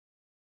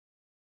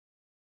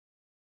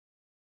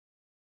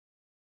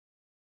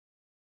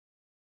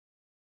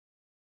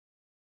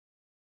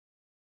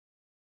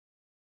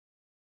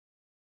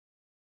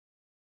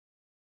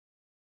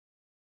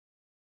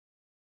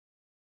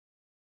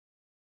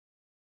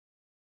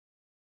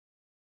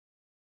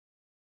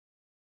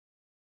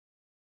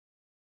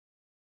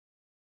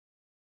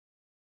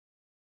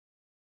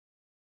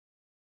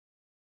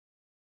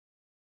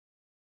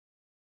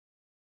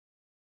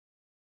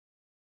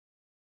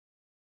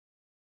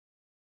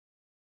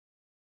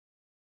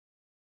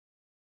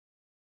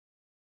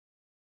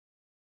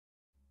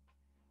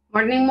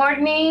Morning,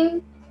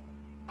 morning.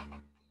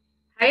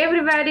 Hi,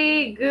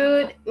 everybody.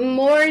 Good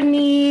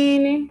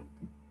morning.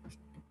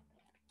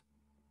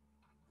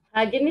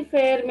 Hi,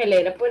 Jennifer. Me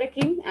alegra por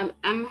aquí.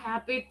 I'm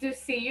happy to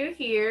see you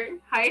here.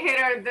 Hi,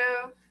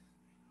 Gerardo.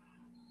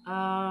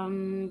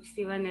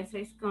 See, Vanessa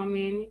is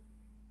coming.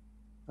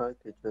 Hi,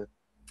 teacher.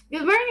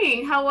 Good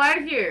morning. How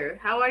are you?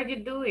 How are you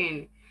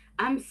doing?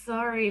 I'm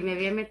sorry. Me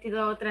había metido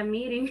a otra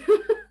meeting.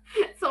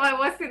 So I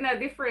was in a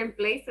different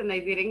place and I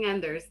didn't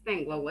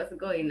understand what was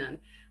going on.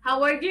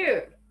 How are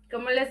you?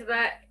 ¿Cómo les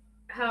va?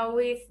 How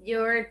is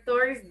your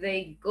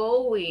Thursday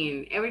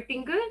going?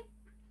 Everything good?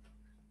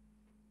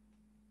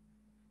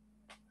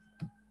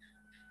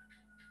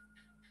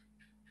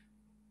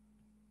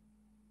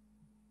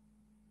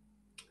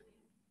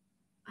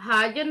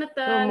 Hi, Good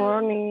Jonathan.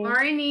 morning.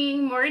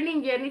 Morning,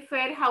 morning,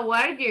 Jennifer. How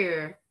are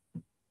you?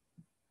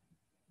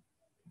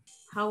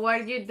 How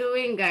are you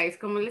doing, guys?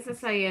 ¿Cómo les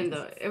está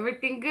yendo?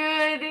 Everything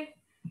good?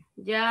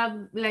 Ya,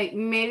 like,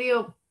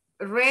 medio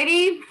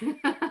ready?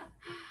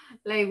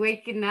 Like,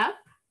 waking up?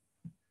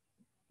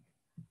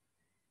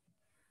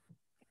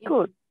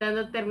 Good.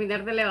 Intentando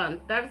terminar de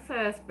levantarse,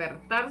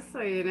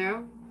 despertarse, you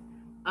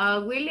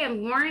know.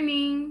 William,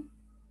 morning.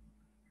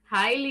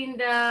 Hi,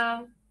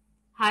 Linda.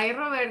 Hi,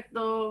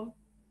 Roberto.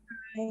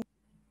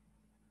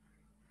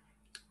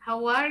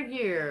 How are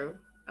you?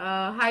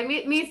 Hi,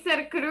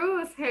 Mr.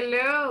 Cruz.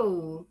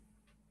 Hello.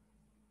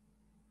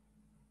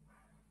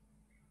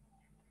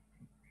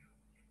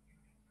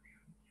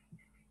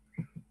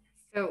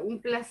 So, un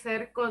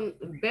placer con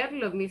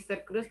verlo,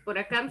 Mr. Cruz, por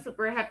acá. I'm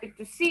super happy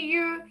to see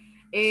you.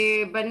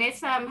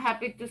 Vanessa, I'm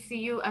happy to see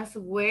you as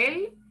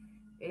well.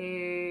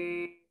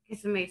 ¿Qué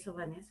se me hizo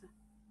Vanessa?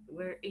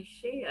 Where is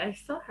she? I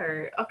saw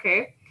her.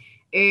 Okay.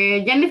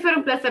 Jennifer,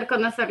 un placer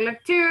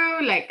conocerla too.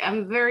 Like,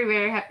 I'm very,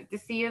 very happy to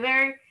see you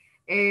there.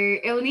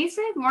 Eunice,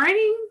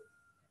 morning.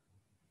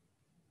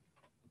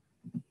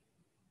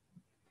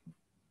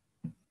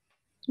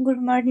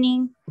 Good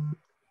morning.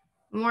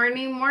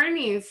 Morning,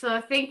 morning.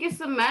 So thank you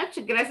so much.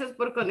 Gracias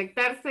por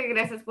conectarse.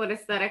 Gracias por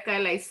estar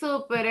acá like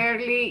super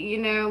early. You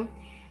know,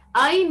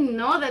 I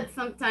know that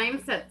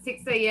sometimes at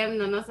 6 a.m.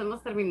 no nos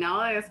hemos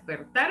terminado de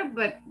despertar,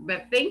 but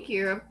thank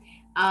you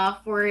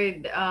for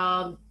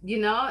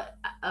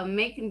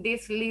making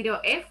this little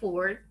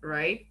effort,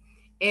 right?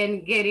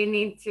 And getting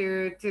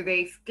into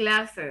today's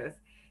classes.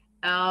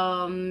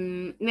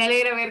 Me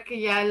alegra ver que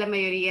ya la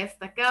mayoría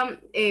está acá.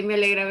 Me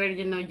alegra ver,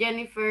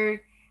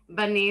 Jennifer,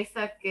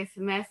 Vanessa, que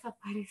se me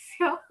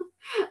desapareció.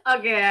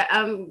 Okay,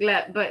 I'm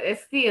glad, but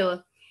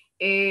still.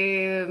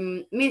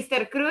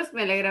 Mr. Cruz,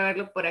 me alegra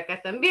verlo por acá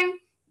también.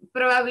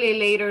 Probably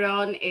later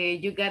on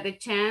you got the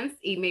chance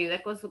y me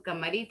ayuda con su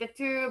camarita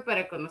too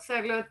para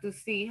conocerlo, to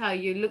see how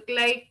you look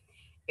like,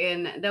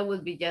 and that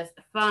would be just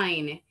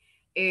fine.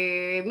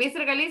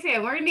 Mr. Galicia,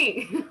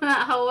 morning.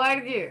 How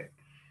are you?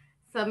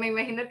 So me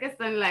imagino que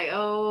están like,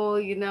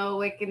 oh,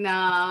 waking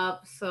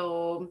up,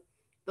 so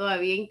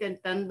todavía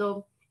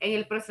intentando en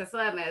el proceso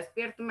de me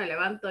despierto, me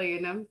levanto,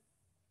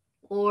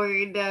 or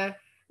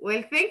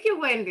well, thank you,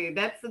 Wendy.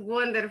 That's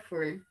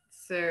wonderful.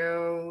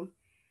 So,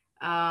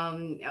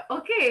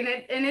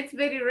 okay, and it's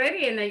very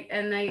ready,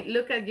 and I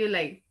look at you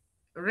like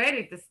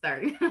ready to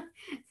start.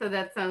 So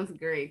that sounds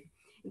great.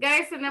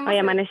 Guys, tenemos Hoy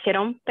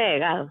amanecieron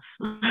pegados.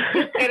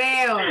 yo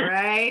creo,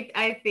 right?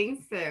 I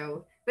think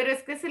so. Pero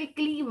es que es el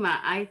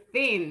clima, I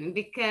think,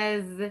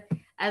 because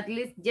at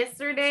least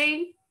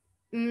yesterday,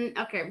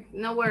 okay,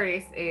 no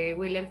worries,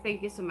 William,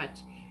 thank you so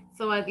much.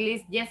 So at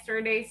least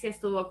yesterday sí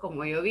estuvo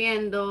como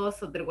lloviendo,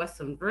 so there was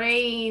some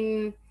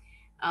rain.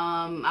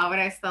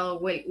 Ahora ha estado,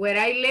 where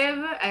I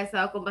live, ha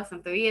estado con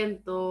bastante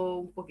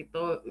viento, un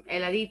poquito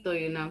heladito,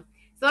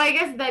 So I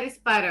guess that is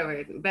part of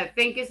it. But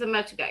thank you so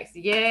much, guys.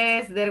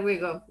 Yes, there we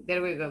go.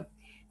 There we go.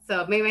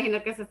 So me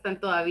imagino que se están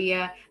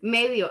todavía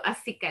medio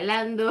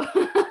acicalando,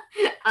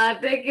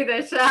 taking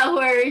a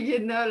shower,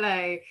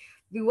 like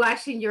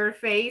washing your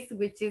face,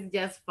 which is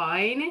just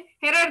fine.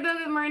 Gerardo,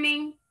 good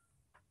morning.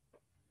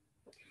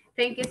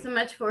 Thank you so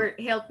much for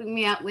helping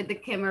me out with the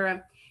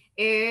camera.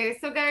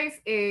 So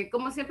guys,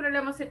 como siempre lo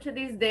hemos hecho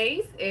these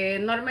days,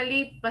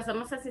 normally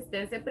pasamos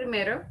asistencia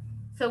primero.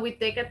 So we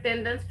take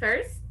attendance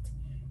first.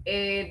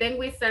 Then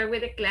we start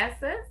with the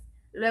classes.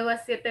 Luego a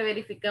 7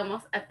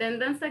 verificamos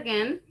attendance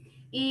again.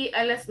 Y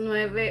a las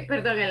 9,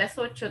 perdón, a las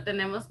 8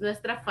 tenemos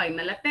nuestra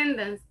final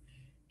attendance.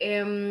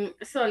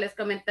 So les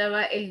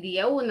comentaba el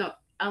día 1.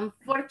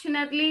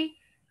 Unfortunately,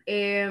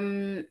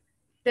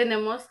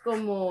 tenemos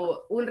como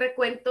un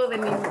recuento de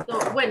minuto,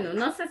 bueno,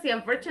 no sé si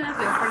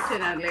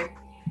unfortunately,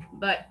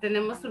 but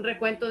tenemos un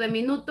recuento de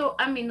minuto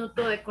a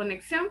minuto de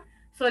conexión.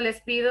 So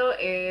les pido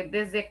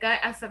desde acá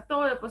hacer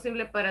todo lo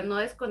posible para no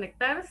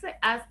desconectarse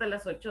hasta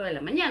las 8 de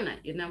la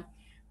mañana,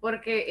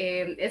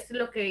 porque es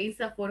lo que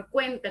INSAFORP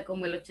cuenta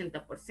como el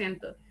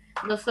 80%.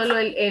 No solo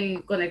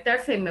el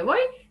conectarse y me voy,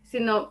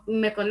 sino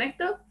me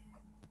conecto,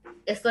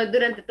 estoy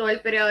durante todo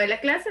el periodo de la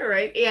clase,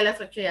 right? Y a las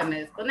 8 ya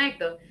me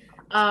desconecto.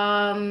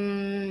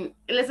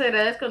 Les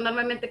agradezco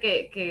enormemente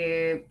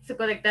que se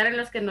conectaran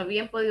los que no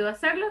habían podido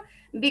hacerlo,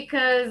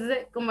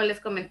 because, como les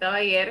comentaba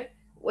ayer,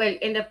 well,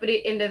 in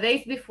the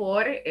days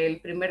before,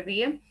 el primer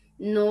día,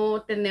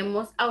 no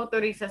tenemos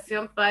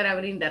autorización para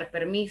brindar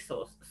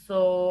permisos.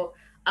 So,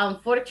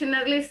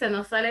 unfortunately, se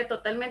nos sale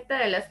totalmente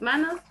de las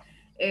manos.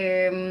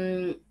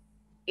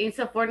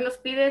 INSAFORP nos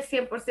pide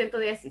 100%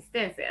 de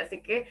asistencia,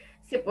 así que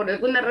si por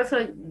alguna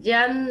razón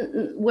ya,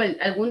 well,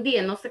 algún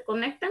día no se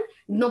conectan,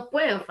 no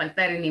pueden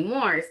faltar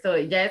anymore. So,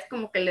 ya es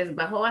como que les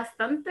bajó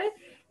bastante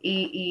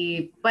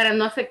y para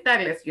no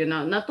afectarles, you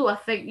know, not to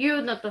affect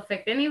you, not to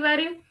affect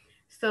anybody.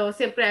 So,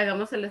 siempre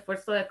hagamos el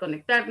esfuerzo de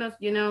conectarnos,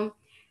 you know.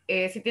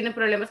 Si tienen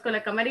problemas con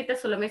la camarita,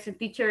 solo me dicen,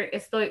 teacher,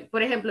 estoy,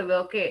 por ejemplo,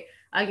 veo que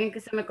alguien que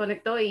se me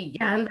conectó y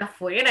ya anda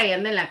afuera, y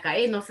anda en la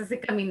calle, no sé si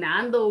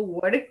caminando,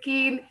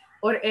 working,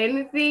 or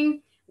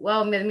anything.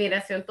 Wow, mi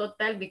admiración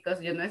total,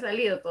 because yo no he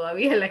salido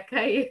todavía a la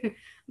calle,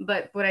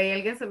 but por ahí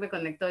alguien se me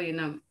conectó, you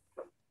know,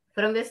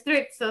 from the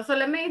street. So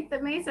solamente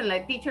me dicen,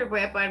 like, teacher, voy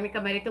a apagar mi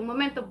camarita un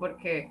momento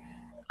porque,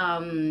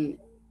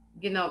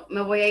 you know,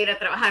 me voy a ir a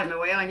trabajar, me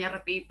voy a bañar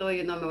rapidito,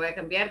 you know, me voy a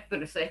cambiar,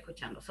 pero estoy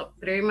escuchando. So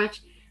pretty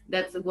much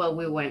that's what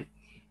we went.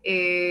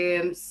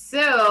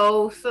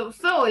 So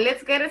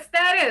let's get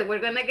started.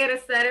 We're gonna get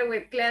started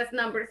with class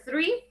number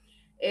 3.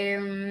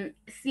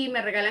 Si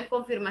me regalan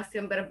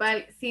confirmación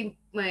verbal, si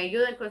me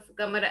ayudan con su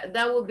cámara,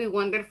 that would be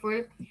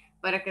wonderful,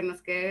 para que nos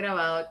quede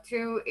grabado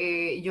to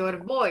your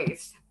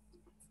voice.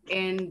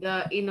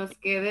 Y nos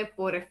quede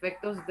por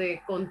efectos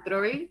de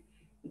control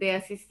de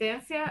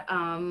asistencia,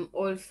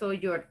 also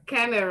your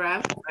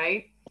camera,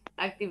 right,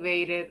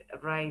 activated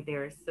right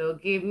there. So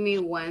give me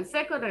 1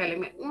 second,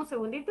 regálenme un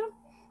segundito.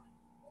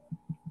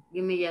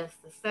 Give me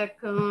just a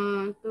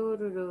second.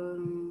 Hold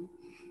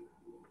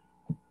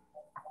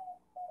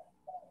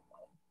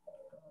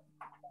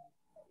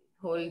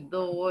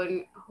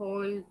on.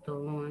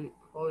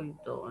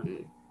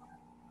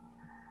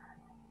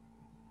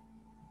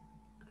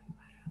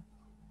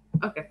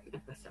 Okay,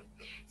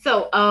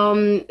 so,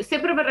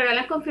 siempre me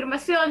regalan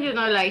confirmación, you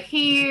know, like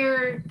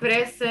here,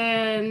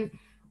 present,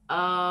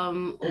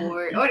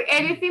 or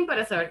anything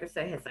para saber que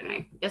ustedes están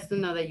ahí. Just to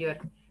know that you're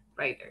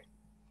right there.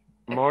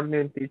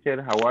 Morning,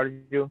 teacher. How are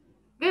you?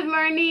 Good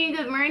morning.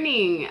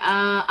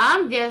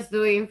 I'm just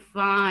doing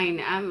fine.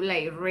 I'm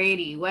like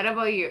ready. What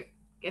about you?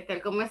 ¿Qué tal?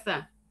 ¿Cómo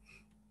está?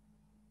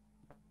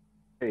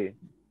 Sí.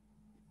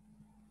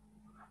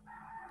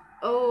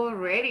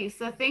 Already.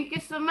 So thank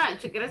you so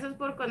much. Gracias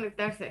por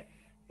conectarse.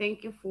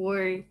 Thank you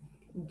for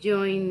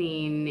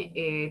joining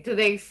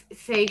today's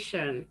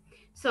session.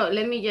 So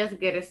let me just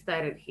get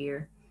started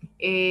here.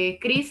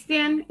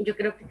 Christian, yo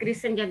creo que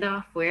Christian ya andaba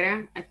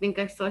afuera. I think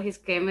I saw his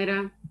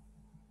camera.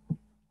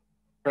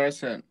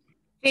 Present.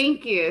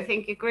 Thank you,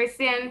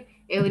 Christian.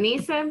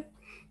 Eunice.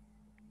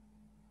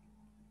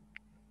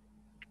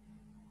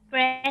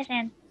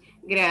 Present.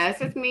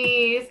 Gracias,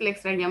 Miss. Le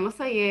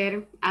extrañamos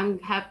ayer. I'm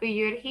happy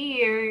you're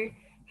here.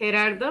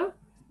 Gerardo.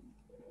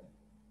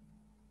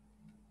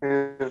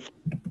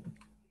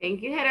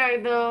 Thank you,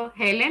 Gerardo.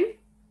 Helen.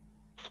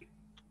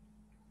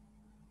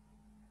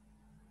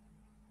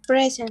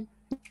 Present.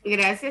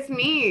 Gracias,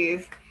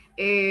 Miss.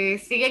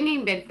 ¿Siguen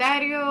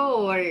inventario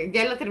o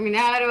ya lo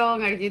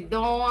terminaron? Are you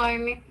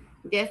done?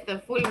 ¿Ya está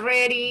full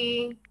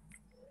ready?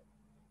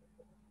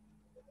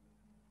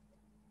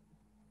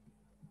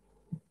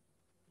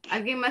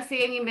 ¿Alguien más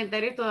sigue en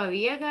inventario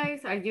todavía,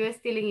 guys? Are you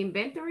still in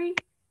inventory?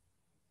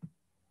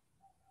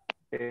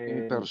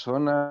 En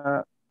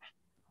persona.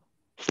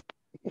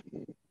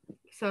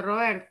 So,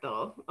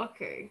 Roberto,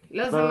 ok.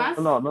 ¿Los demás?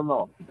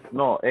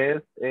 No,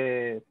 es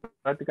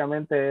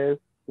prácticamente es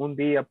un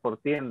día por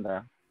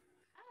tienda.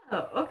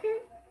 Oh, ok.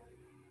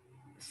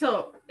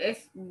 So,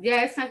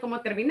 ya están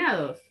como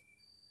terminados.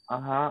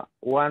 Ajá,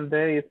 one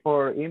day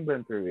for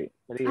inventory.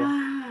 Sería.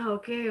 Ah,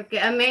 ok.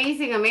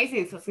 Amazing.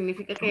 Eso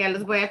significa que ya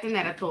los voy a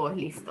tener a todos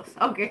listos.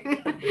 Ok.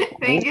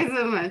 Thank you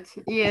so much.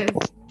 Yes.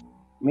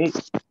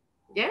 Miss,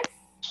 Yes.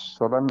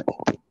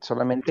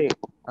 solamente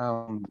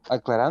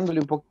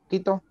aclarándole un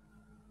poquito.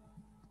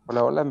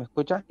 Hola, ¿me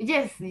escucha?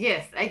 Yes.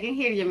 I can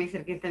hear you,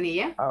 Mr.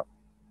 Quintanilla.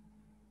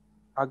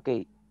 Ok.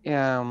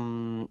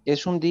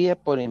 Es un día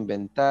por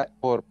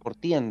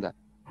tienda.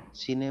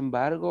 Sin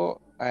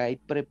embargo, hay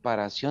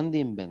preparación de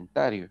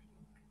inventario.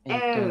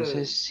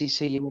 Entonces, sí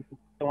se lleva un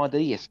poquito más de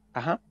 10.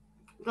 Ajá.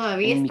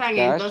 Todavía En están mi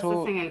caso,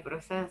 entonces en el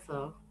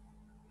proceso.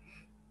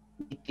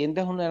 Mi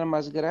tienda es una de las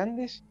más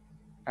grandes.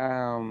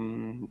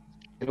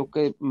 Creo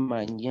que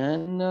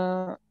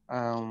mañana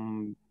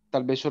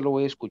tal vez solo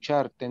voy a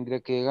escuchar. Tendría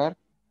que llegar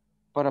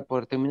para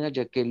poder terminar,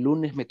 ya que el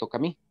lunes me toca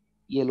a mí.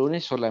 Y el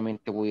lunes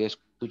solamente voy a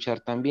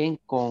escuchar también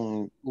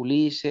con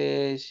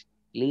Ulises,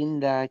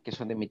 Linda, que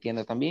son de mi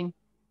tienda también.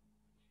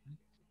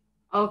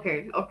 Ok.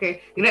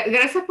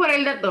 Gracias por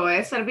el dato, voy a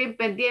estar bien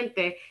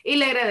pendiente y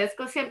le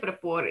agradezco siempre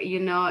por,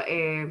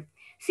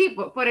 sí,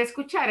 por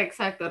escuchar,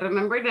 exacto.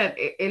 Remember that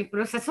el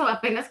proceso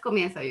apenas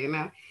comienza,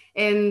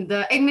 En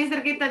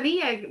Mr.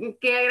 Quintanilla,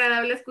 qué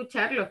agradable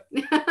escucharlo.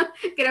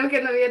 Creo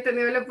que no había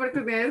tenido la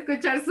oportunidad de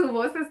escuchar su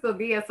voz estos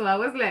días, so I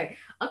was like,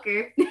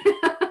 okay.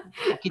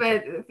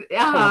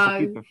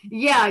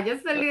 Yeah,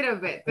 just a little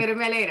bit, pero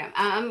me alegra.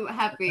 I'm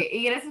happy.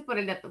 Y gracias por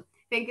el dato.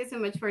 Thank you so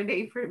much for the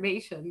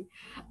information.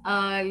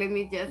 Let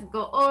me just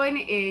go on.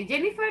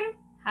 Jennifer.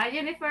 Hi,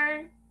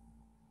 Jennifer.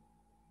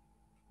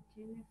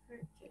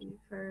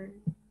 Jennifer.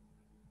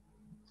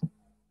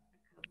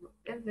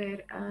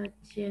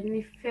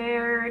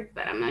 Jennifer,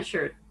 but I'm not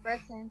sure.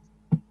 Present.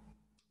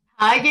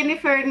 Hi,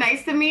 Jennifer.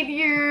 Nice to meet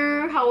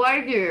you. How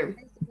are you?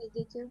 Nice to meet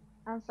you too.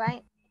 I'm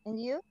fine. And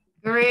you?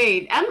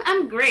 Great.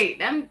 I'm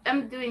great.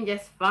 I'm doing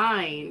just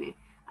fine.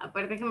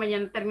 Aparte que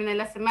mañana termina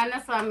la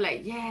semana, so I'm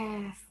like,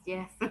 yes,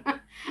 yes.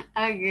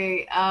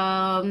 Okay.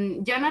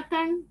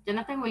 Jonathan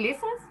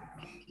Ulises.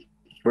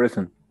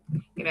 Present.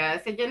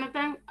 Gracias,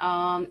 Jonathan.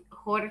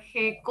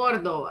 Jorge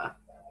Córdoba.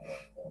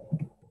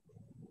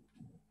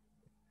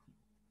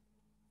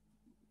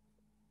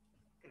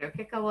 Creo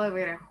que acabo de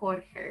ver a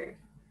Jorge.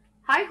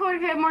 Hi,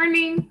 Jorge.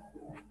 Morning.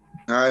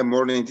 Hi,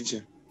 morning,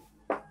 teacher.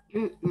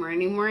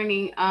 Morning,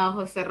 morning.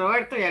 José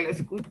Roberto, ya lo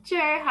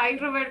escuché. Hi,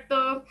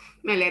 Roberto.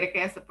 Me alegra que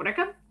ya está por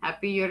acá.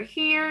 Happy you're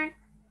here.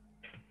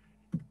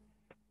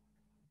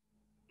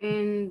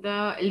 And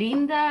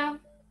Linda.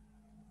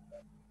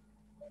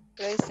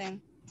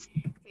 Present.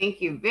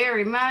 Thank you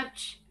very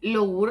much.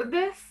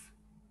 Lourdes.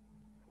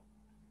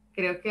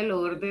 Creo que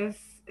Lourdes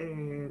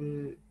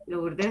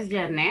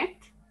Janet.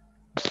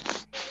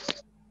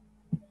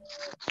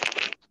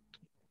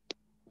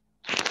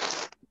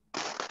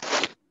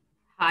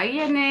 Hi,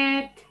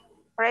 Janet.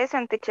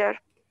 Present, teacher.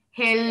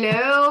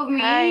 Hello,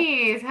 Hi.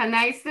 Miss. How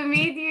nice to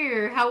meet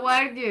you. How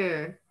are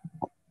you?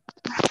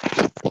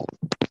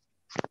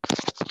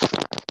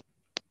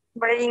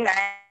 Very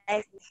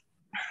nice.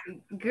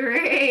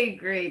 Great,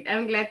 great.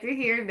 I'm glad to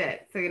hear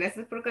that. So,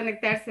 gracias por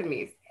conectarse,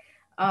 Miss.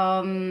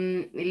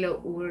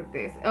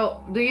 Lourdes.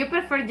 Oh, do you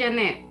prefer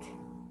Janet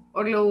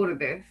or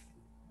Lourdes?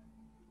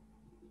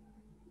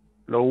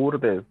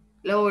 Lourdes.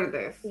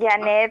 Lourdes.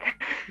 Janet.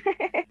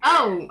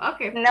 Oh,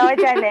 okay. No,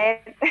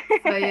 Janet.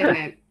 So,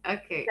 Janet.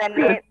 Okay.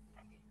 Janet.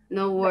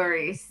 No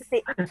worries.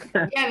 Sí.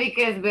 Yeah,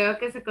 because veo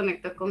que se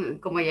conectó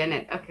como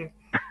Janet. Okay.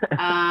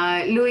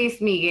 Luis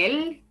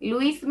Miguel.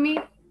 Luis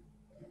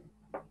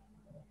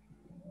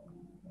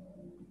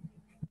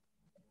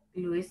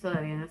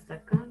todavía no está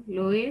acá.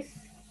 Luis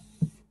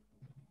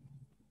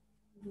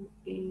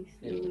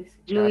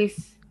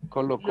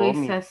Colocó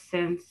Luis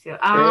Asensio.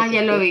 Ah,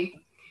 ya lo vi.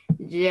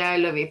 Ya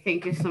lo vi.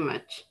 Thank you so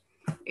much.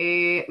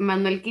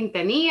 Manuel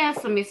Quintanilla,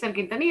 so Mr.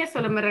 Quintanilla,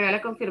 solo me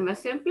regala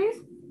confirmación,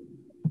 please.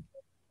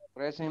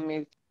 Present,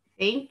 Miss.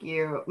 Thank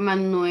you.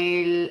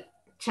 Manuel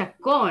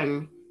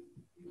Chacón.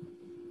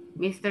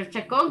 Mr.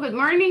 Chacón, good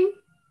morning.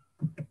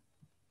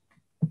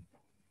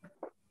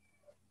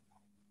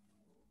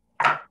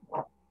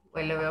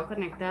 Pues lo veo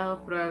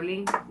conectado,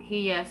 probably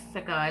he ya se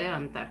acaba de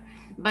levantar.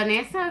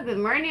 Vanessa, good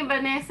morning,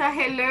 Vanessa.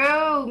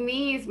 Hello,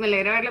 Miss. Me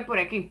alegra verla por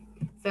aquí.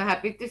 So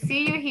happy to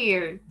see you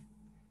here.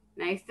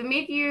 Nice to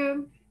meet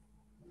you.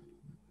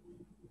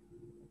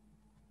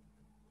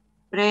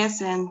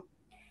 Present.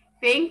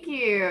 Thank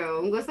you.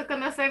 Un gusto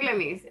conocerla,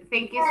 Miss.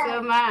 Thank you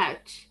so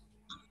much.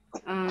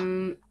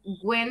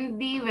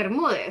 Wendy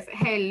Bermúdez.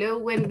 Hello,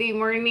 Wendy.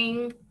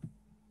 Morning.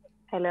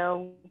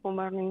 Hello, good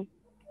morning.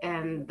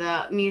 And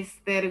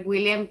Mr.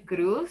 William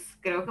Cruz.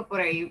 Creo que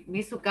por ahí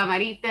vi su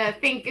camarita.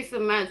 Thank you so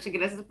much.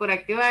 Gracias por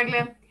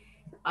activarla.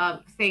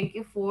 Thank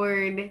you for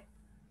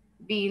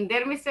being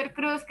there, Mr.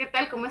 Cruz. ¿Qué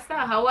tal? ¿Cómo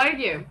está? How are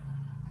you?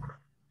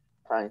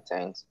 Fine,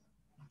 thanks.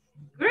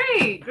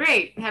 Great,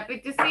 great. Happy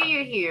to see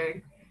you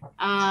here.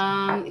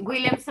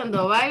 William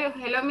Sandoval.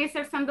 Hello,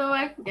 Mr.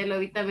 Sandoval. Ya lo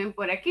vi también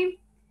por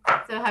aquí.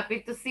 So happy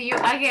to see you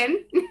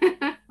again.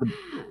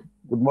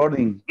 Good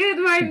morning. Good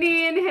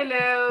morning.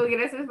 Hello.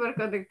 Gracias por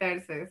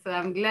conectarse. So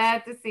I'm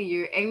glad to see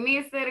you. And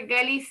Mr.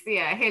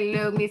 Galicia.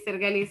 Hello, Mr.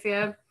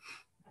 Galicia.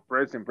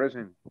 Present.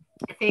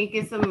 Thank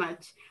you so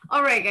much.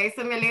 All right, guys.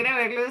 So me alegra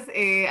verlos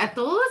a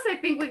todos. I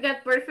think we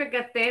got perfect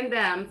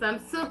attendance.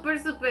 I'm super,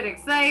 super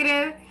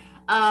excited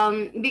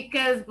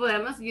because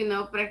podemos,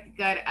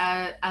 practicar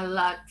a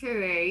lot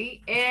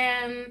today.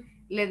 And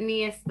let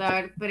me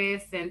start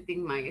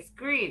presenting my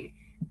screen.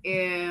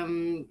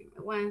 1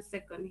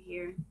 second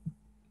here.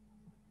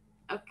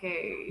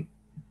 Okay,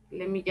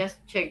 let me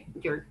just check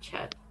your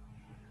chat.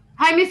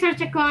 Hi, Mr.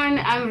 Chacon.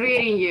 I'm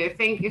reading you.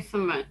 Thank you so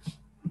much.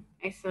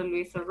 I saw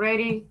Luis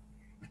already.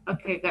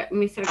 Okay,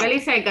 Mr.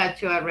 Galicia, I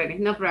got you already.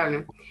 No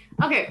problem.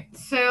 Okay,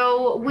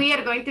 so we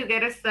are going to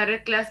get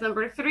started class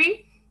number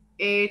 3.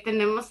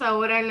 Tenemos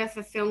ahora la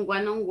sesión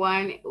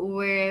one-on-one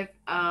with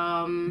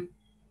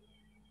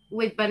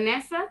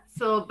Vanessa.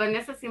 So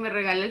Vanessa, si me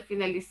regala al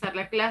finalizar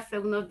la clase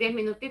unos 10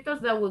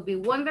 minutitos, that would be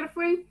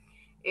wonderful.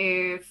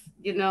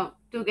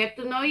 To get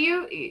to know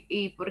you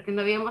y porque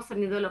no habíamos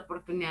tenido la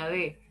oportunidad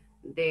de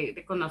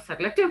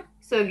conocerla tú.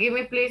 So give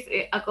me please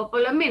a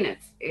couple of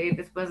minutes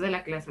después de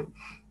la clase.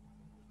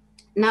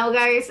 Now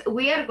guys,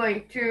 we are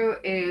going to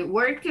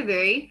work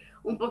today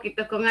un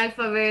poquito con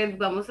alphabet.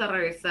 Vamos a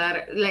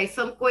revisar like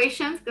some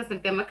questions, que es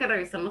el tema que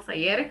revisamos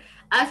ayer,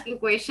 asking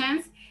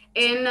questions.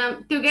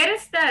 And to get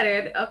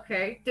started,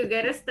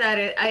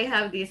 I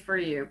have this for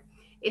you.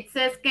 It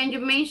says, can you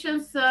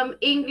mention some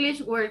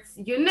English words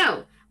you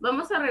know?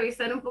 vamos a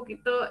revisar un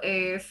poquito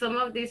some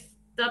of these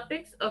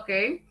topics,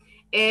 okay?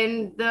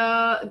 And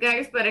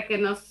guys, para que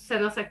se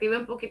nos active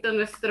un poquito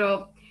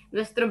nuestro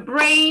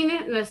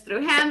brain,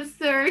 nuestro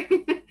hamster,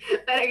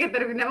 para que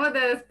terminemos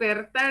de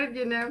despertar,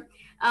 you know.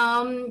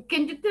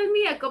 Can you tell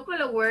me a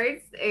couple of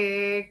words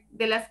de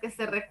las que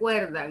se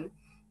recuerdan?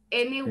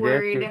 Any Yes,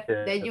 word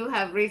teacher. that you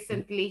have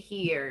recently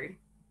heard?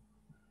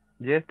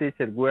 Yes,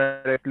 teacher,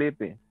 we're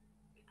sleepy.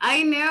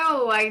 I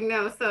know.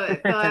 So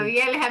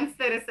todavía el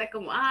hamster está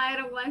como, I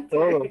don't want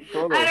to,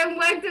 I don't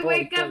want to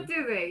wake up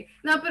today.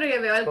 No, pero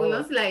yo veo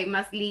algunos like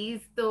más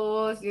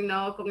listos, you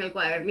know, con el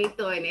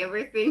cuadernito and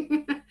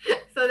everything.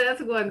 So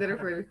that's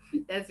wonderful.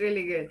 That's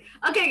really good.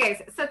 Okay,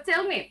 guys, so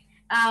tell me,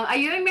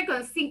 ayúdenme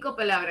con 5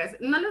 palabras.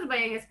 No las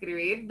vayan a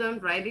escribir.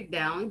 Don't write it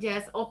down.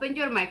 Just open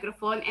your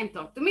microphone and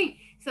talk to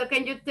me. So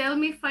can you tell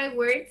me 5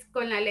 words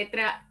con la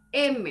letra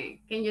M?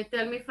 Can you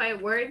tell me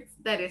 5 words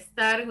that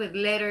start with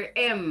letter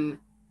M?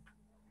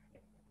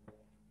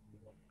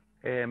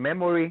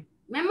 Memory.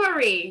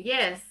 Memory,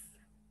 yes.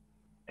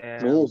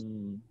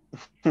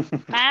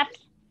 Map.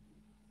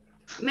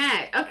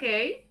 Matt,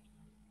 okay.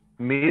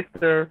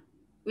 Mister.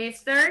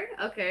 Mister,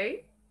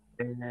 okay.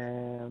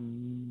 No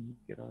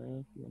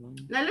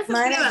les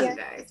escriban,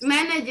 guys.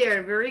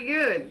 Manager, very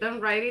good.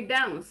 Don't write it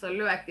down.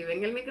 Solo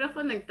activen el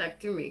micrófono and talk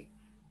to me.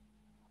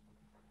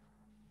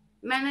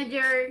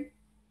 Manager.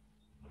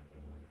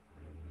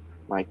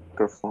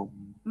 Microphone.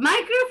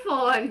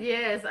 Microphone,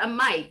 yes. A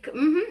mic.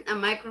 A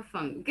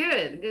microphone.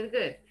 Good.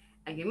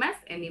 ¿Alguien más?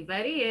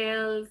 Anybody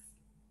else?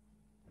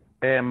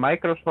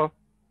 Microsoft.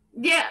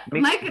 Yeah,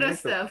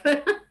 Microsoft.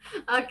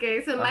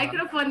 Okay, so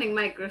microphone in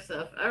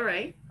Microsoft. All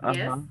right.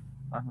 Yes.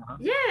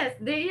 Yes,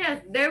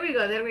 there we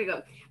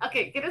go.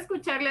 Okay, quiero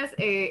escucharles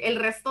el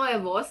resto de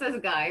voces,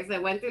 guys. I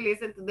want to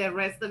listen to the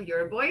rest of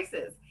your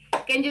voices.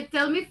 Can you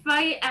tell me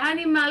 5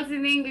 animals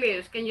in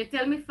English? Can you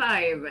tell me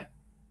 5?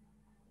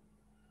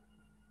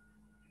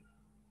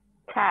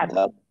 Cat.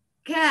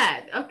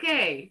 Cat,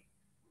 okay.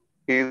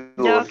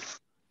 Eagle.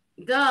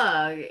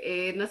 Dog.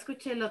 No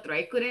escuché el otro.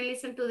 I couldn't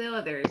listen to the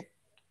other.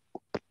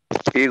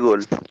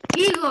 Eagle.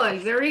 Eagle,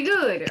 very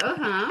good.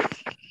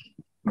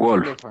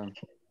 Wolf.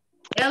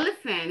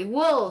 Elephant,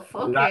 wolf,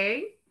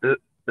 okay.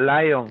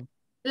 Lion.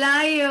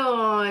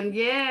 Lion,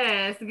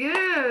 yes,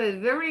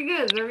 good, very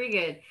good.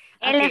 Okay.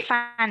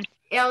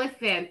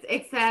 Elephant,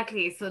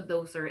 exactly. So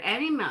those are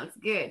animals,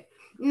 good.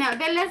 Now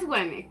the last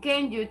one,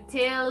 can you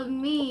tell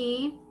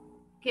me,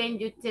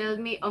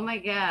 oh my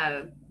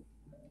God.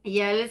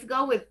 Yeah, let's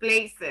go with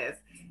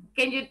places.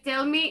 Can you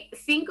tell me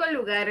 5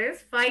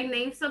 lugares, 5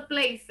 names of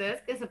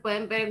places que se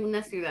pueden ver en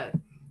una ciudad?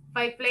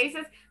 5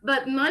 places,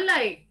 but not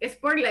like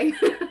sport like,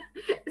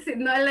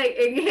 not like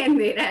in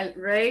general,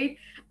 right?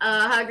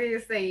 How do you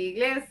say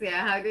iglesia?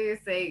 How do you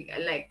say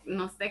like,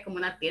 no sé, como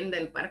una tienda,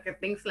 el parque,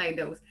 things like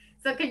those.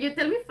 So can you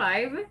tell me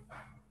 5?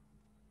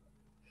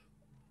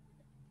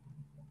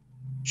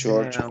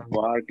 Church.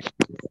 Park.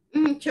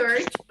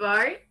 Church,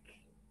 park.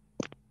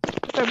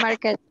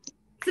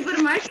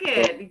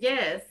 Supermarket,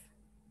 yes.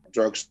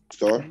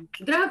 Drugstore.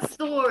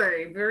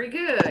 Drugstore, very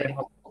good.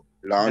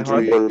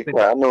 Laundry.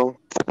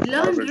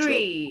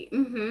 Laundry.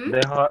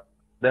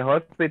 The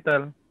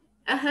hospital.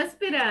 A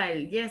hospital,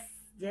 yes.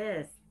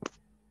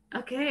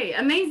 Okay,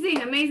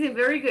 amazing,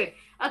 very good.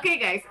 Okay,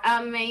 guys,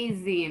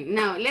 amazing.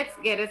 Now, let's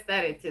get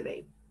started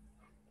today.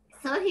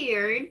 So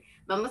here,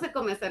 vamos a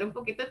comenzar un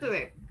poquito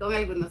today con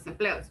algunos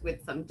empleos,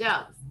 with some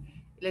jobs.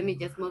 Let me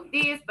just move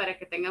this para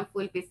que tengan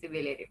full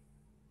visibility.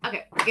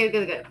 Okay,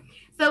 good.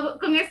 So,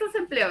 con estos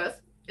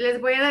empleos, les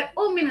voy a dar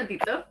un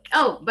minutito.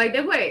 Oh, by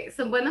the way,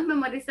 son buenos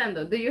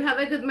memorizando. Do you have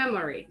a good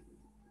memory?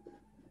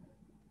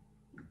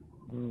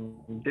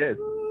 Yes.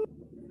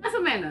 Más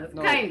o menos,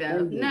 No, kind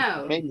of,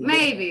 no,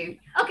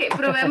 maybe. Ok,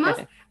 probemos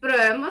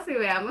y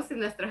veamos si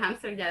nuestro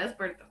hamster ya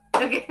despertó.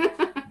 Okay.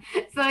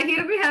 So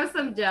here we have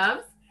some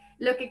jobs.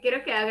 Lo que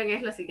quiero que hagan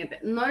es lo siguiente.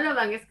 No lo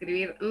van a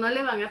escribir, no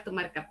le van a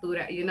tomar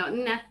captura, you know,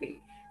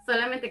 nothing.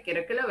 Solamente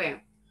quiero que lo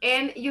vean.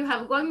 And you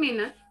have 1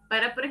 minute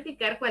para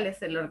practicar cuál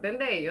es el orden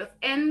de ellos.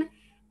 And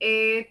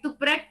to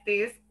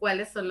practice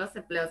cuáles son los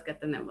empleos que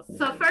tenemos.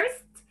 So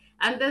first,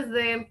 antes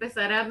de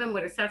empezar a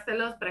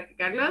memorizárselos,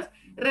 practicarlos,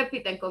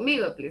 repitan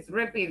conmigo, please.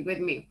 Repeat with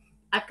me.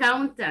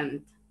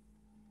 Accountant.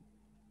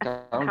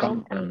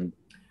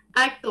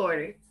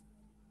 Actor.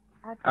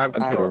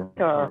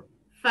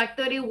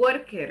 Factory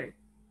worker.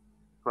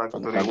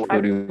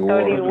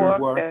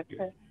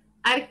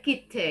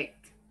 Architect.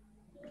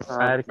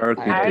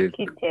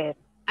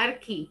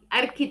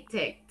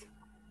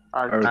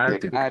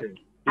 Architect.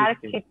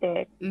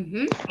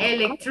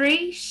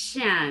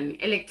 Electrician.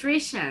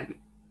 Electrician.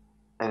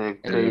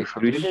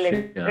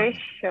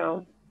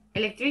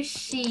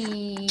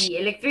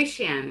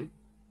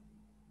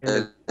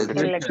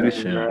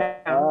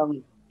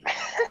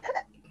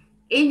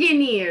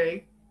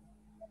 Engineer.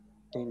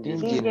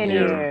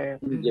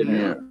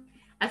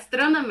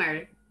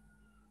 Astronomer.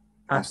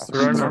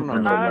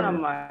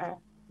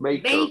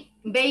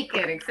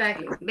 Baker,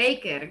 exactly.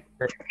 Baker.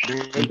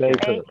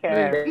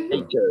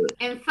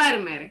 And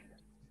farmer.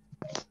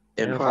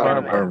 A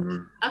farmer.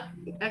 farmer.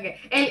 Okay,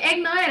 el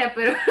egg no era,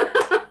 pero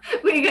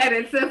we got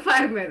it, so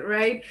farmer,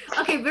 right?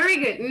 Okay, very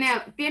good.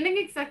 Now, tienen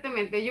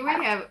exactamente, you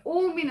will have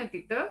un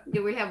minutito,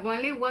 you will have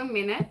only 1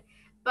 minute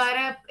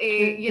para,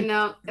 you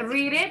know,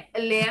 read it,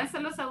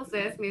 léanselos a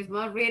ustedes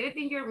mismos, read it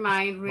in your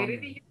mind, read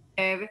it in your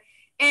head,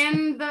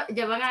 and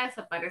ya van a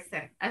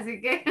desaparecer.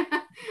 Así que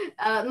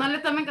no le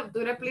tomen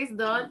captura, please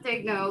don't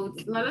take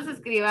notes, no los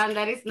escriban,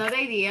 that is not the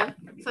idea,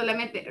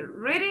 solamente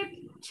read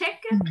it,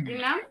 check it, you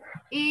know,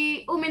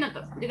 y un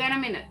minuto, you got a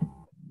minute.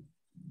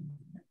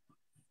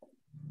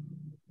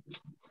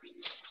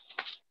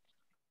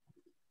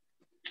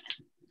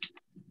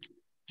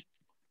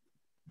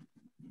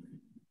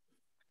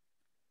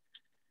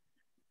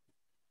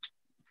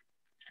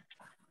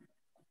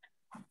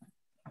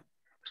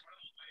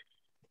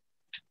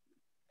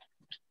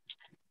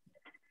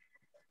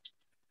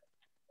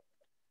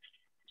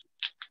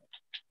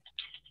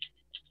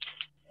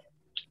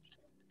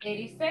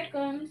 $80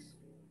 seconds.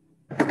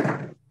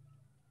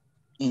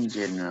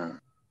 Engineer.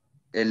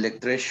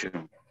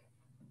 Electrician.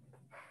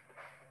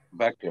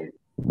 Baker.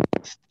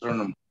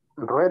 Astronomer.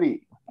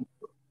 Ready.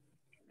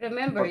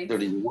 Remember,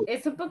 Factory.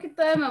 es un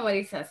poquito de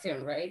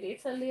memorización, right?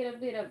 It's a little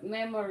bit of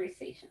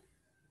memorization.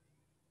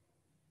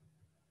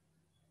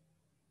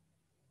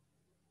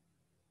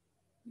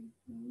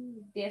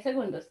 Mm, 10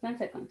 segundos, 10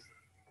 seconds.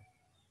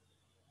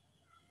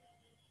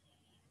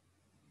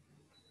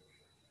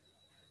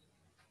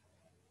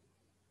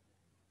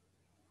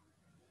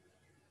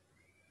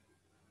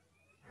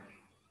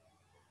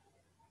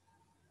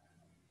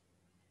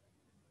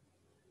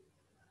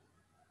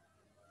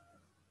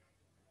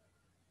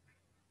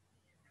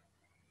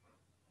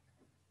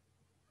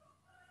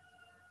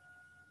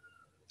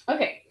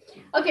 Okay.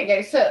 Okay,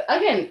 guys. So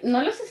again,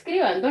 no los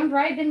escriban. Don't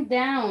write them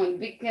down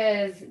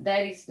because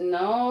that is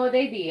not the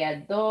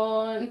idea.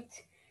 Don't.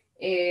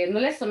 No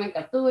les tomen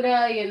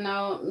captura, you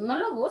know, no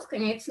lo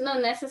busquen. It's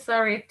not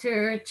necessary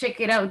to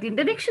check it out in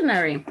the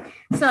dictionary.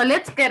 So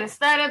let's get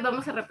started.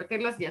 Vamos a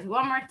repetirlos just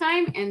one more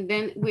time and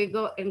then we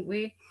go and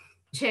we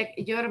check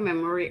your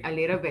memory a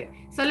little bit.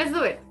 So let's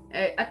do it.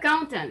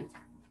 Accountant.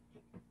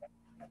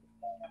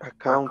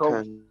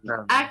 Accountant.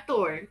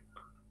 Actor.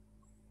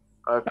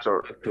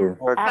 Actor.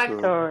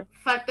 Actor.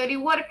 Factory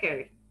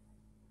worker.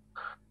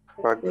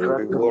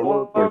 Factory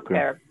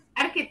Worker.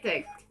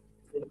 Architect.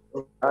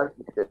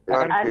 Architect.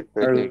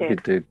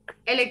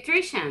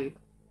 Electrician.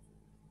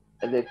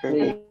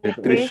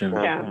 Electrician.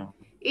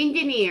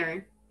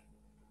 Engineer.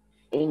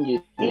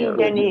 Engineer.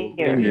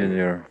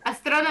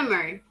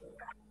 Astronomer.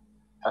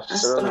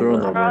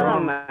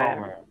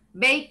 Astronomer.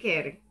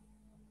 Baker.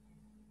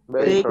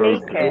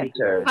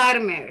 Baker.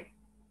 Farmer.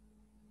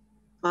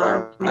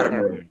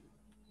 Farmer.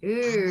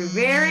 Ooh,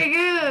 very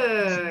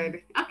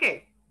good.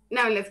 Okay,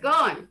 now let's go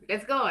on.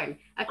 Let's go on.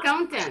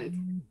 Accountant.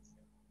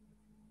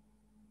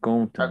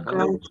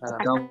 Accountant.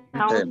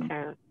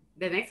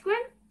 The next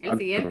one. El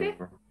siguiente.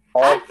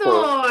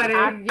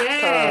 Actor.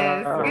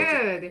 Yes,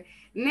 good.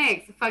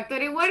 Next,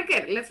 factory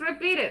worker. Let's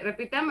repeat it.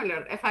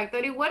 Repitámoslo. A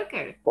factory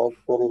worker.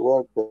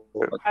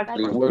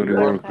 Factory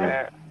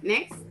worker.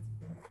 Next.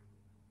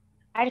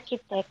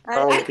 Architect.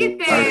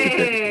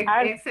 Architect.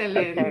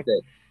 Excellent.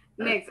 Architect.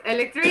 Next,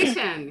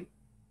 electrician.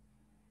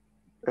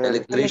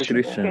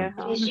 Electrician.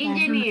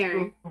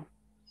 Engineer.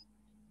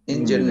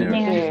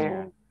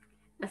 Engineer.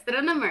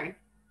 Astronomer.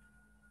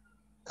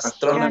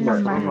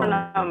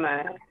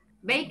 Astronomer.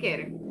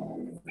 Baker.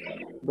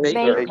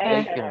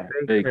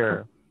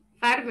 Baker.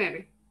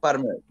 Farmer.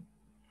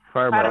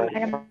 Farmer.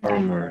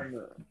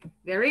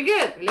 Very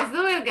good. Let's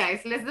do it,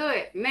 guys. Let's do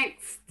it.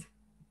 Next.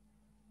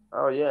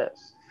 Oh,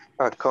 yes.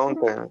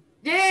 Accountant.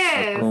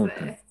 Yes.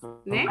 Accountant.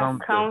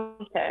 Next.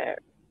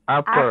 Counter.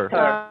 Actor.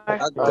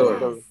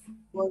 Yes.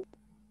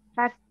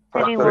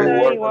 Factory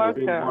Factory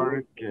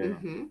worker.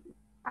 Mhm.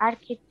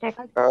 Architect.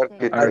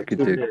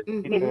 Architect.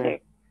 Mhm.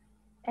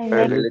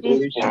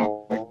 Electrician.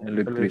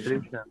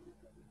 Electrician.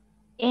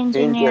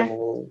 Engineer.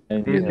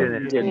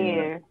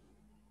 Engineer.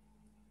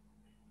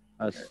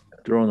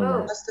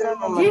 Astronomer.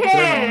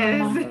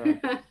 Yes.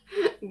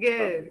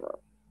 Good.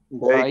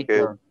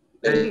 Baker.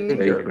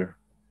 Baker.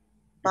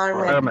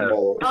 Farmer.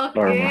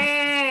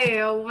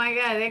 Okay. Oh my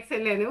God.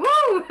 Excellent.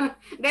 Woo.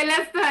 The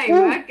last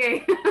time.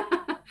 Okay.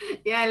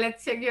 Yeah.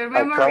 Let's check your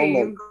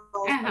memory.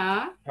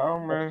 Uh-huh.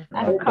 Farmer.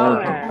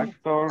 Accountant.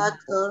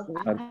 Actor.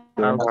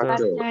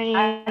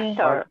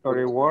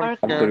 Factory worker.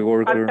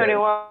 Factory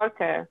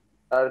worker.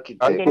 Architect.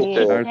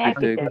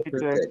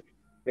 Architect.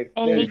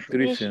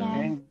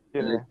 Electrician.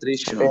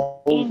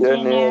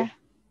 Engineer.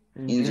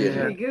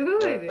 Very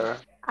good.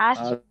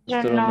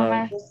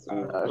 Astronomer.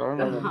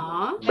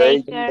 Uh-huh.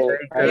 Baker.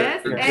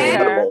 Yes.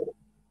 And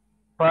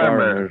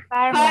Farmer.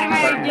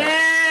 farmer.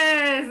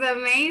 Yes.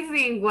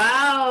 Amazing.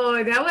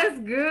 Wow. That was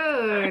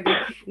good.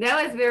 That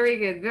was very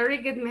good. Very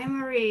good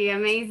memory.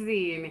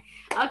 Amazing.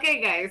 Okay,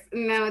 guys.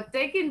 Now,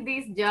 taking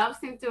these jobs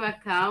into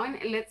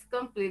account, let's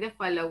complete the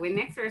following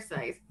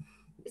exercise.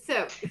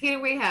 So here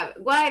we have,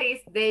 what is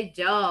the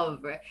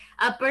job?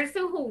 A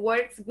person who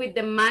works with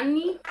the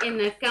money and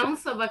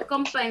accounts of a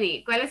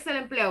company. ¿Cuál es el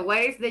empleo?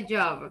 What is the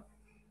job?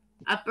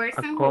 A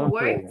person who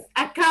works,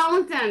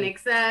 accountant,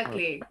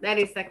 exactly. That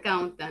is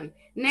accountant.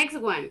 Next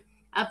one,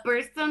 a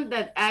person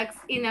that acts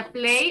in a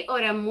play or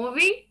a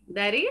movie.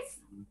 That is?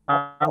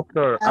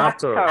 Actor.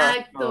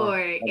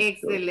 Actor,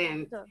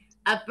 excellent.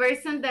 A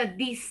person that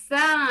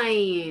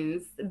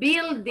designs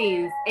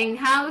buildings and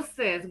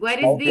houses. What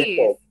is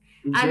this?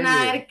 An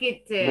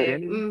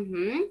architect.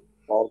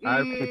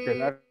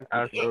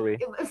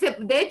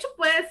 De hecho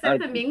puede ser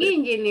también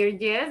engineer,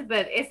 yes,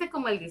 but ese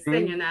como el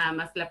diseño nada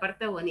más, la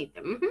parte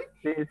bonita.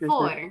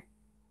 Four,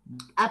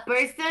 a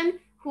person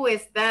who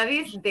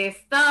studies the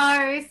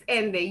stars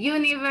and the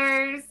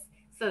universe.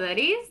 So that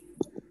is?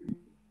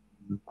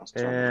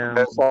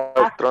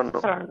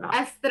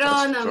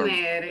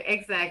 Astronomer,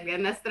 exactly,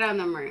 an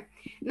astronomer.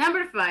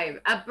 Number 5,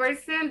 a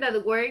person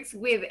that works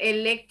with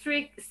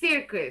electric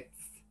circuits.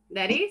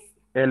 That is?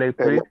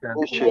 Electrician,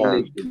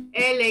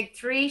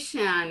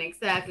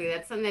 exactly,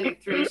 that's an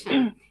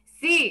electrician.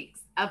 6,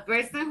 a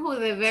person who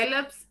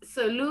develops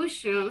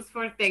solutions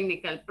for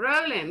technical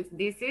problems.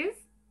 This is?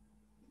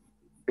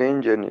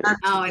 Engineer.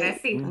 Ahora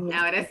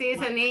sí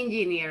es an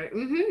engineer.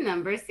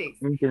 Number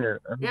 6.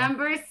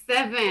 Number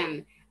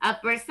 7, a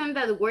person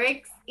that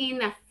works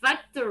in a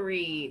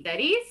factory.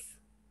 That is?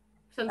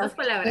 Son dos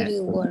palabras.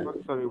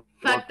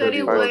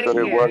 Factory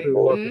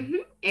worker.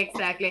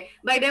 Exactly.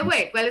 By the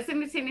way, ¿cuál es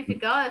el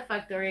significado de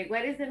factory?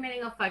 What is the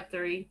meaning of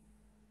factory?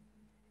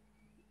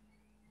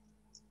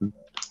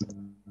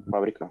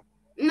 Fábrica.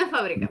 Una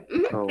fábrica.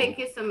 Thank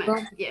you so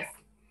much. Yes.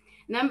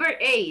 Number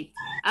 8,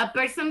 a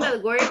person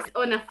that works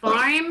on a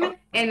farm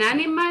and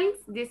animals.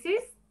 This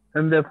is?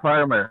 And the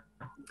farmer.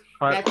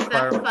 That's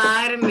a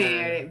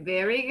farmer.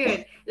 Very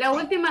good. La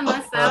última no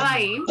estaba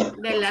ahí.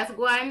 The last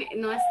one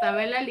no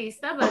estaba en la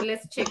lista, but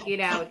let's check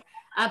it out.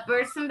 A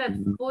person that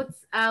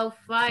puts out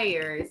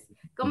fires.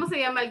 ¿Cómo se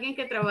llama alguien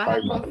que trabaja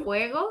con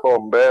fuego?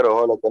 Bombero,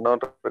 o lo que no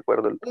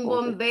recuerdo el Un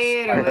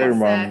bombero,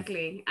 Fireman.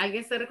 exactly.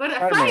 ¿Alguien se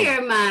recuerda?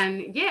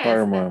 Fireman. Yes.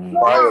 Fireman.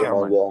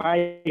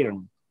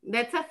 Fireman.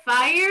 That's a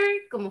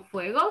fire, como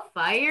fuego,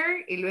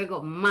 fire, y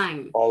luego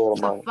man.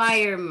 So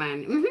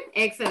fireman.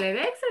 Excellent,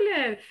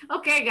 excellent.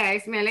 Okay,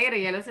 guys, me alegro,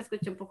 ya los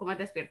escuché un poco más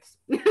despiertos.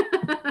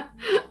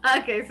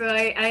 Okay, so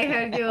I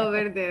heard you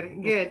over there.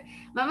 Good.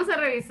 Vamos a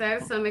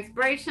revisar some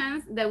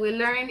expressions that we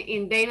learned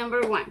in day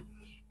number 1.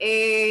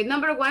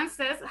 Number 1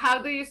 says, how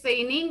do you say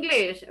in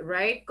English,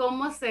 right?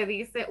 ¿Cómo se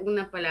dice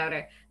una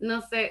palabra?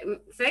 No sé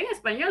en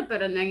español,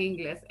 pero no en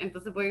inglés.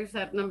 Entonces voy a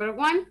usar number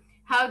 1.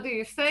 How do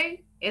you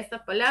say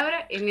esta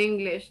palabra in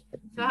English?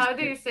 So how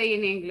do you say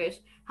in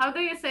English? How do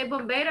you say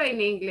bombero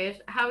in English?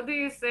 How do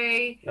you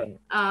say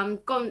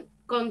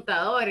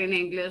contador in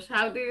English?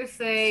 How do you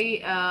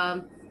say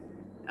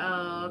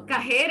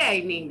cajera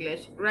in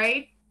English,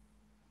 right?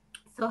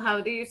 So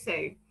how do you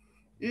say?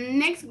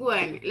 Next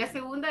one. La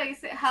segunda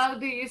dice, how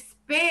do you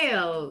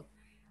spell?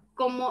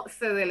 ¿Cómo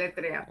se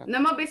deletrea? No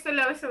hemos visto el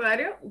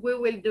abecedario. We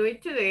will do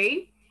it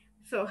today.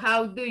 So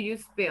how do you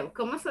spell?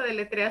 ¿Cómo se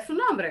deletrea su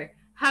nombre?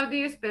 How do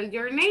you spell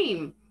your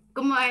name?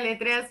 ¿Cómo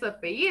deletrea su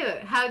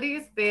apellido? How do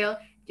you spell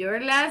your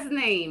last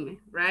name?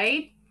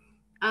 Right?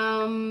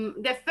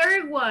 The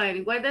third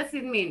one, what does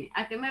it mean?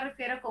 ¿A qué me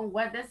refiero con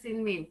what does it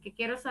mean? ¿Qué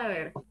quiero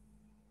saber?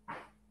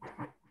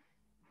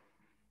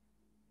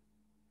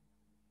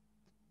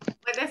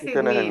 What does it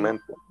 ¿Tienes en mean?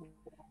 mente?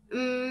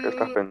 ¿Qué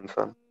estás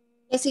pensando?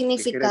 ¿Qué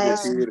significa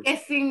eso? ¿Qué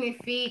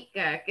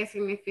significa? ¿Qué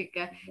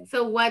significa?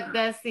 So what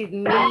does it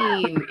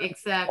mean?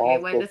 Exactly,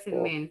 what does it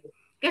mean?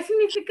 ¿Qué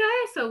significa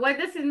eso? What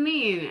does it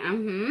mean?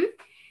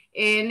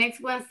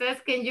 Next one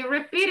says, can you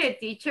repeat it,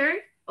 teacher?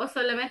 O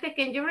solamente,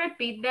 can you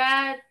repeat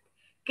that?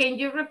 Can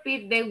you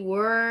repeat the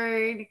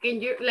word?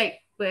 Can you, like,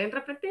 ¿pueden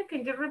repetir?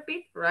 Can you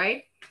repeat,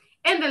 right?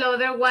 And the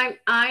other one,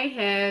 I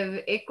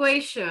have a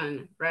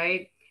question,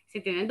 right? Si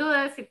tienen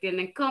dudas, si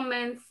tienen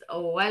comments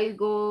o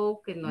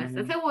algo que no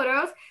estén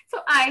seguros.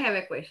 So I have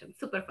a question.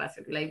 Super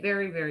fácil, like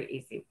very, very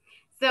easy.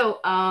 So,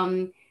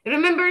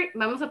 remember,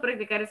 vamos a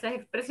practicar esas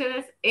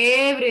expresiones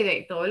every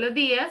day, todos los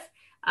días,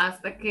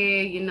 hasta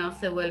que, you know,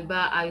 se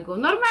vuelva algo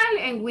normal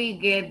and we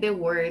get the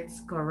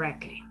words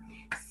correctly.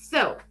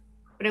 So,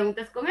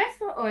 ¿preguntas con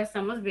esto o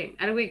estamos bien?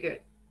 Are we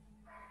good?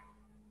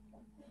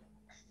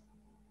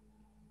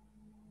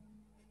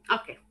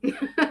 Okay.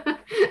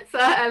 So,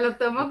 lo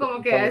tomo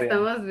como que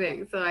estamos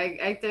bien. So,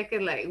 I take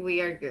it like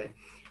we are good.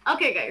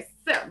 Okay, guys.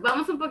 So,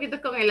 vamos un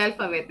poquito con el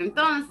alfabeto.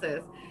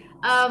 Entonces,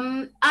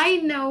 I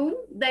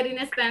know that in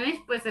Spanish,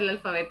 pues el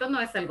alfabeto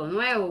no es algo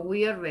nuevo.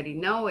 We already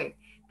know it.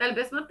 Tal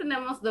vez no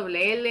tenemos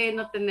doble L,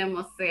 no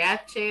tenemos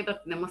CH, no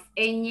tenemos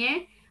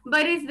ñ,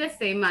 but it's the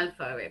same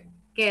alphabet.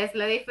 ¿Qué es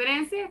la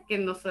diferencia? Que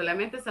no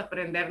solamente es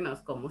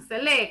aprendernos cómo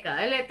se lee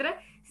cada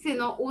letra,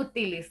 sino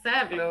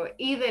utilizarlo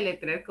y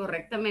deletrear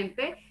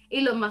correctamente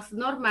y lo más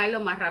normal,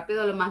 lo más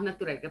rápido, lo más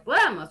natural que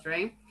podamos,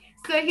 right?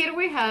 So here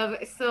we have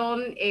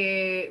some,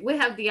 we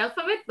have the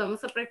alphabet.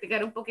 Vamos a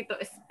practicar un poquito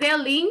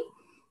spelling.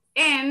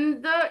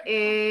 And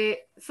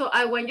so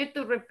I want you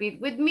to repeat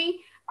with me,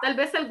 tal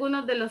vez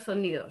algunos de los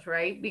sonidos,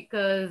 right?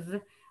 Because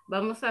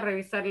vamos a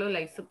revisarlo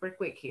like super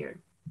quick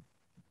here.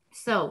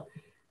 So,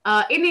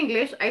 in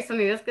English hay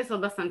sonidos que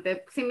son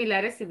bastante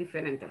similares y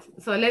diferentes.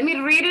 So let me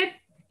read it.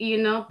 You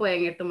know,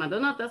 pueden ir tomando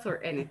notas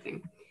or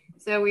anything.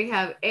 So we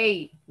have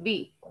A,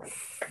 B,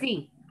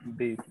 C,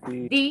 D,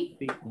 C, D,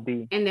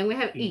 D, and then we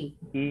have E,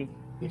 E,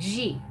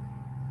 G,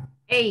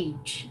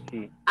 H,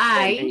 G,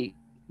 I,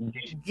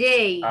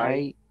 J,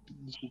 I,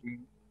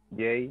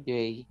 J,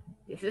 J,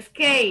 this is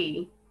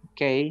K,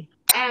 K,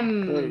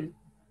 M,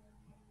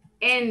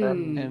 N,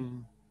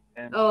 M,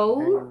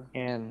 O,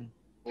 N,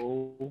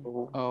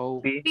 O,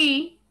 O, P,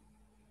 P,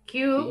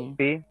 Q,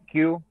 P,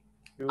 Q,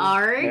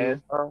 R, S,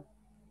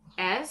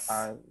 S,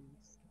 R,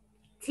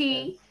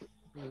 T,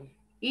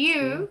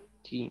 U,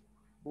 T,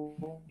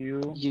 U,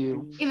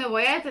 U. y me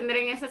voy a detener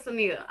en ese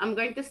sonido. I'm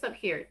going to stop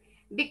here.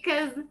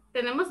 Because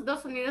tenemos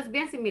dos sonidos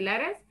bien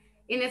similares.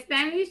 In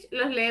Spanish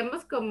los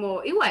leemos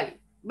como igual,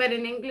 but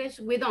in English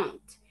we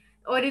don't.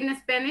 Or in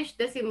Spanish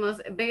decimos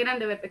B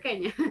grande, B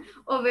pequeña,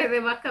 o B de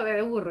vaca, B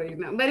de burro, you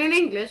know. But in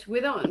English we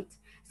don't.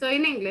 So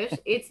in English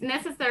it's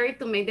necessary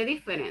to make the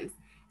difference.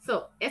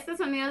 So este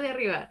sonido de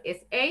arriba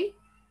es A,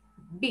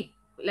 B,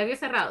 labios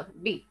cerrados,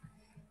 B.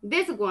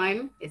 This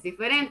one es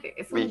diferente,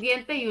 es un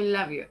diente y un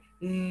labio.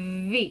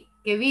 V,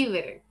 que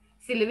vibre.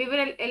 Si le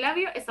vibra el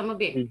labio, estamos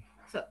bien.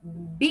 So,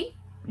 B,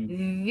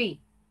 V.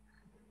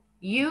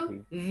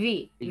 U,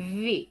 V,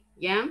 V.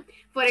 ¿Ya?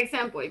 For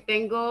example,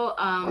 tengo,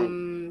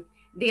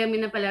 dígame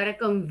una palabra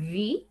con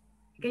V.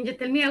 Can you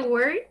tell me a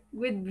word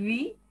with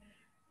V?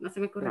 No se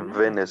me ocurre nada.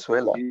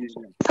 Venezuela.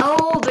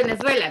 Oh,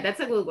 Venezuela, that's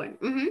a good one.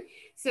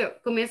 So,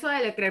 comienzo a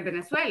deletrear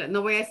Venezuela.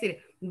 No voy a decir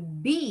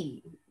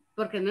V,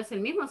 porque no es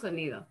el mismo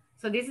sonido.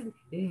 So, this is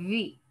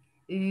V.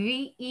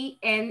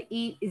 V-E-N-E-Z,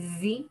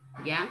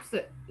 ¿ya? So,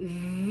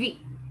 V.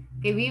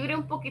 Que vibre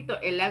un poquito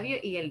el labio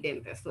y el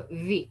diente. So,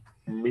 V.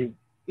 V.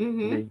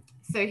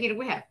 So, here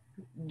we have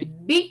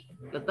V,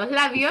 los dos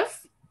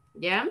labios,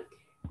 ¿ya?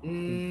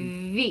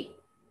 V.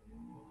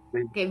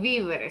 Que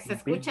vibre, se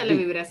escucha la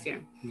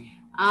vibración.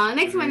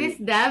 Next one is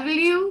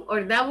W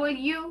or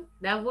W.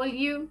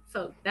 W.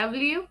 So,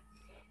 W.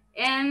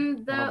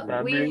 And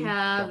we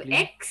have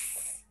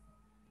X,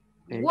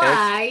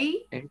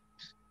 Y,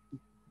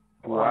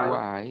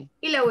 Y.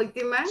 y la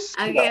última,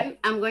 again,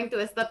 I'm going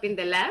to stop in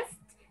the last,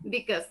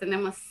 because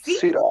tenemos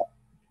C,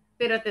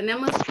 pero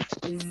tenemos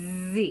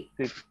Z.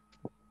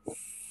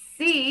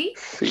 C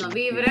no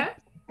vibra,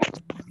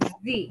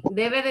 Z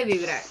debe de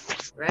vibrar,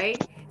 right?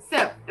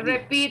 So,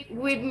 repeat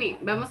with me.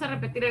 Vamos a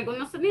repetir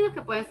algunos sonidos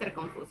que pueden ser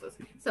confusos.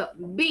 So,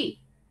 B.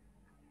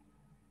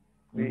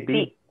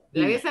 B.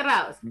 Labios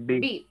cerrados. B.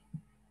 B.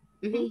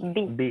 B.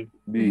 B.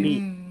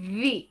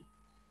 V.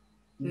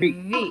 V.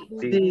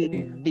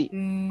 D.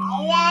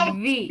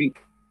 V.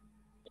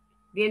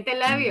 Diente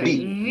labio.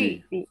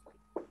 V.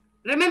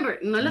 Remember,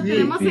 no lo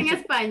tenemos en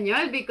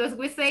español because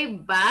we say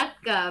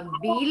vaca,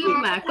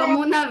 Vilma,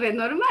 como una V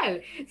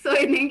normal. So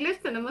in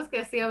English tenemos que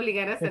así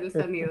obligar a hacer el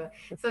sonido.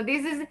 So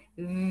this is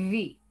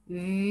V.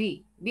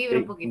 V. Vibra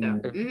un poquito.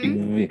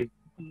 V.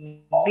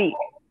 B.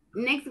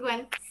 Next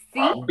one.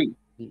 C.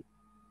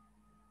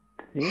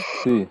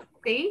 C.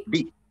 C.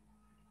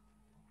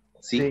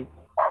 Sí.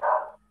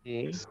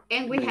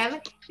 And we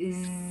have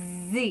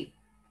Z.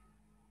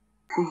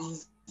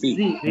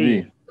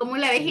 Z. Como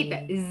la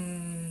abejita.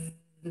 Z.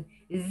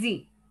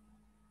 Z.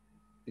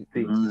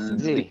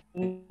 Z.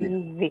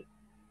 Z.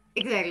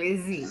 Exactly,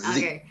 Z.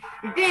 Okay.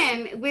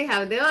 Then we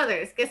have the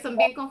others, que son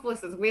bien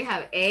confusos. We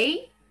have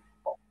A.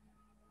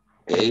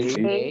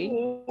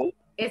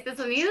 Este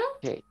sonido.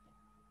 Okay.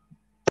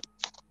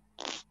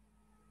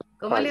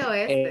 ¿Cómo leo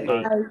este?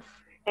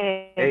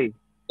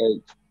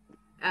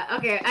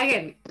 Okay,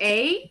 again.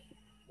 A.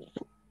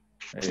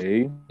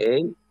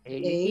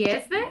 ¿Y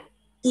este?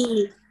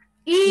 E.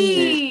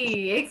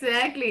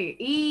 Exactly.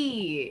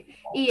 E.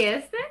 ¿Y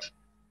este?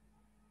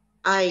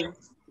 I.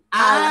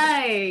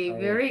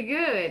 Very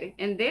good.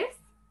 And this?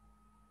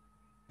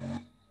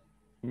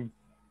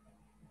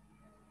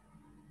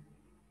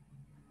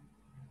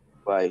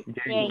 Bye.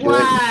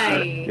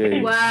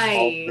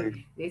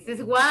 Y. This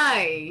is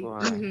Y.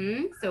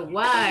 So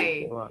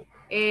Y.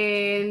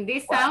 And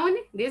this sound,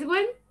 this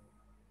one?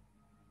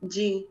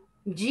 G.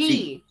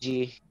 G.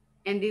 G.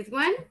 And this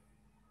one?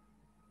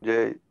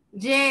 J.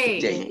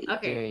 J.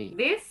 Okay. J.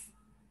 This?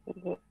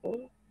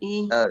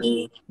 E.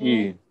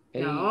 E.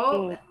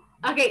 No.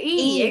 Okay,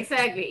 E.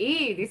 Exactly.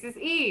 E. This is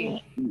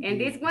E. And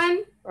this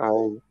one?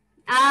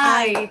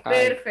 I.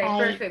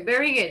 Perfect.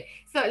 Very good.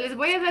 So, les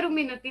voy a dar un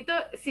minutito.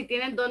 Si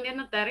tienen dónde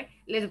anotar,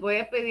 les voy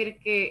a pedir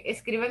que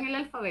escriban el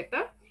alfabeto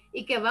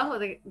y que abajo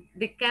de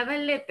cada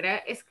letra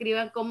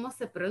escriban cómo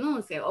se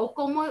pronuncia o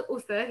cómo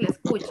ustedes la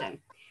escuchan.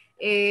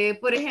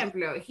 Por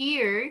ejemplo,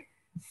 here,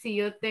 si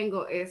yo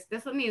tengo este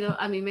sonido,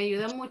 a mí me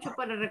ayuda mucho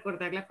para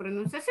recordar la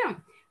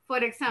pronunciación.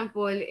 Por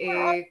ejemplo,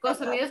 con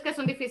sonidos que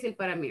son difíciles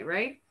para mí,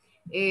 right?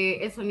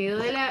 El sonido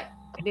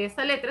de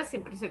esta letra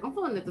siempre se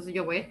confunde. Entonces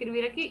yo voy a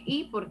escribir aquí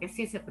I porque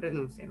sí se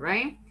pronuncia,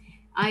 right?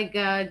 I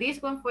got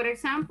this one, for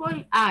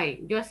example,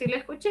 yo así lo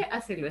escuché,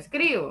 así lo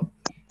escribo.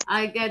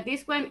 I got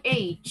this one,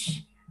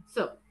 H.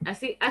 So,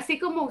 así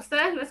como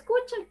ustedes lo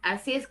escuchan,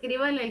 así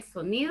escriban el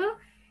sonido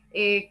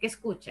que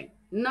escuchen.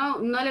 No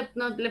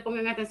le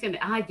pongan atención de,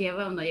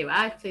 lleva o no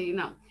lleva H,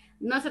 no.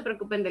 No se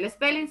preocupen del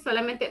spelling,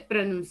 solamente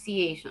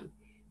pronunciation.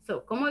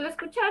 So, ¿cómo lo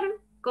escucharon?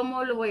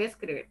 ¿Cómo lo voy a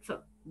escribir?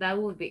 So, that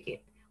would be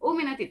it. Un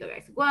minutito,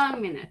 guys. 1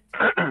 minute.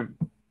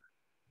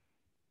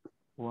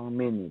 1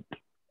 minute.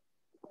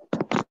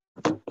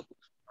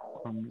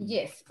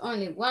 Yes,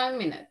 only 1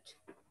 minute.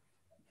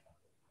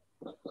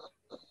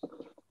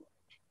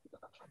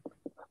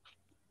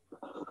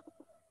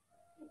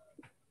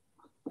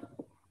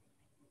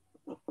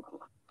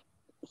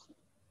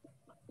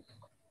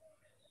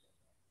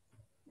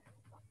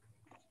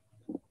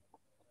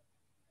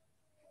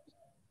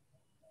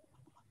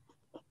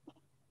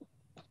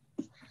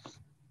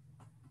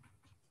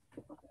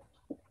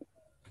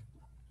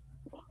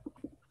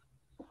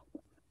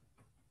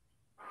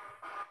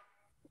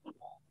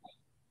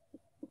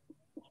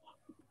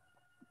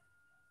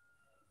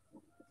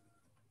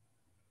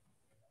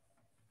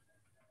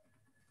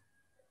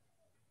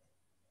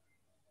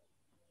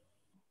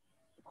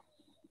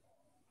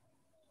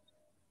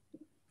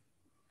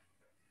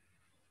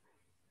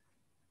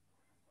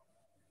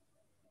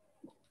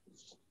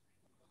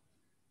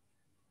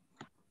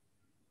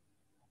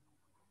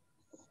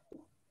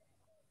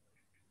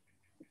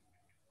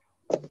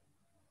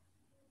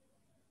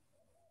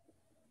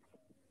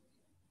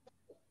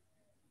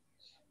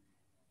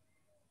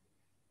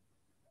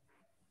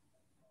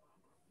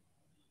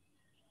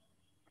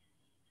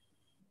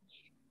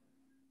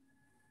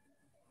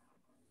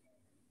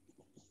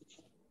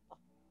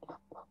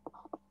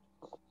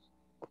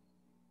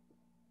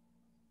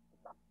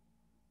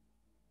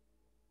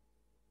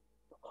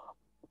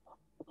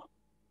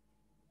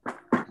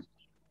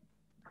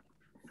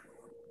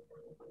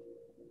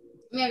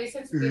 Me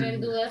avisan si tienen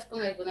dudas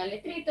con alguna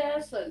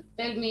letrita, so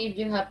tell me if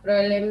you have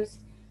problems,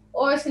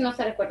 or si no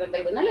se recuerdan de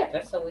alguna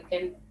letra, so we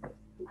can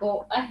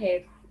go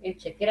ahead and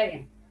check it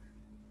again.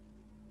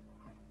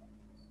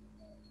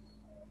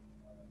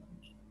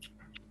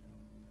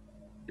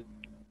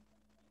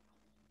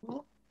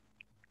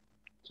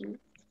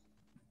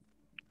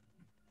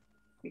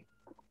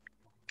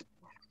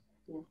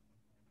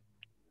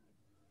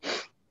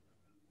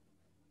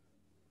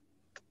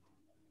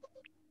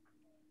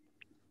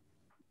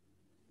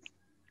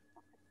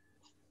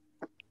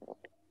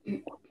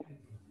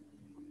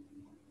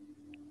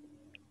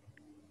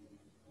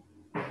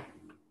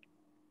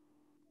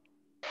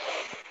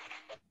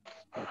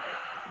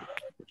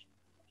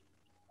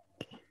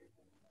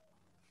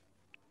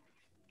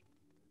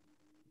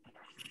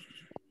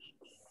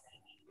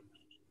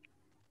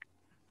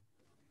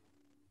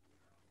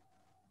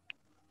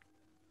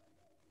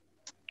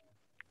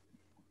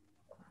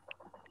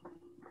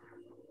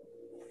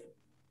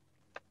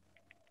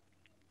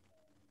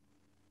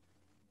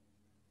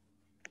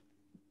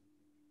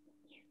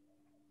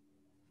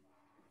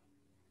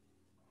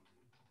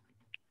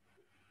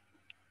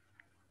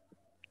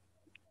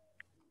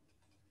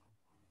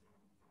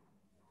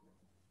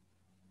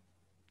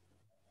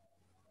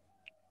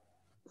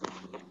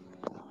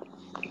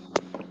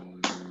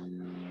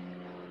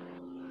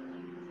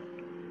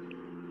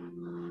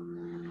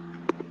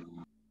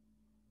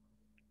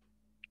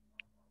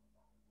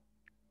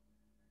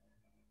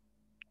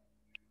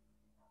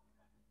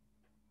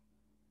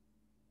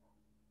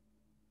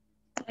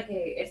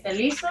 Okay, ¿están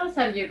listos?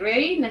 Are you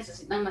ready?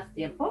 ¿Necesitan más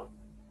tiempo?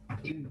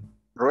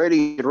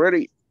 Ready.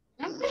 Okay,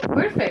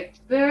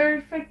 perfect.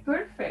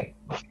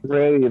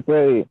 Ready.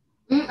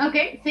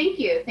 Okay, thank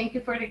you. Thank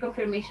you for the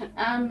confirmation.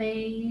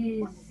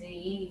 Amazing.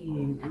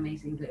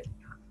 Good.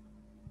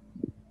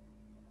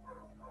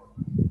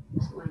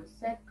 Just 1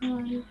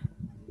 second.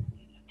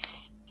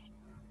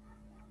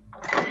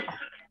 Okay.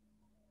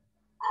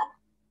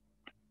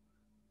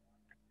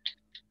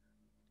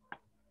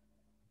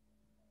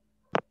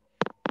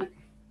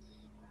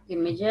 Give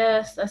me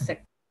just a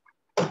second.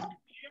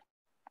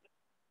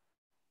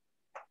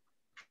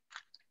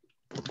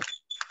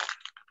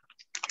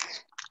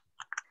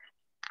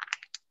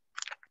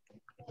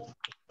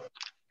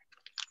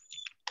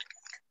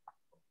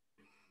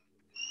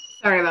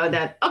 Sorry about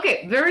that.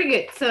 Okay, very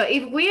good. So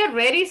if we are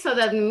ready, so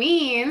that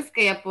means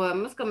que ya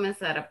podemos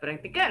comenzar a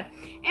practicar.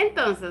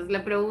 Entonces,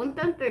 la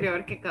pregunta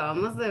anterior que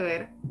acabamos de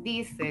ver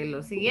dice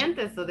lo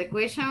siguiente. So the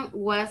question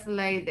was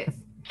like this.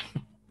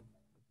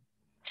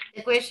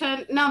 The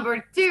question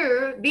number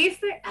 2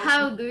 dice,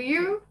 how do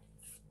you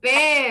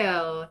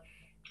spell?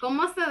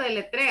 ¿Cómo se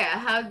deletrea?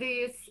 How do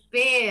you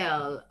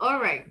spell? All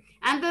right.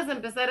 Antes de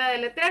empezar a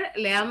deletrear,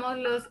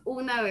 leámoslos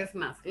una vez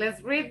más.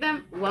 Let's read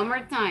them one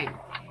more time.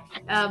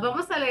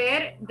 Vamos a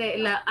leer de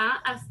la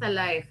A hasta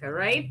la F,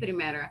 right?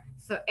 Primero.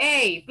 So,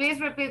 A, please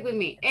repeat with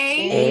me.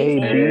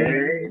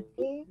 A,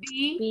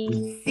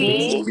 B,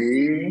 C,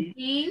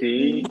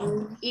 D,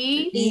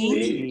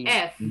 E,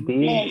 F,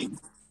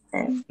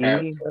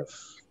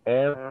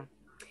 F,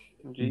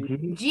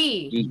 G,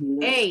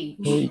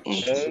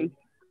 H,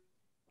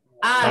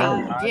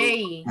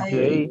 J,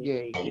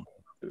 J,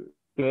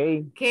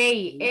 K,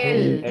 K,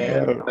 L,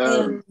 L,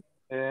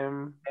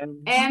 M,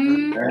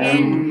 M,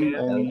 N,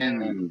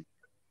 N,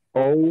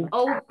 O,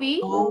 O, P,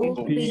 P,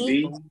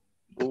 P,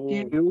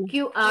 Q, Q,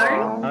 Q,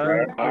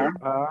 R,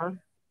 R,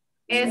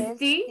 S,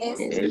 T, S,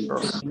 T,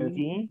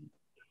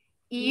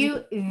 U,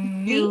 V,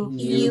 U,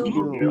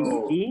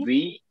 U, E,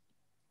 V,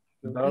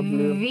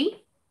 W,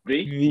 V, V,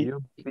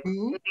 U,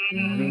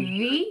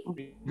 V.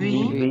 V,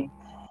 V,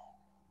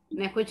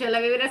 ¿Me escucha la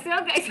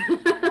vibración, guys?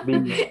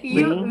 V,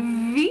 U,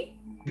 V,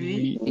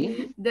 V,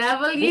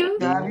 W,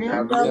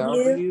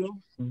 W,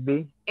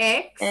 V,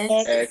 X,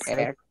 X,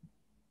 X,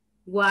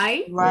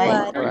 Y,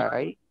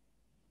 Y,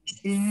 Z.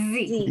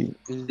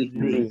 Z,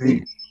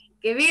 Z,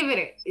 Que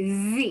vibre.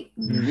 Z.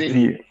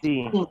 Z.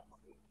 C,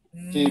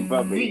 Sí,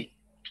 papi.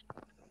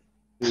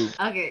 Z.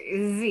 Okay,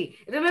 Z.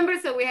 Remember,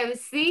 so we have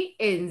C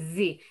and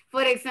Z.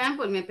 For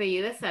example, mi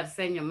apellido es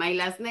Arceño. My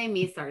last name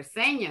is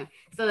Arceño.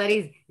 So that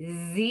is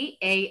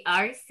Z-A-R-C-E-N-O.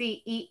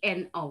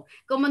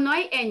 Como no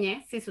hay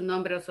ñ, si su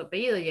nombre o su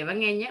apellido llevan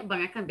ñ,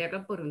 van a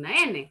cambiarlo por una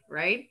N,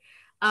 right?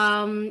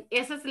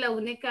 Esa es el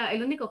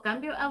único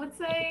cambio, I would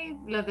say.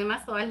 Los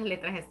demás, todas las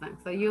letras están.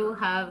 So you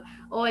have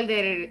all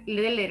the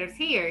letters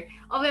here.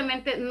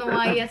 Obviamente no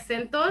hay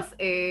acentos,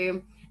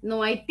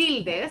 no hay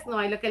tildes, no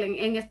hay lo que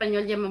en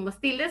español llamamos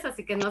tildes,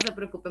 así que no se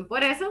preocupen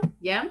por eso,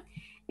 ¿ya?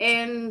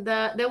 And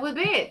that would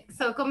be it.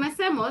 So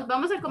comencemos,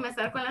 vamos a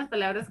comenzar con las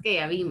palabras que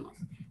ya vimos.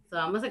 So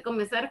vamos a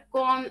comenzar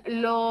con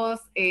los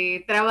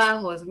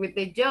trabajos, with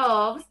the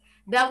jobs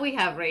that we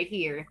have right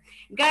here.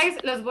 Guys,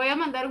 los voy a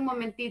mandar un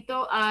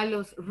momentito a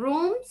los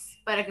rooms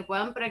para que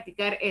puedan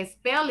practicar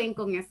spelling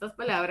con estas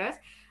palabras.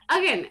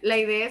 Again, la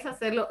idea es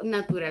hacerlo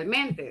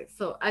naturalmente.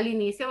 So, al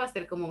inicio va a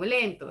ser como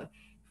lento.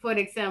 For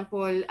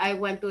example, I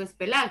want to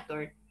spell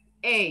actor.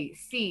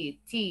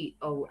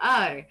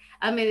 A-C-T-O-R.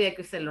 A medida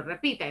que usted lo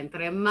repita,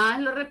 entre más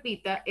lo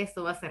repita,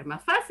 esto va a ser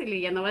más fácil y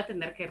ya no va a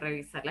tener que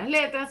revisar las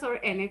letras or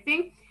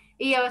anything.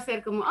 Y ya va a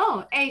ser como,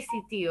 oh,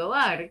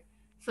 A-C-T-O-R.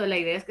 So, la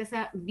idea es que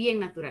sea bien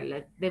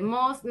natural. The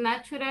most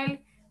natural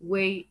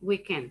way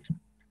we can.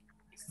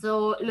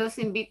 So, los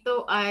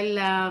invito a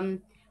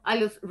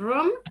los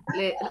room.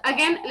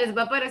 Again, les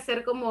va a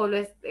aparecer como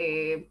los...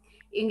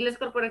 Inglés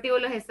Corporativo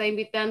los está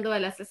invitando a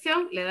la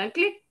sesión, le dan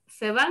clic,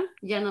 se van,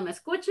 ya no me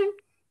escuchan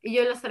y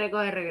yo los traigo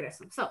de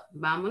regreso. So,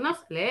 vámonos,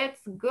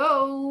 let's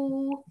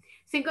go.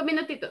 5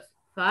 minutitos,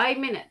 5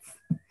 minutes.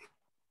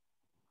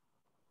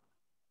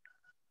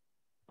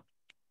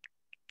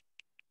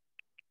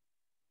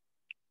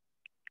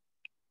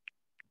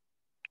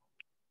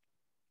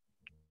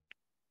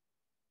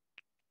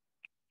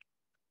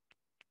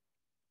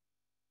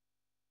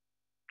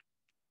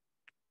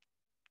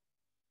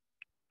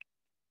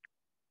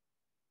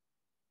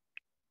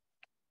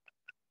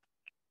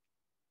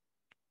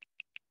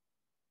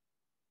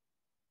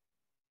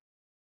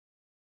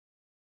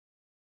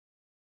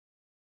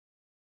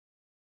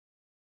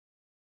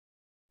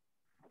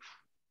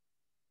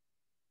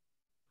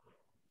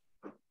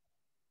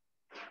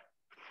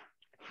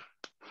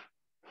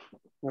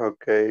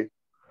 Ok.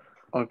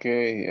 Ok,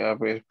 ya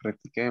pues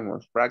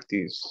practiquemos.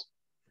 Practice.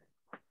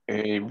 A,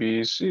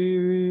 B, C,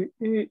 D,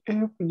 E,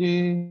 F,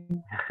 G.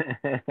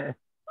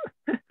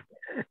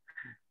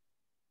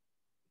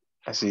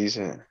 Así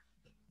dice.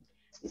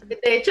 De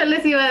hecho,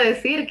 les iba a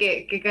decir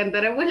que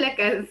cantáramos la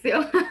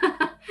canción,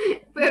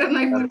 pero no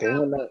hay forma de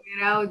Cantémosla,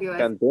 poner audio.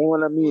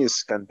 cantémosla,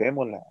 Miss,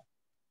 cantémosla.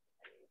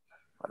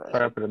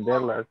 para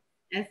aprenderlas.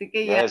 Así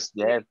que ya, Yes,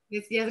 yes.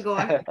 yes, go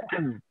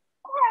on.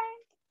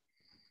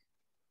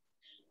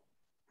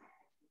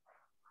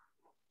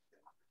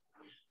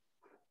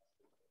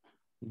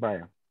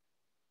 Vaya.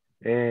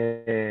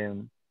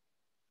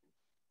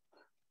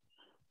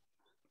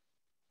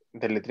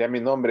 Deletrea mi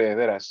nombre, de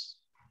veras.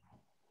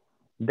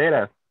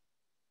 Deras.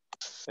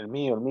 El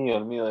mío,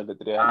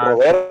 deletrea. Ah,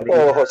 Roberto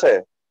o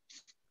José.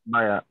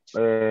 Vaya.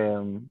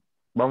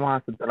 Vamos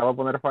a, te la voy a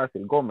poner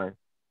fácil. Gómez.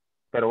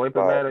 Pero voy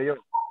Vale. primero yo.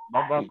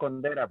 Vamos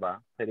con Deras,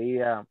 va.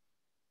 Sería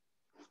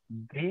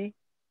D,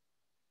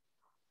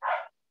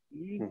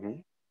 E,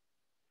 Ujú.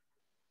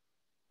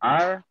 R,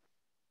 A,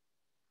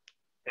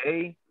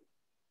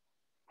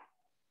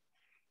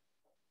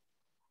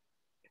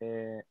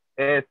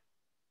 S.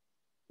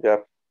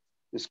 Ya,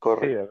 es Sí,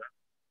 correcto. ¿verdad?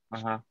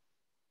 Ajá.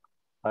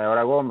 Vaya,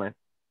 ahora Gómez.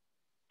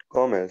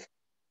 Gómez.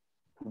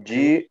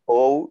 Sí.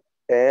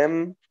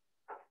 G-O-M-E-Z.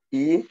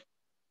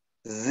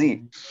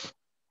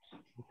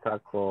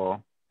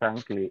 Saco.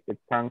 Tankly. Ahí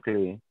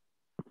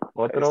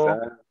Otro.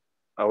 está.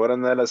 Ahora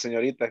una de las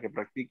señoritas que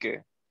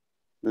practique.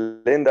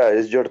 Linda,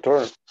 it's your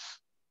turn.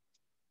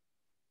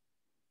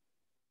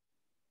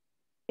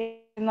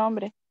 ¿Qué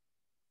nombre?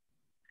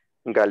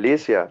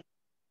 Galicia.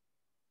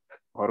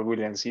 Por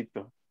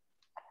Williamcito.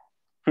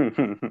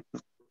 G,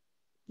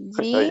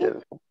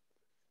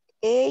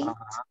 A,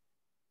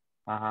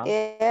 Ajá. Ajá.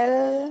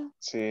 L,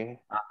 Sí.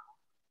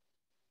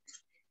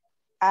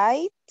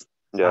 I,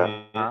 Ya.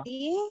 Ajá.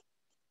 E,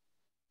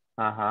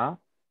 Ajá.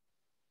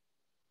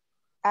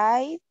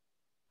 I,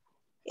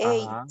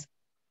 Ajá. 8.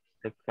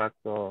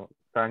 Exacto.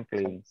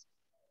 Tankly.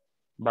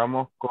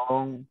 Vamos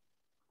con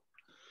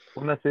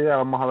una ciudad,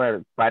 vamos a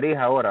ver, París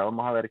ahora,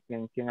 vamos a ver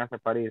quién hace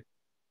París.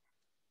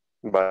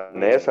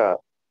 Vanessa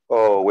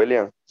o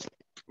William.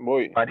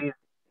 Voy. París.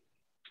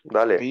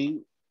 Dale.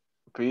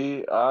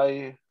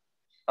 P-I-R-A-C.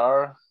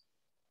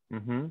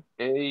 Ujú.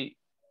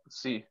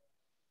 Sí.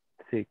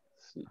 Sí,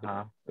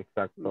 ajá,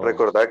 exacto.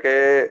 Recordá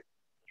que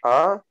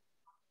A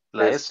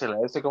La es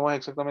S, ¿cómo es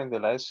exactamente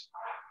la S?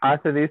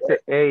 A se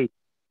dice A,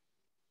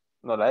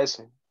 No, la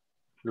S.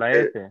 la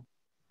eh, S.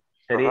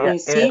 Sería ajá,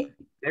 Sí.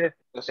 es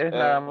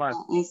nada más.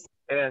 Es-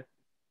 Es.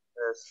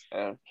 es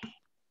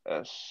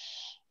S.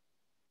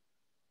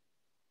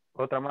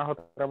 Otra más,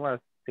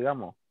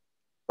 sigamos.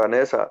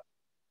 Vanessa.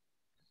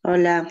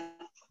 Hola.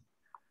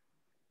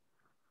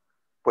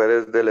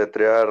 Puedes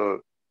deletrear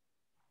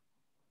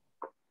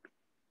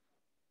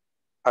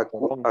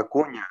Perdón.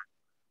 Acuña.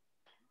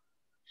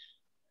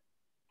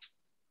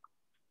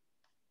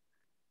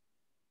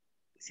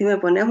 Si me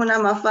pones una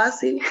más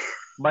fácil.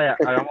 Vaya,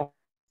 hagamos.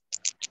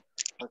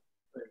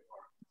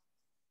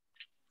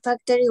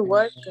 Factory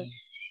worker.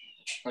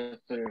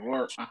 Factory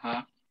work,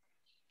 ajá.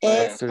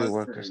 F Factory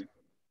workers.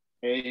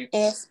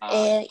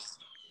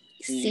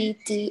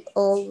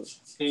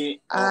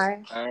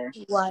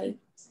 F-A-C-T-O-R-Y.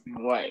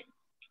 Y.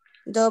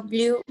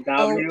 W-O-R-K.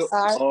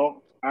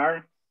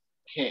 W-O-R-K.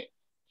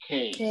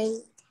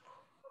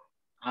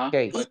 Ajá. Ok.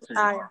 Factory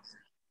E-R. work.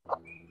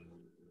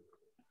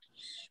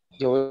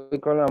 Yo voy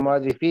con la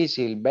más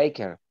difícil,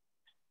 Baker.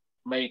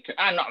 Baker.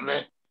 Ah, no,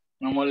 ve.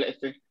 No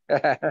moleste.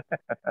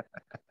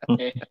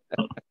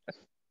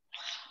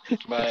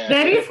 Vaya,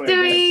 That dele is pues, too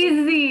dele pues.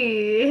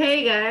 easy.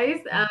 Hey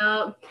guys,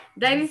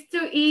 that is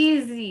too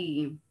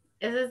easy.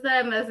 Eso está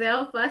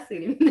demasiado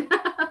fácil.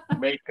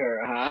 Baker,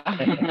 ajá.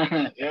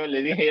 Yo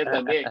le dije yo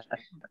también.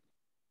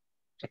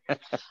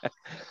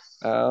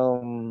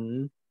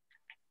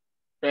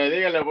 Pero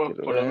dígale vos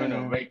por lo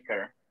menos,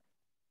 Baker.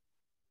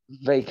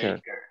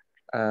 Baker. Baker.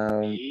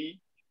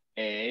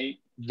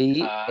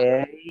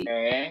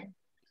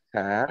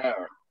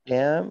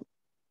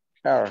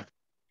 B-A-K-M-R.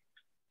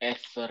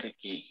 Eso,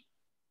 Ricky.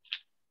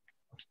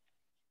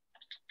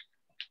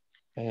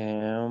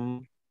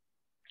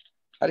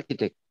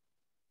 Architect.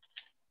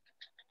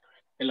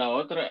 Y la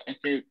otra es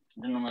que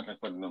yo no me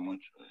recuerdo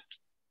mucho.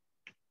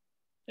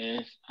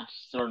 Es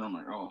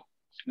astronomer o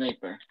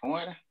sniper. ¿Cómo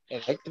era?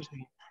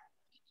 Electricity.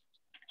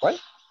 ¿Cuál?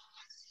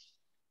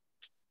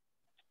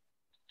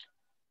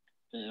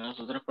 Las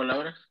otras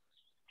palabras.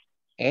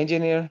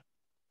 Engineer.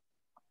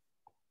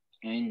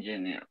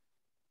 Engineer.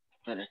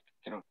 Pero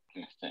creo que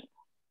las tengo.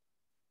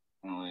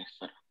 No voy a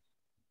estar.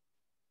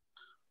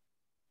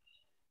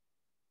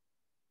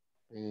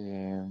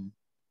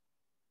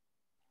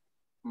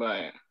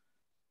 Vaya.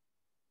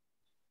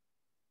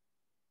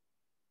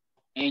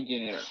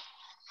 Engineer.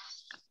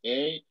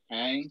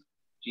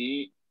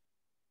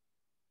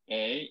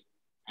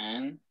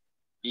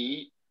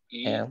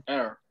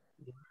 A-N-G-A-N-E-E-R.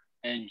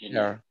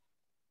 Engineer.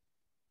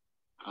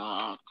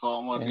 Ah,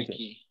 como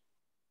Ricky.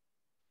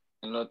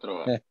 El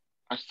otro.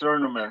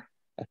 Astronomer.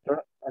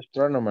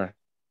 Astronomer.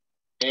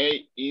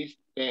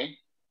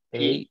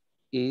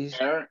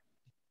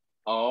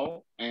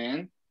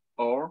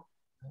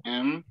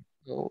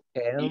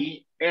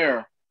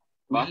 A-S-T-R-O-N-O-M-E-R.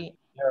 ¿Va?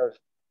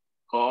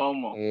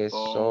 ¿Cómo?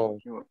 Eso.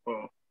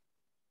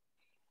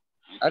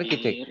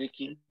 Architect.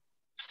 Ricky.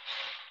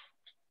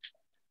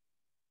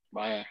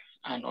 Vaya.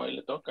 Ah, no,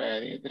 le toca,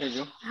 diré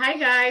yo. Hi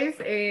guys,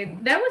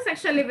 that was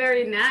actually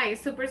very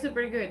nice, super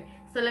good.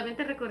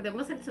 Solamente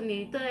recordemos el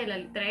sonidito de la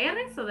letra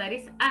R, so that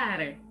is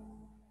R.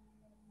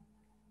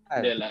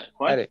 ¿De la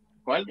cuál?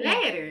 ¿Cuál?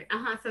 Letter,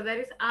 ajá, so that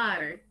is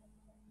R.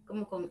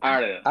 Como con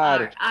R.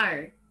 R.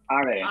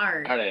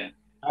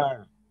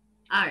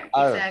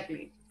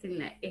 Exactly. Sin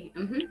la E.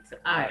 So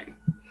R.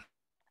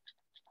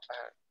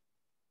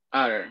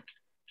 R.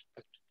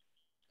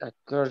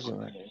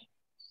 Okay.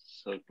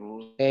 So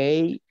good.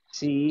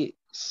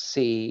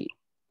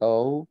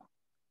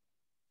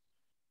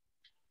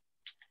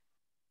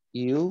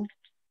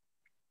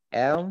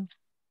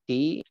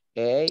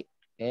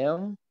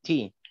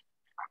 A-C-O-U-L-T-A-M-T.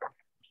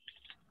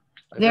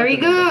 Very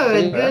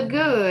good,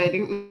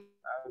 good.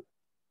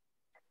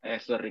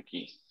 Eso,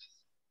 Ricky.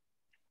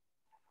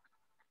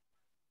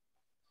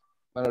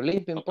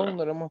 Manuel, ping pong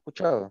no lo hemos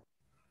escuchado.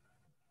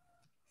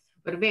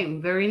 Súper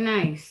bien, very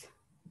nice.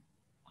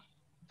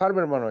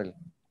 Farmer Manuel.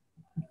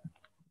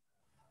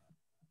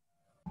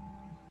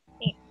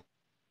 Sí.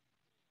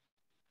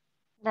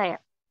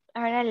 Vaya,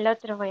 ahora el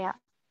otro voy a...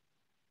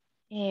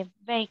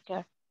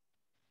 Baker.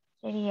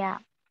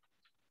 Sería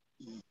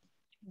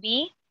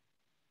B,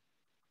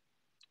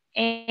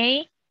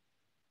 A,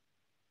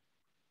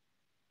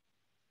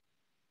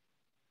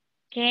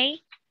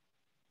 K,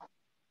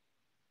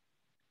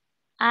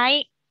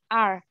 I,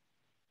 R.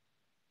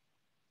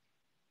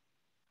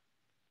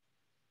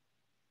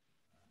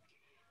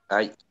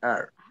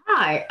 I-R.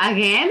 Hi,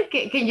 again,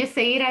 can you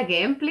say it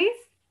again, please?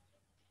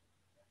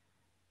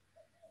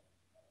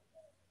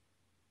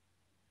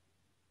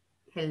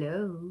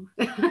 Hello.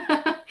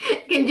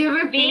 Can you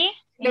repeat?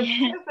 B, Can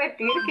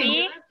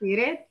you repeat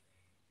it?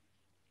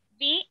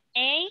 B,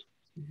 A,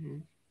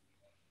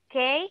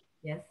 K,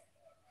 Yes.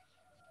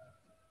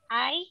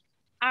 I,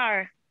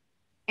 R.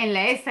 En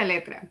esa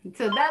letra.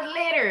 So that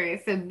letter,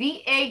 so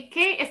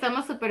B-A-K,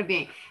 estamos súper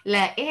bien.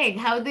 La egg,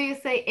 how do you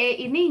say egg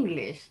in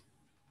English?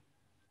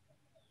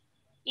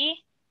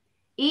 E.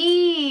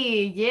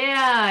 E,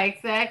 yeah,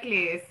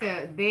 exactly.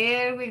 So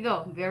there we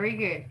go. Very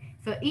good.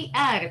 So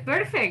ER,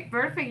 perfect,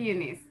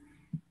 Eunice.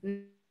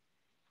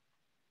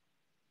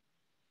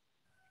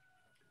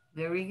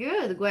 Very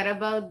good. What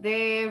about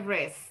the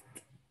rest?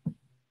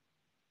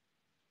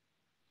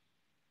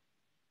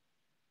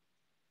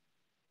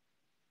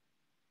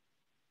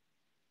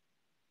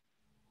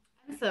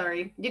 I'm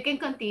sorry. You can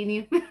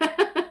continue.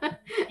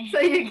 So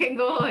you can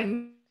go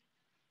on.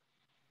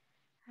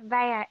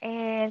 Vaya,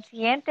 el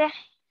siguiente,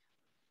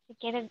 si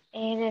quieres,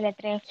 es de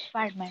letra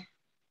farmer.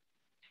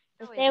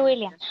 Usted,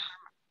 William.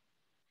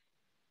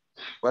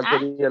 ¿Cuál ¿Ah?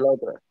 sería la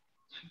otra?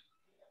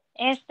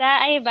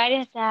 Hay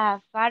varias,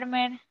 está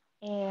farmer,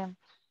 Farmer,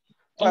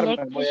 voy a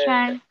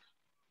electrician.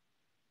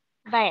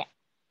 Vaya,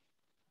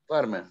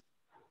 farmer.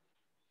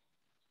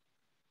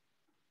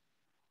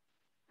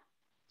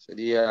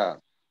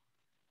 Sería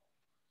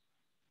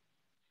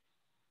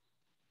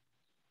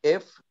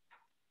F,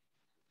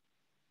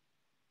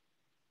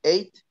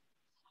 8,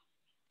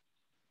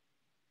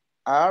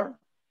 R,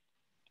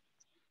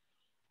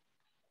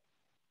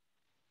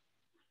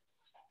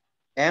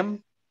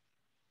 M,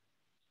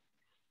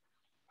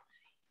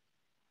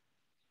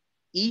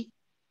 E,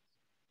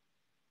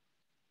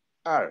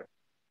 R.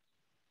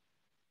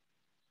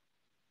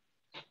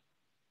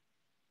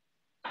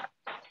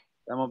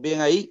 ¿Estamos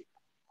bien ahí?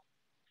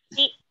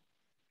 sí.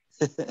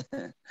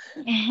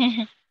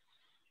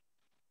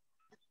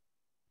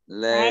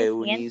 La El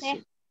Eunice.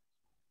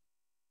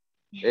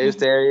 siguiente.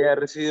 ¿Usted había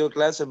recibido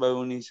clases, va,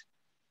 Eunice?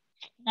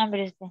 No,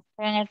 hombre, usted,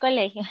 pero en el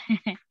colegio.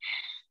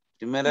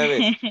 Primera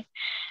vez.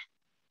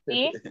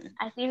 Sí,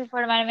 así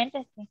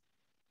formalmente sí.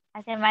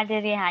 Hace más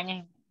de 10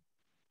 años.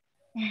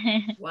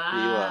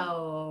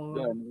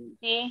 Wow.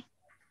 Sí.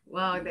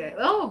 Wow.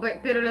 Oh,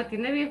 pero lo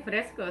tiene bien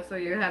fresco. So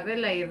you have it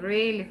like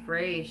really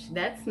fresh.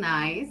 That's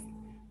nice.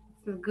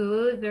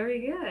 Good,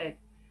 very good.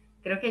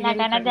 Creo que Las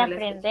ganas Jennifer de no la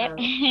he aprender.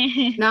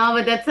 escuchado. No,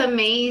 but that's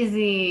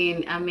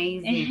amazing.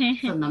 Amazing.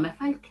 So no me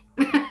falte.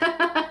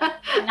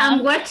 I'm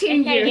No,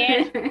 watching es que you.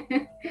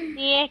 ayer,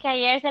 sí, es que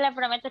ayer se le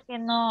prometo que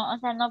no, o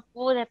sea, no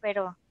pude,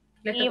 pero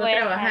Le sí tocó voy a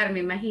estar. trabajar, me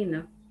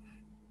imagino.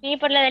 Sí,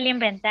 por lo del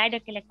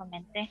inventario que le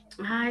comenté.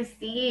 Ay,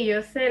 sí,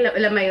 yo sé.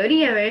 La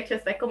mayoría, de hecho,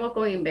 está como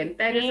con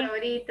inventarios Sí.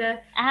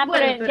 ahorita. Ajá,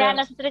 Bueno, pero ya pero.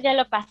 nosotros ya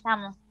lo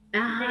pasamos.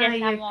 Entonces ya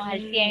Ay, estamos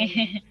al 100.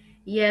 ok.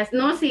 Yes.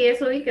 No, sí,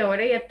 eso vi que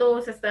ahora ya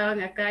todos estaban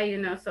acá, you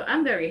know, so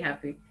I'm very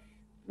happy.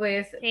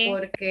 Pues Sí,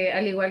 porque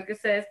al igual que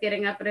ustedes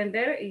quieren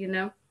aprender, you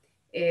know,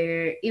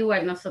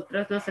 igual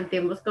nosotros nos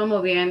sentimos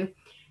como bien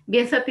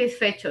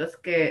satisfechos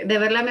de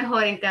ver la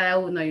mejora en cada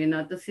uno, you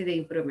know, to see the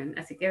improvement.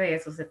 Así que de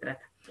eso se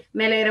trata.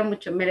 Me alegra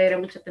mucho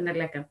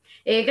tenerla acá.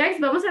 Guys,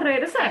 vamos a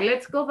regresar.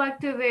 Let's go back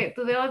to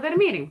the other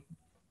meeting.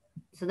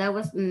 So that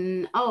was,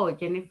 oh,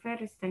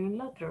 Jennifer está en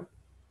el otro.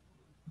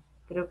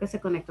 Creo que se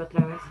conectó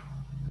otra vez.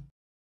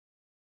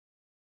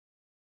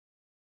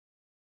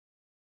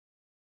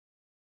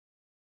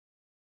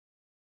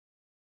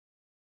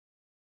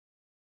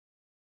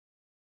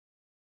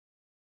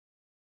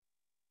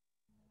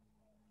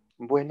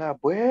 Buena,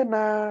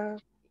 buena.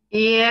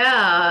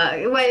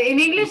 Yeah, well,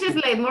 in English it's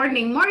like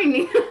morning.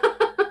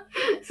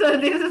 So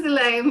this is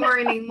like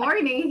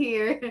morning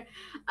here.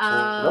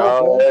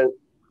 No,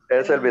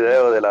 es el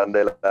video de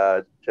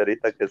la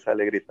charita que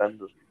sale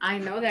gritando. I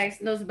know,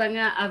 guys, nos van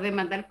a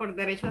demandar por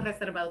derechos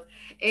reservados.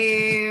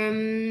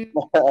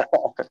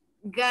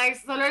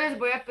 Guys, solo les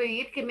voy a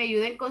pedir que me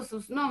ayuden con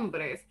sus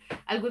nombres.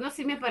 Algunos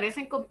sí me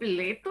parecen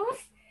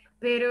completos,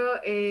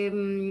 pero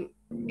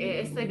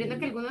estoy viendo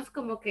que algunos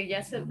como que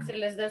ya se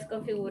les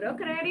desconfiguró,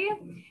 creería,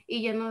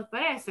 y ya no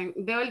aparecen.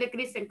 Veo el de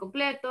Cristian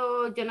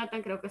completo,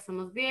 Jonathan creo que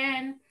estamos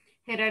bien,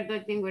 Gerardo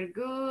I think we're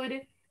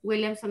good,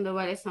 William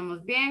Sandoval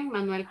estamos bien,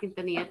 Manuel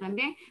Quintanilla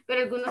también,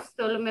 pero algunos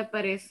solo me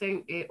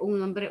aparecen un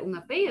nombre, un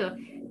apellido.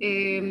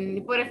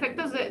 Por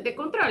efectos de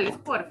controles,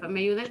 porfa,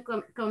 me ayuden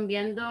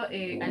cambiando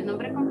al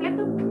nombre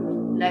completo,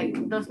 like,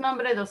 2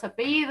 nombres, 2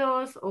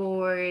 apellidos,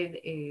 o,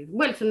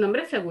 bueno, su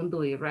nombre según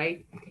Dewey,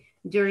 right?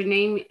 Your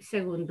name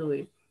según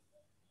Dewey.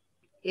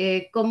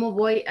 ¿Cómo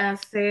voy a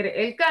hacer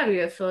el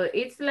cambio? So,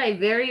 it's like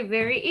very,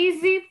 very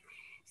easy.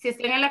 Si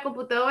están en la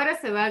computadora,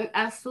 se van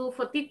a su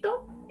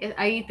fotito.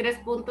 Hay 3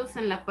 puntos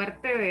en la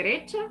parte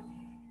derecha.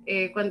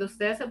 Cuando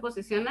ustedes se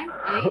posicionan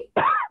ahí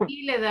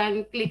y le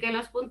dan clic en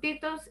los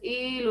puntitos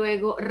y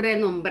luego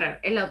renombrar.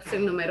 Es la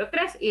opción número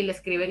 3 y le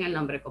escriben el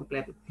nombre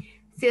completo.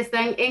 Si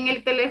están en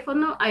el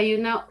teléfono,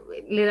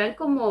 le dan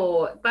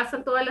como,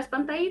 pasan todas las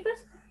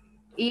pantallitas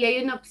y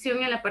hay una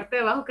opción en la parte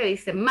de abajo que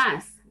dice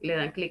más. Le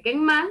dan clic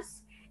en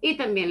más y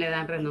también le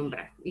dan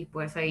renombrar y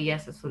pues ahí ya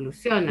se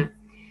soluciona.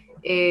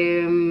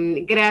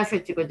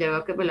 Gracias, chicos, ya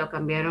veo que me lo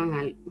cambiaron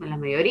a la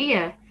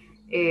mayoría.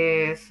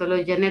 Solo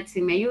Janet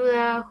si me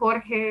ayuda,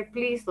 Jorge,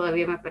 please,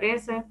 todavía me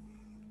aparece.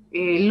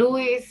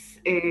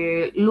 Luis,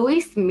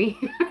 Luismi,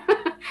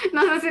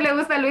 No sé si le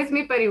gusta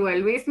Luismi, pero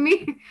igual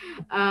Luismi.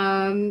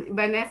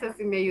 Vanessa,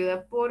 si me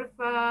ayuda,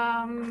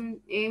 porfa.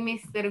 Y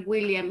Mr.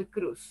 William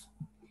Cruz.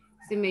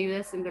 Si me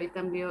ayuda haciendo el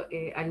cambio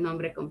al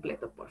nombre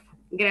completo, porfa.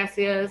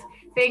 Gracias.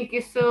 Thank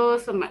you so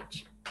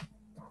much.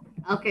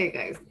 Okay,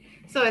 guys.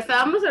 So,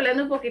 estábamos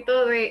hablando un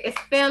poquito de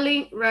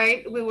spelling,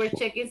 right? We were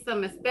checking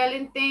some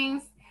spelling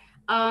things.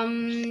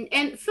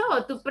 And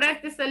so, to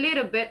practice a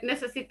little bit,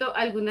 necesito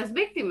algunas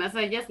víctimas.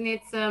 I just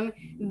need some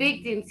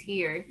victims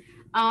here.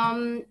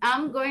 I'm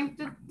going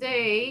to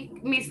take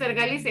Mr.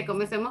 Galicia,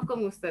 comencemos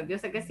con usted. Yo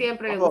sé que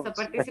siempre le gusta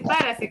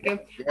participar, así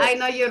que I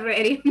know you're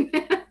ready.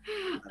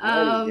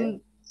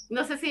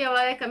 No sé si ya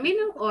va de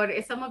camino o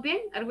estamos bien.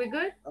 Are we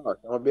good? No,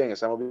 estamos bien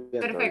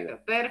Perfecto,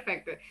 todavía.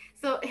 perfecto.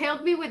 So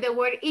help me with the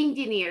word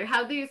engineer.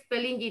 How do you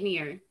spell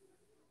engineer?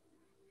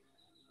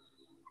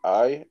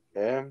 I.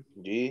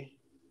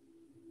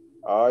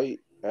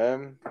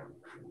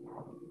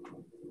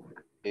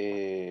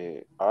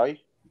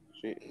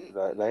 Sí,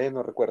 la E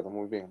no recuerdo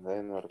muy bien. La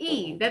E no recuerdo.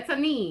 E, that's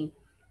an E.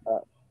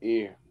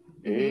 E.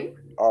 Mhm.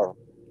 R.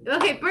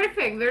 Okay,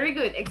 perfect, very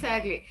good,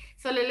 exactly.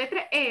 So la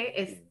letra E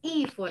es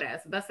E for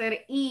us, va a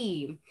ser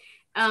E.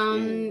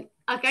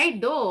 Acá hay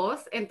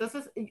dos,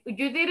 entonces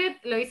you did it,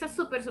 lo hice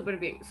súper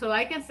bien. So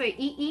I can say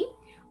EE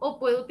o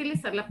puedo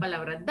utilizar la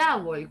palabra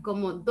double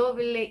como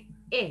doble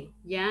E,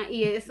 ¿ya?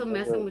 Y eso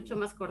me hace mucho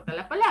más corta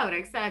la palabra,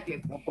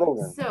 exactly. No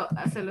problem. So,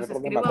 se los No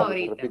hay escribo problema,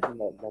 ahorita. repiten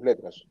las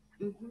letras.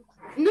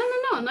 No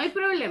hay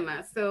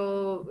problema.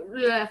 So,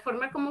 la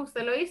forma como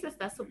usted lo hizo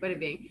está súper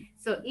bien.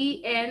 So,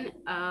 E-N-G-I-N-E-E.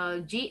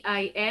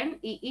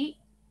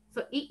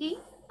 So,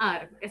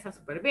 E-E-R. Está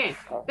súper bien.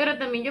 Pero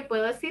también yo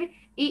puedo decir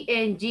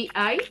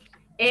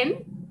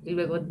E-N-G-I-N y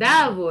luego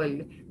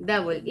double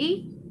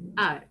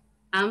E-R.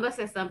 Ambas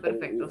están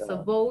perfectos.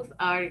 So, both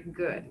are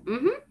good.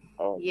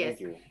 Yes.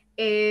 Thank you.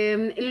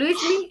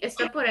 Luismi,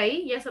 ¿está por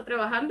ahí? ¿Ya está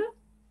trabajando?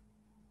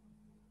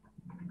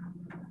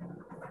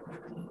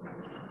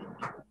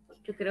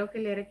 Yo creo que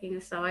él era quien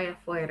estaba ahí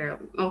afuera.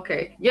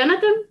 Okay.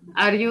 Jonathan,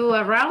 are you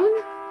around?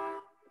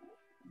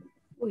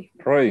 Uy.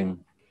 Right.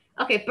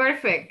 Okay,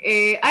 perfect.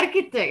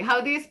 Architect, how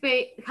do you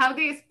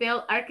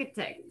spell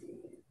architect?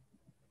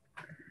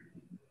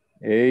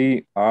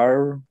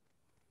 A-R-Q.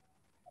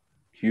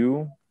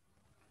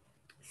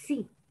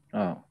 Sí.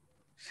 Ah,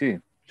 sí.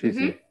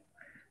 Mhm.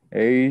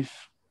 H-I-T-E-C.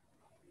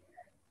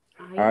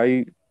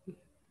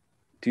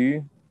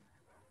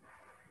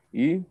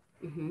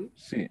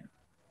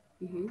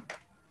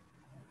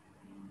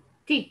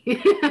 T.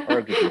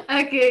 Architect.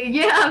 Okay,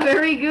 yeah,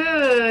 very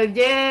good.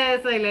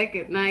 Yes, I like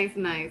it. Nice.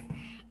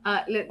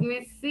 Let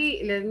me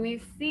see.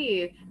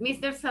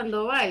 Mr.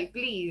 Sandoval,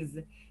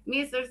 please.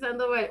 Mr.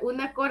 Sandoval,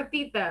 una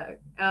cortita.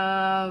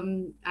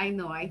 I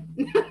know.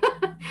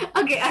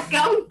 Okay,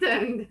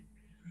 accountant.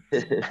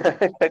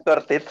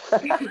 Cortita.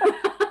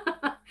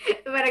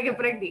 Para que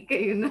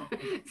practique,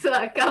 So,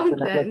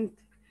 accountant.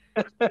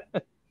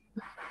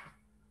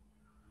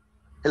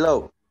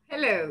 Hello.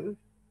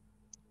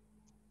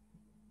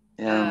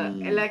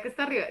 La que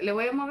está arriba. Le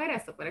voy a mover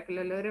esto para que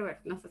lo logre ver.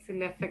 No sé si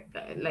le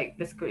afecta, like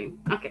the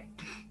screen. Okay.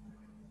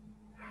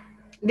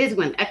 This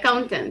one,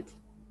 accountant.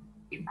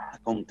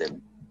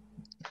 Accountant.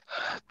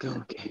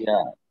 Okay.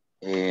 Yeah.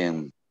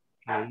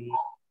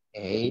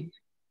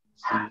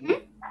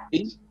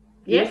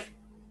 Yes.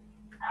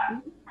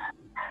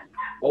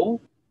 O.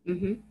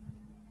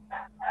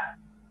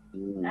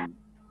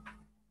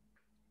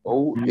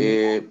 U.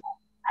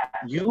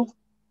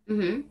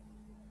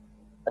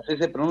 Así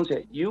se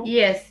pronuncia. U.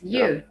 Yes,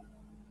 you.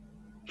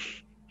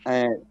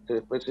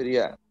 Después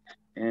sería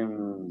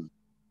M.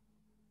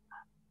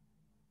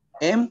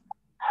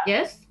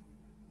 Yes.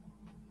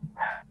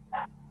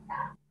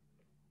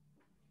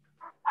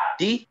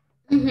 T.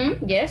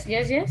 Yes.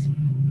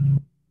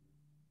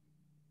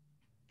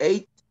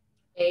 8.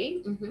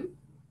 A.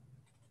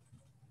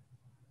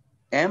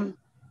 M.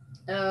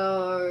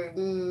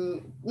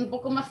 Un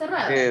poco más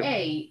cerrada. A.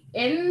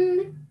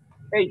 N.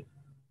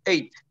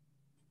 8.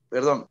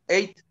 Perdón.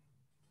 8.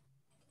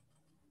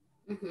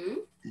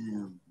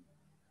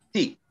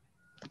 T.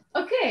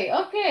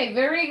 Okay,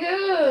 very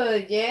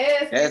good.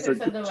 Yes, Mr.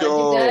 Sandoval,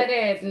 you got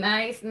it.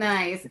 Nice.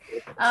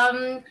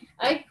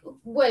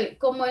 Well,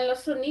 como en los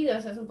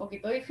sonidos es un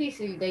poquito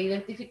difícil de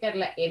identificar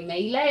la M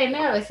y la N,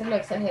 a veces lo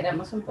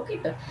exageramos un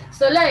poquito.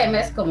 So, la M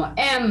es como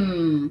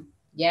M,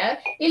 ¿ya?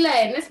 Y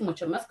la N es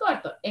mucho más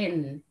corto,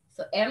 N.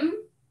 So, M,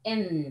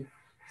 N.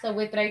 So,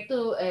 we try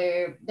to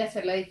de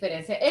hacer la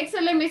diferencia.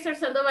 Excellent, Mr.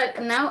 Sandoval.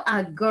 Now,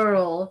 a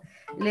girl.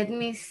 Let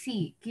me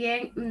see.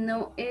 ¿Quién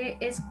no he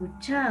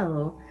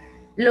escuchado?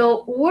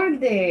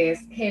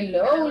 Lourdes.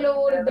 Hello,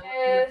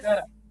 Lourdes.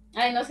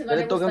 Ay, no, si no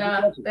le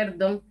gustaba.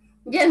 Perdón.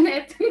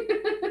 Janet.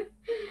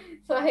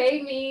 So,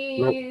 hey,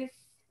 Miss.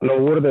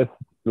 Lourdes.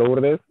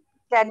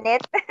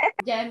 Janet.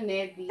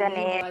 Janet.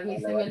 A mí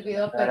se me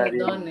olvidó,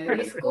 perdone.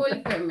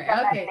 Discúlpeme.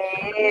 Okay.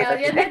 No,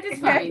 Janet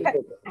is fine.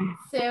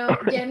 So,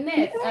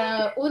 Janet,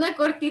 una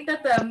cortita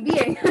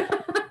también.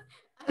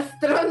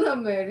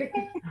 Astronomer.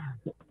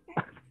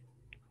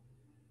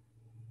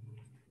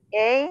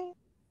 A.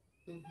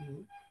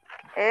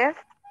 S.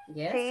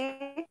 Yes.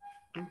 T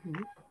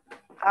Mhm.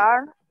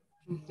 R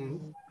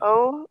Mhm.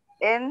 O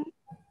N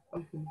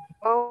Mhm.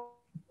 O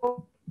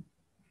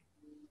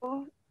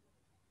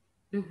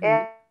Mhm.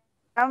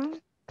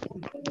 M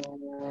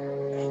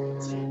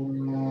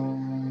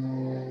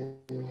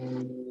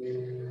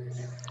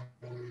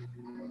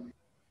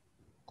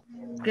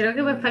Creo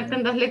que me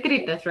faltan dos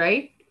letritas,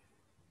 right?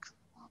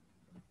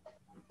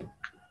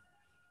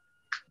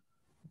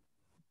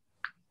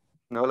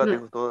 No las No.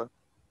 dijo todas.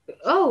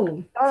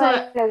 Oh,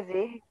 todas las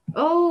dije.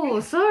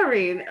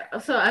 sorry.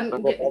 So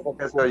Lo que pasa es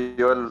que se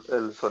oyó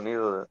el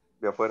sonido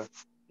de afuera.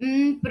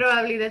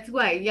 Probably that's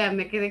why. Yeah,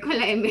 me quedé con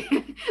la M.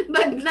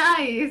 But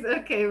nice.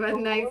 Okay, but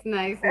nice.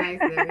 Baby.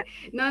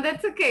 No,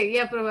 that's okay.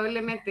 Yeah,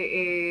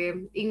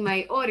 probablemente in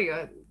my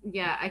audio,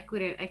 yeah, I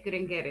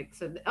couldn't get it.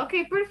 So,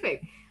 okay,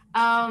 perfect.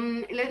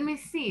 Let me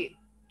see.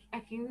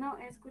 Aquí no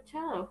he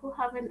escuchado. Who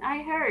haven't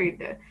I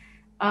heard?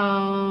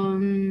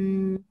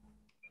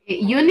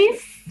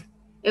 Eunice?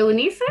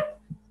 Eunice?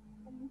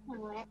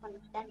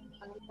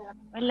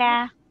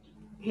 Hola.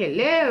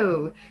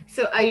 Hello.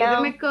 So, Hello.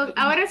 ayúdame con...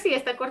 Ahora sí,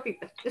 está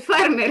cortita.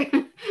 Farmer.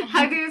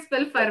 How do you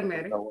spell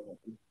farmer?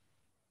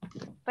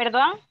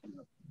 ¿Perdón?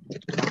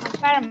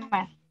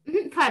 Farmer.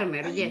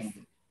 Farmer, yes.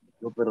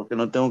 Yo, pero que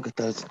no tengo que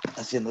estar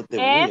haciéndote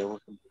F bulla.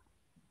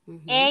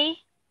 A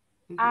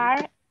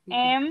R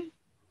M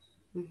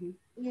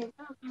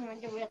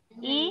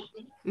E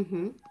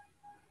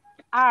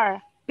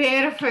R.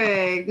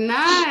 Perfect.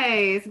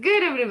 Nice.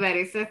 Good,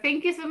 everybody. So,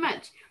 thank you so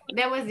much.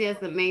 That was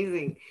just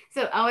amazing.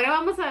 So, ahora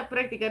vamos a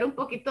practicar un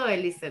poquito de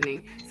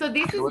listening. So,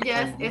 this is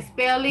just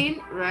spelling,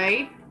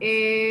 right?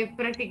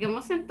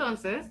 Practiquemos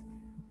entonces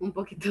un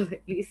poquito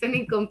de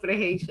listening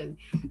comprehension.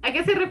 ¿A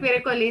qué se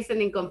refiere con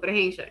listening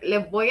comprehension?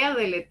 Les voy a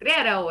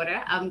deletrear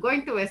ahora. I'm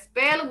going to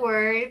spell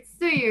words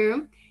to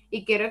you.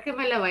 Y quiero que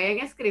me la vayan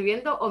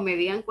escribiendo o me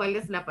digan cuál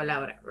es la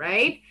palabra,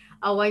 right?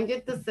 I want you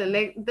to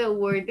select the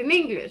word in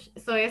English.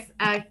 So es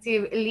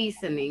active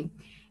listening.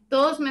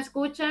 ¿Todos me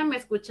escuchan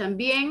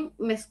bien?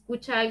 ¿Me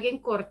escucha alguien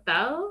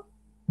cortado?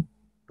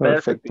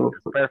 Perfect.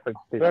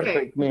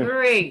 Okay,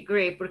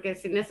 great, porque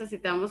si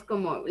necesitamos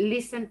como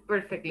listen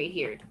perfectly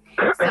here.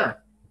 So,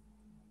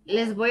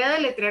 les voy a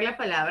deletrear la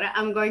palabra.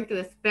 I'm going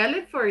to spell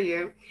it for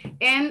you.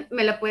 And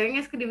me la pueden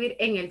escribir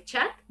en el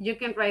chat. You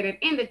can write it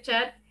in the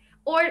chat.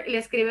 Or le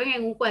escriben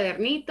en un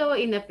cuadernito,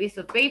 in a piece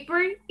of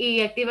paper,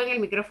 y activan el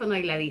micrófono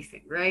y la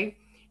dicen, right?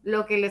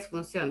 Lo que les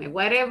funcione.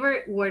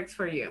 Whatever works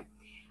for you.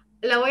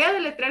 La voy a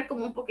deletrear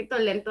como un poquito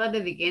lento at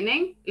the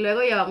beginning.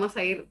 Luego ya vamos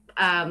a ir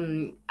a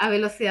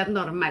velocidad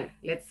normal.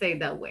 Let's say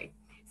that way.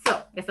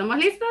 So, ¿estamos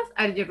listos?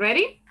 Are you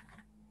ready?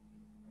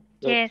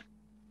 Yes.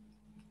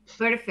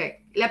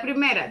 Perfect. La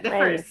primera, the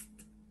first.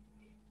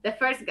 The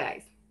first,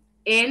 guys.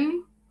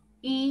 N-I-V-I-R.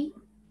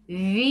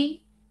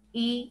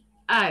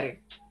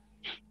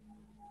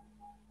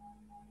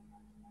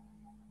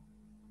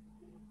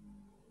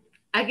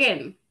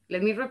 Again,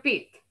 let me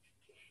repeat.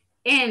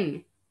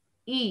 N-I-V-I-R.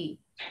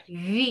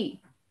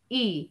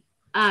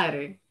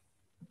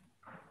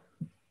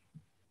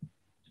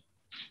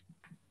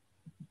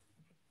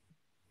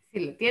 Si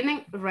lo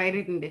tienen, write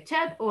it in the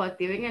chat o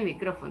activen el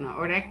micrófono.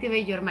 Or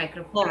activate your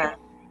microphone. Never.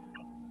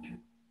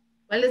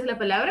 ¿Cuál es la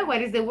palabra?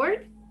 What is the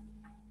word?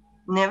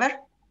 Never.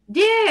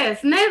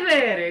 Yes,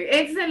 never.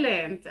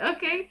 Excellent.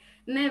 Okay,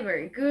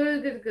 never.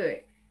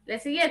 Good. La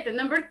siguiente,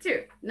 number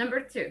two.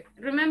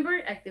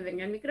 Remember,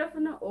 activen el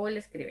micrófono o le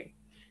escriben.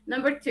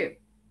 Number two.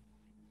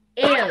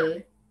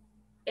 L-A-T-E.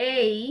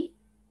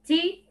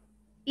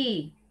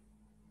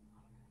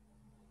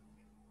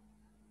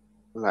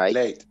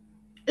 Late.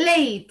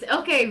 Late.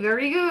 Okay,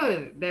 very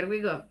good. There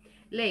we go.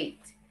 Late.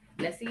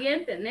 La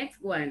siguiente,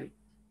 next one.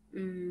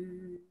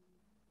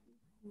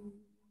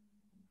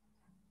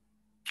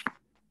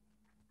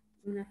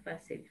 Una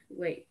fácil.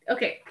 Wait.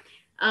 Okay.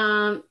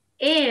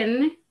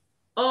 N-O-R-M-A-L.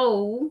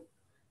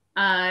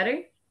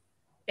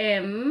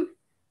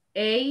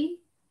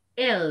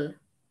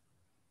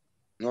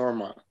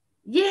 Normal.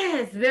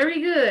 Yes,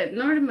 very good.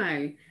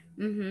 Normal.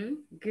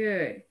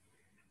 Good.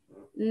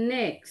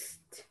 Next,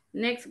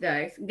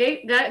 guys.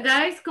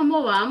 Guys,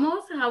 ¿cómo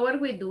vamos? How are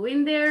we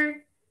doing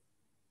there?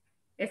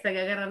 ¿Están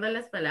agarrando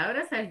las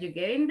palabras? Are you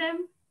getting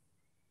them?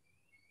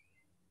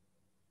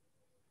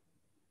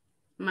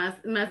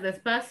 Más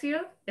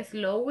despacio,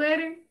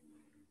 slower,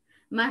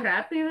 más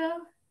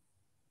rápido.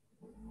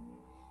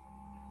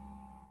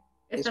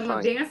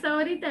 ¿Estamos bien hasta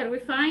ahorita? Are we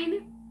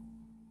fine?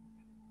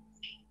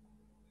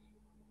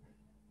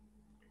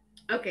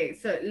 Okay,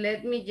 so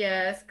let me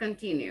just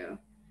continue.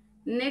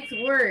 Next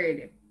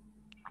word.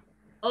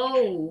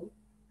 O-U-T-S-I-D-E.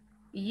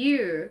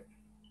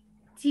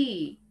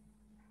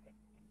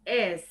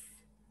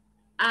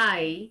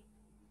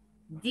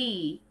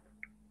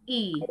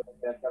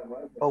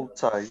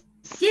 Outside.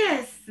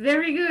 Yes,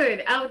 very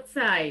good.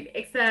 Outside,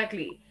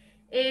 exactly.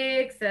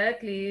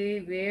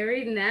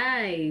 Very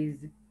nice.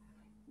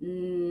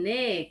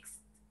 Next.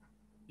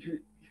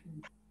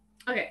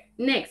 Okay,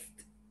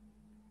 next.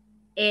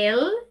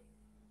 L-O-O-S-E.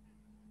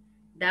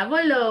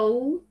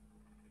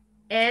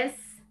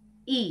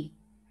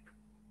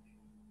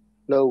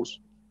 Lose.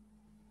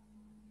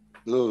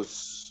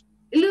 Lose.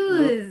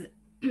 Lose.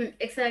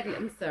 Exactly.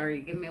 I'm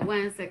sorry. Give me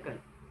 1 second.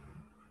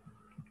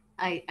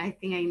 I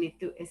think I need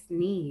to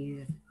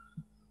sneeze.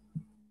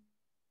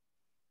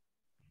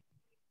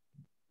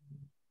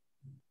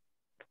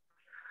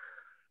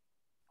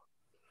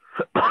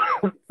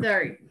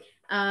 Sorry.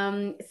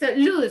 So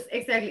lose,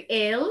 exactly.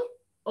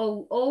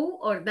 L-O-O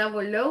or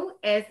double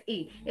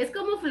O-S-E. Es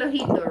como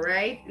flojito,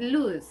 right?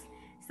 Lose.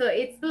 So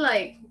it's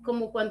like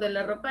como cuando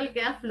la ropa le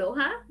queda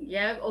floja,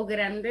 yeah, o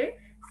grande.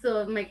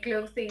 So my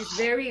clothes is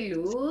very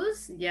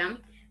loose, yeah.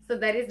 So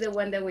that is the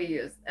one that we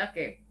use.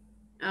 Okay.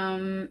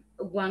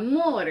 One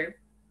more.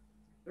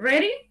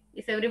 Ready?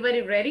 Is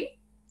everybody ready?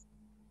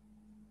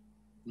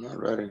 Not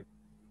ready.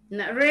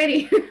 Not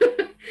ready.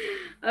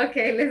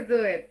 Okay, let's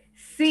do it.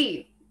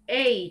 C-H-E-A-P.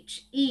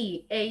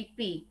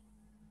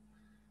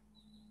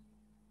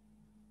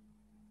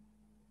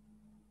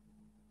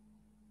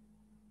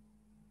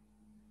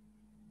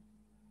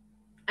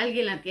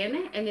 ¿Alguien la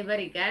tiene?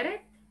 Anybody got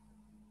it?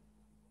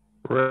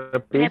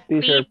 Repeat,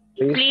 teacher,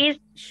 please.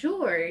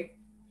 Sure.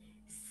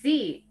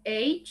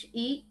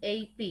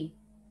 C-H-E-A-P.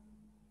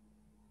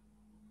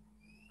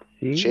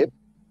 Chip.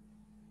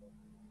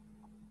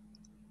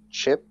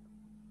 Chip.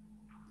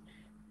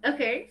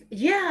 Okay,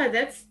 yeah,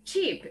 that's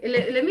cheap.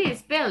 Let me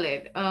spell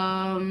it.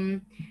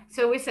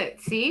 So we said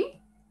C-H-E-A-P.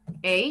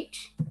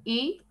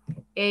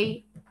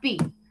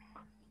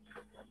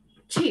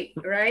 Cheap,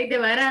 right? De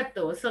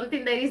barato.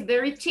 Something that is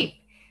very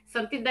cheap.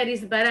 Something that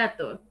is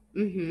barato.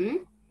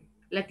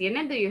 ¿La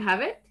tienen? Do you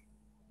have it?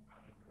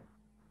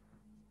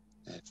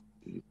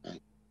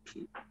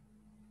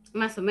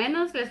 Más o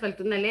menos, les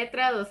faltó una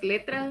letra, 2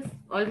 letras.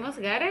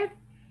 Almost got it?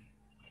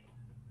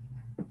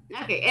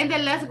 Okay, and the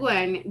last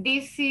one.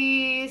 This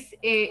is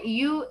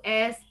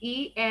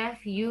U-S-E-F-U-L.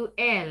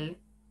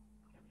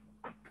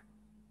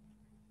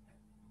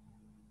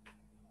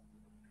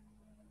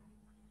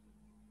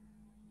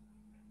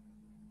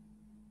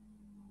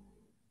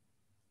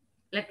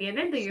 ¿La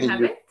tienen? Do you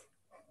have it?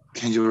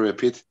 Can you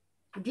repeat?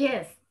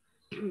 Yes,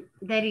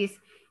 that is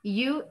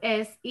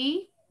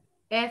U-S-E-F-U-L.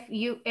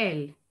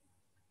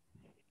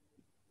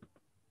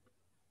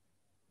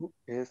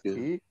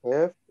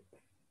 S-E-F.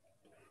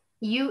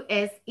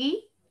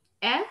 U-S-E-F-U-L.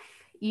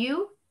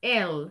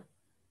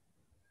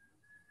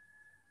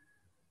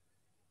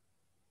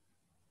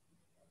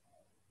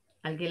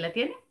 ¿Alguien la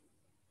tiene?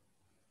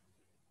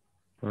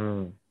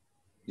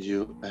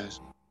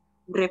 U-S.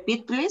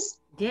 Repeat, please.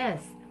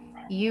 Yes.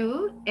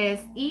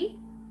 U-S-E-F-U-L.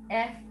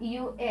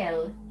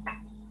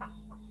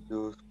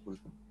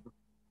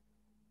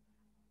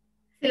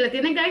 Si lo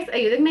tienen, guys,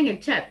 ayúdenme en el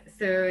chat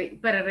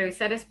para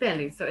revisar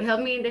spelling. So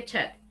help me in the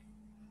chat.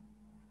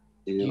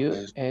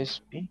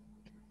 U-S-P.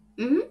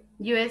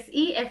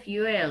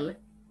 U-S-E-F-U-L.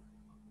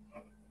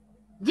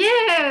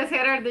 Yes,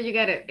 Gerardo, you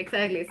got it.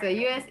 Exactly. So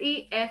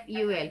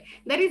U-S-E-F-U-L.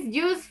 That is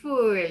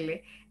useful.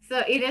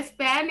 So in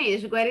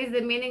Spanish, what is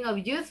the meaning of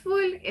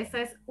useful? Esa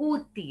es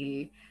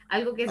útil.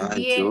 Algo que es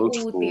bien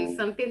útil.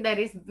 Something that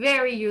is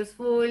very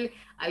useful.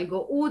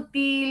 Algo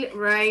útil,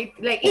 right?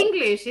 Like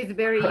English is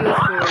very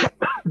useful.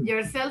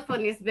 Your cell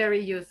phone is very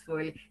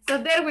useful. So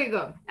there we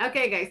go.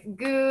 Okay, guys.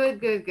 Good,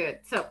 good, good.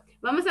 So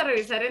vamos a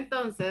revisar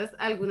entonces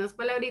algunas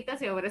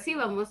palabritas y ahora sí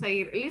vamos a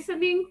ir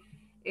listening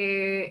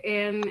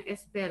en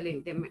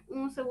spelling. Denme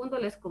un segundo,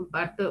 les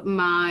comparto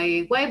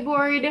my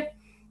whiteboard.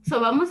 So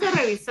vamos a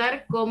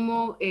revisar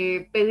cómo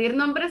pedir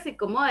nombres y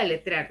cómo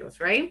deletrearlos,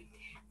 right?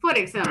 For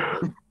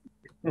example,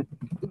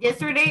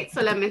 yesterday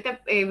solamente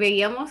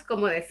veíamos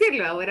cómo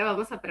decirlo, ahora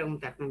vamos a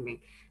preguntar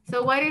también.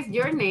 So what is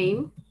your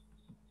name?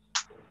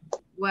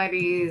 What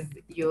is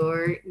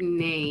your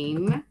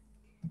name?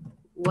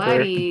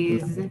 What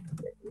is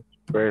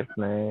first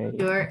name?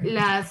 Your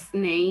last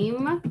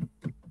name?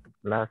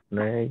 Last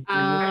name.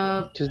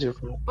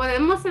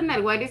 Podemos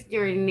tener what is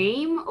your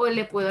name o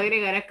le puedo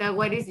agregar acá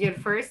what is your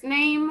first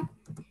name?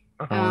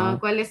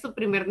 ¿Cuál es tu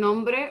primer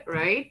nombre?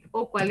 Right?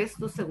 O ¿cuál es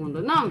tu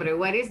segundo nombre?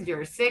 What is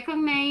your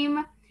second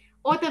name?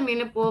 O también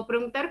le puedo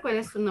preguntar cuál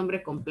es tu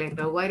nombre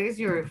completo. What is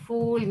your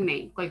full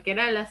name?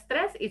 Cualquiera de las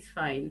tres, it's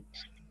fine.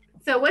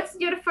 So what's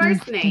your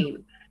first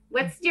name?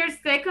 What's your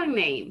second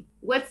name?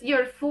 What's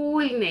your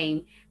full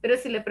name? Pero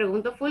si le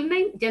pregunto full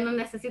name, ya no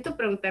necesito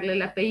preguntarle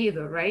el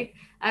apellido, right?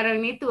 I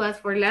don't need to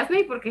ask for last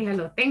name porque ya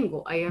lo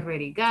tengo. I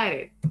already got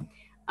it.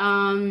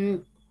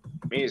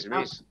 Miss.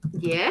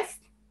 Yes?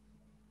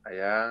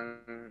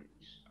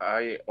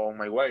 I on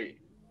my way.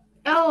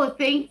 Oh,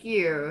 thank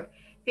you.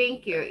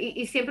 Thank you.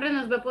 Y siempre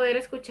nos va a poder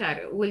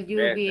escuchar. Will you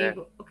be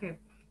able? Okay.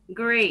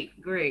 Great.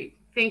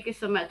 Thank you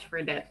so much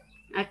for that.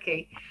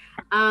 Okay.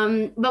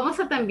 Vamos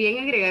a también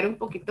agregar un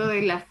poquito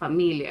de la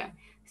familia.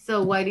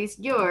 So, what is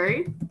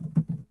your...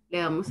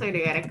 Le vamos a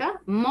agregar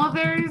acá.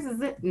 Mother's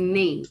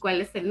name.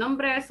 ¿Cuál es el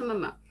nombre de su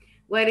mamá?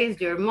 What is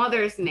your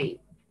mother's name?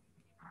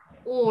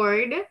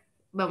 Or,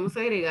 vamos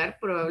a agregar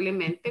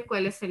probablemente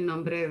cuál es el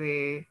nombre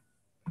de...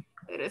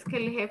 Pero es que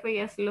el jefe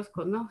ya se los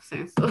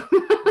conoce. So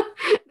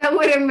that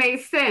wouldn't make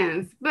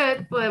sense.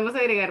 But podemos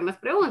agregar más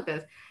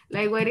preguntas.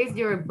 Like, what is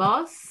your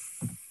boss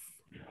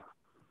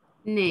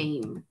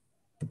name.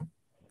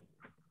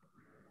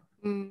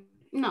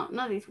 No,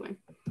 not this one.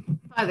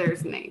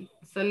 Father's name.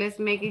 So let's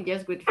make it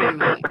just with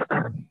family.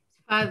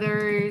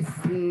 Father's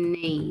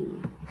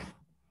name.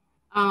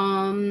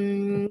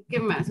 ¿Qué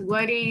más?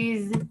 What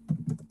is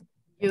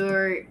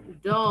your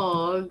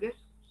dog's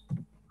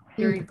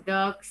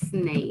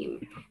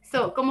name?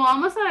 So, como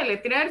vamos a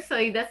deletrear, so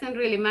it doesn't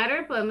really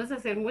matter, podemos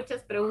hacer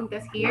muchas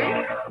preguntas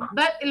here,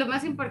 but lo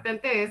más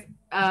importante es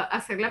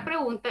hacer la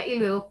pregunta y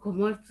luego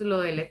cómo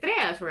lo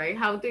deletreas, right?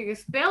 How do you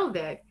spell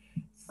that?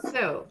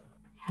 So,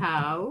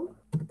 how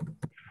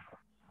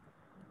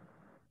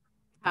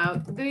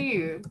do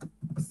you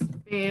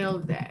spell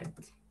that?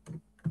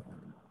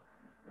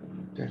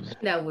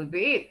 That would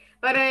be it.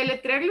 Para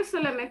deletrearlo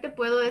solamente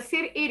puedo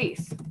decir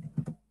iris.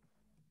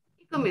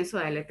 Y comienzo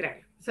a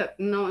deletrear. So,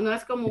 no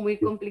es como muy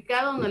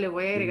complicado, no le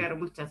voy a agregar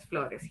muchas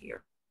flores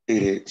here.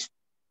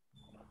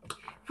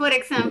 For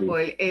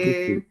example,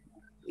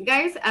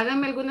 guys,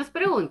 háganme algunas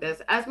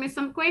preguntas. Ask me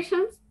some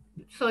questions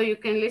so you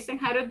can listen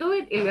how to do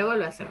it y luego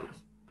lo hacemos.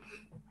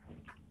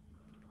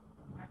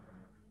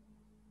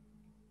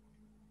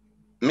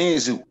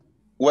 Miss,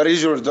 what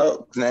is your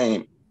dog's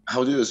name?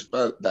 How do you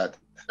spell that?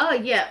 Oh,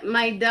 yeah,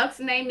 my dog's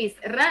name is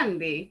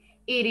Randy.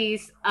 It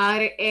is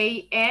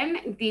R-A-N-D-Y.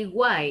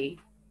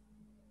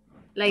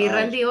 Like Nice.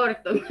 Randy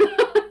Orton.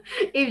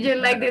 If you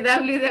like the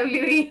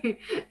WWE.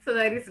 So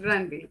that is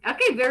Randy.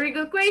 Okay, very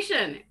good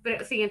question.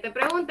 Siguiente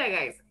pregunta,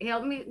 guys.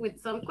 Help me with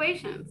some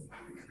questions.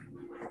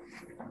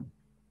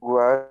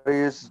 What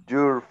is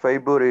your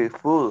favorite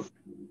food?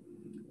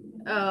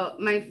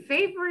 My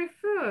favorite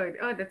food.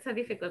 Oh, that's a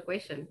difficult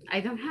question. I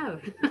don't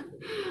have.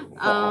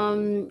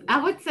 I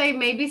would say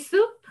maybe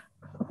soup.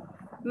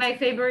 My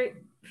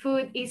favorite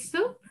food is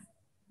soup.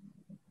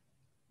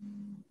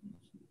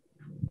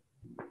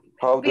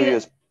 How do you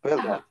spell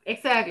that?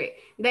 Exactly.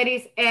 That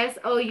is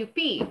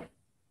S-O-U-P.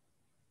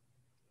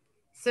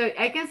 So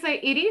I can say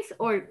it is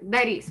or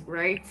that is,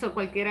 right? So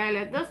cualquiera de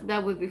las dos,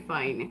 that would be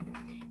fine.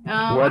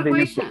 What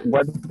is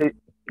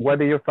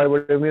your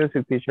favorite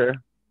music,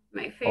 teacher?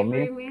 My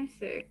favorite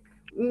music.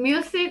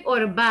 Music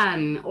or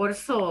band or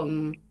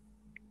song?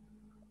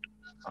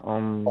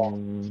 Or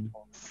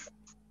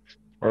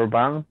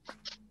band?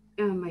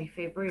 Oh, my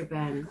favorite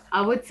band.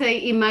 I would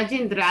say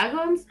Imagine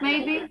Dragons,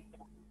 maybe.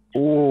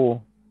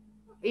 Ooh.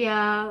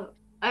 Yeah,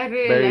 I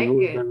really like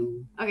it.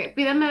 Okay,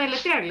 pídame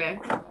deletrearle.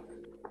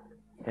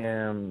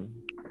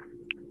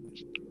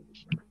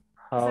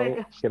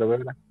 Quiero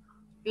verla.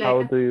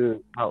 How do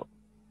you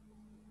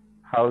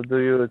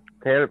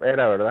tell,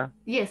 era, ¿verdad?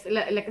 Yes,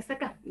 la que está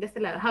acá, de este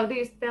lado. How do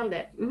you spell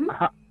that?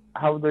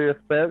 How do you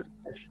spell?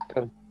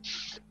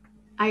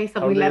 Ahí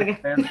está muy larga.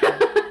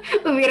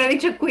 Hubiera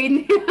dicho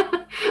Queen.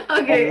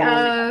 Okay,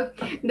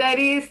 that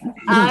is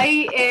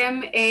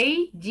I-M-A-G-I-N-E.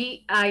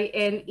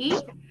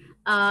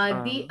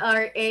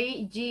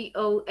 D-R-A-G-O-N-S.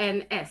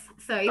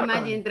 So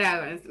Imagine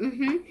Dragons.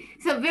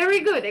 So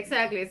very good,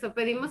 exactly. So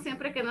pedimos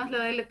siempre que nos lo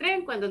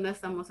deletreen cuando no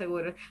estamos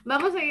seguros.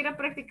 Vamos a ir a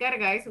practicar,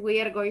 guys. We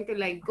are going to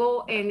like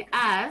go and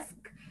ask.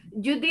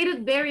 You did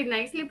it very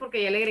nicely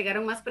porque ya le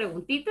agregaron más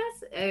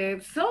preguntitas.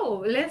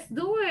 So let's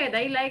do it.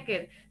 I like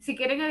it. Si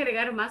quieren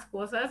agregar más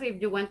cosas, if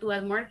you want to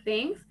add more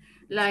things,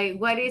 like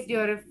what is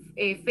your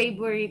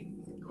favorite,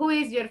 who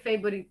is your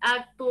favorite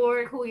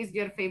actor, who is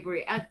your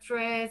favorite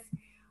actress,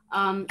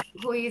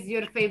 who is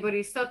your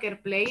favorite soccer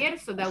player,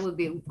 so that would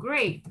be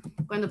great.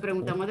 Cuando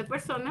preguntamos de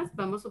personas,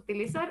 vamos a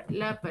utilizar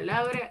la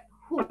palabra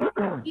who,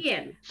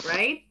 quién,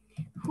 right?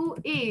 Who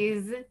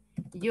is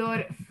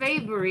your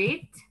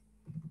favorite?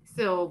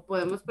 So,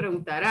 podemos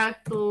preguntar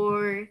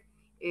actor,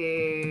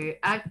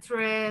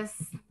 actress,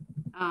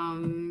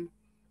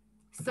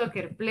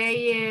 soccer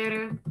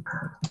player.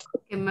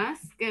 ¿Qué más?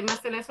 ¿Qué más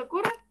se les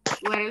ocurre?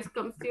 What else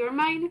comes to your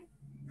mind?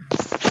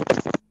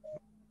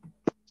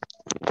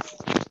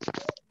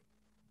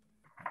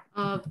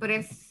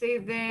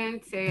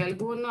 President, si hay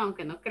alguno,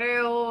 aunque no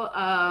creo.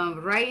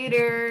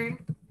 Writer.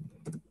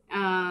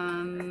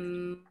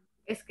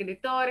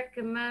 Escritor,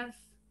 ¿qué más?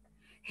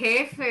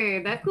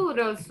 Jefe, that could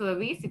also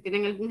be, si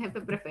tienen algún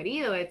jefe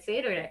preferido,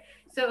 etc.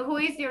 So, who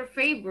is your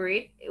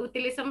favorite?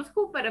 Utilizamos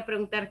who para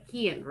preguntar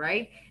quién,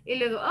 right? Y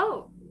luego,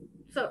 oh,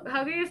 so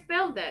how do you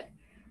spell that?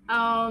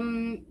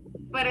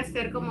 Para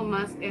ser como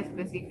más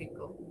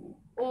específico.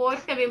 O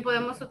también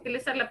podemos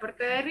utilizar la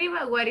parte de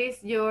arriba, what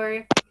is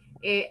your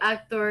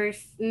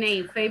actor's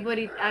name,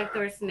 favorite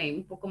actor's name,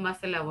 un poco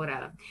más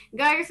elaborada.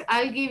 Guys,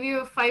 I'll give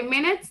you 5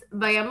 minutes.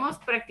 Vayamos,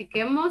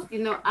 practiquemos,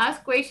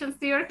 ask questions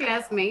to your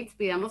classmates,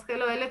 pidamos que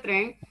lo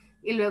deletreen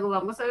y luego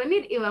vamos a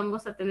venir y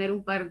vamos a tener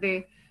un par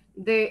de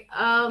I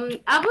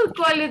will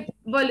call it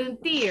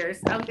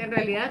volunteers, aunque en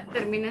realidad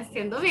terminan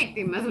siendo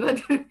víctimas,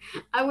 but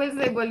I will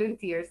say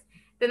volunteers.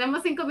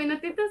 Tenemos 5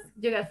 minutitos,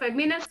 you got 5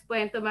 minutes,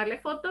 pueden tomarle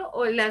foto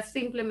o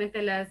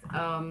simplemente las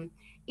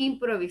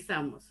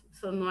improvisamos.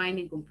 So no hay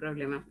ningún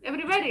problema.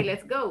 Everybody,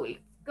 let's go. Let's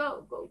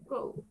go, go,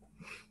 go.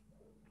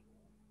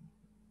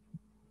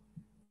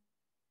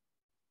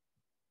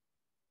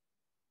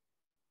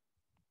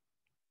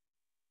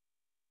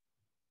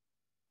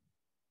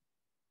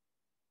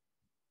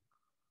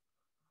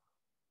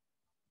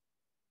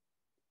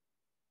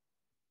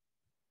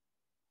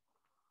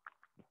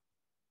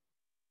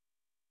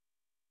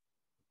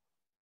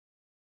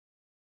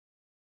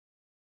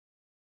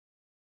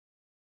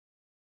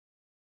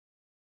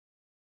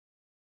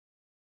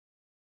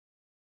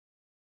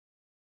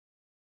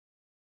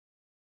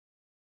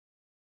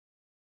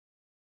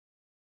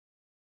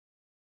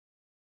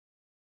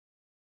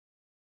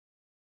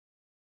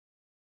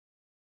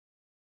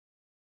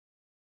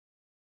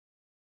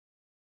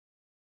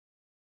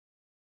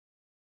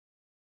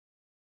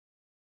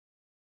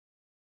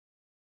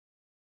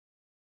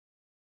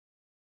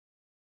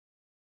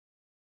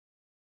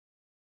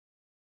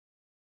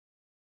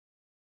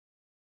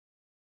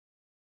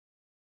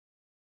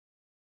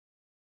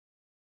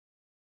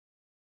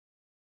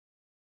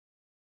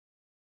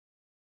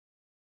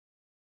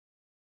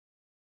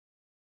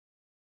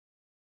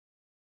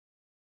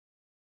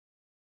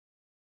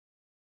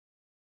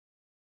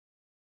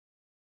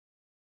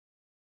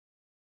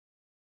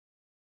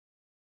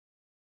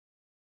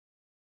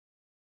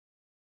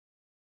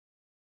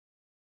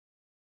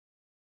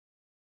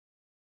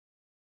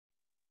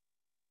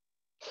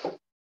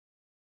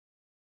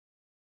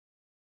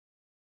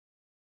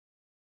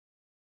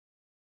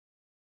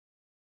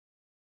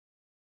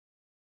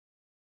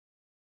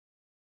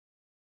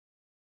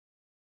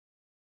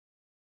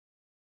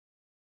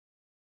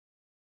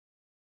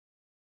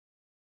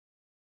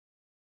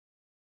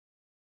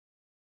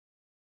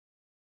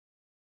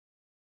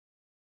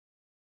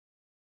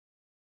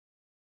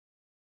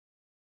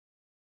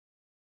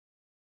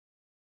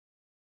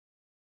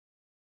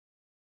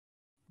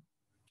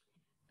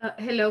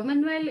 Hello,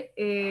 Manuel.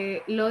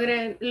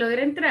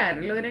 Logra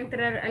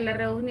entrar a la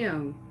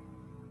reunión.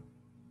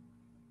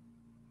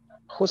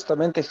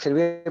 Justamente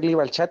escribirle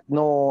iba al chat,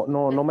 no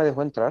me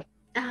dejó entrar.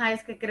 Ajá,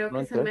 es que creo No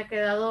que se entré. me ha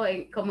quedado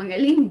como en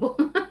el limbo.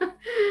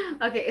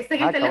 Ok, está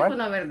en el Cabal.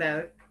 teléfono,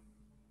 ¿verdad?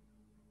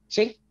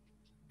 Sí.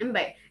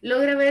 Ve,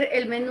 logra ver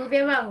el menú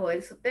de abajo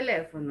en su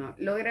teléfono.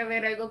 Logra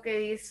ver algo que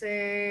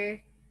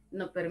dice.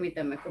 No,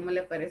 permítame, ¿cómo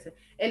le aparece?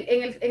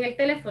 En el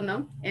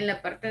teléfono, en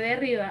la parte de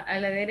arriba, a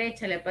la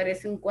derecha, le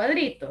aparece un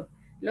cuadrito.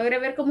 Logra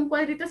ver como un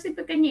cuadrito así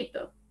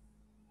pequeñito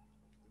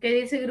que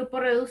dice grupo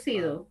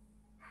reducido.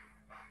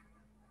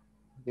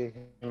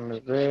 Déjenme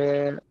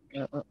ver.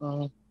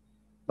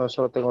 No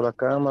solo tengo la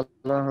cámara.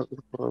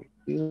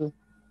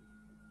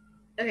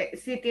 Okay,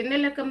 si tiene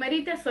la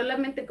camarita,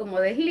 solamente como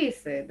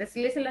deslice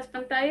las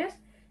pantallas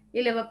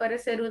y le va a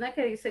aparecer una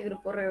que dice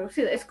grupo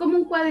reducido. Es como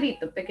un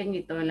cuadrito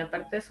pequeñito en la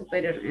parte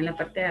superior, en la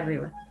parte de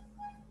arriba.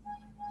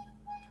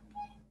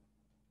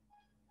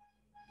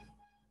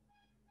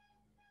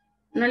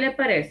 ¿No le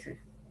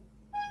aparece?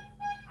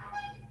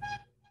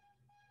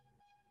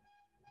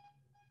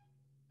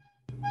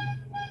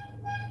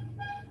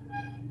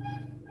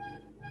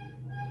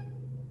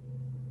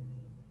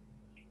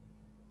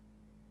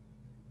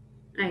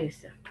 Ahí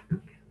está.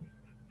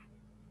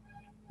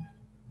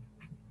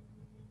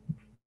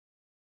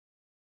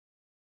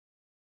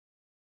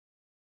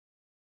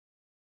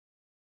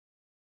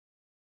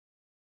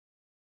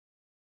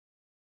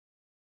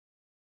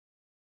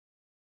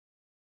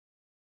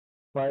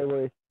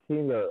 Favorite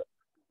singer.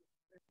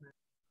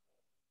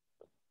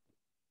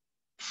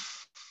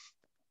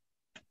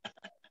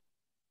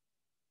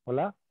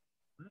 Hola.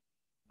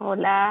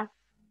 Hola.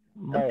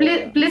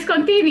 Please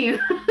continue.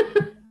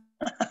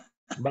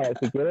 Vale,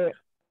 si quiere,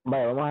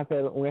 vale, vamos a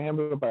hacer un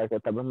ejemplo para que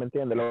tal vez me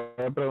entienda. Le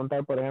voy a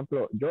preguntar, por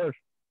ejemplo, George.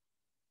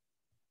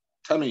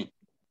 Tell me.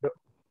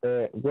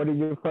 What is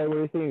your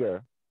favorite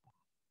singer?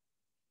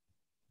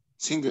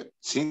 Sing.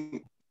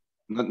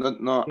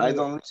 No, I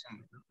don't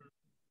listen.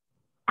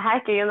 Ajá,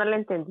 es que yo no lo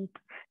entendí.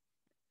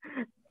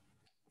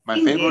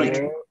 My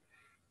favorite.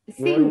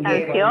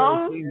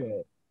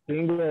 Canción.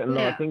 Singer,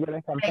 no, singer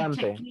es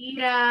cantante.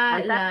 Shakira,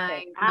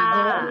 like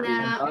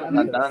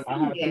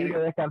Madonna.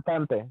 Singer es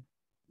cantante.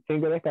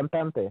 Singer es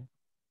cantante.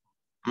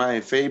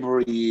 My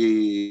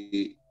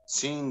favorite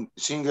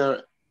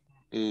singer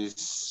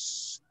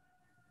is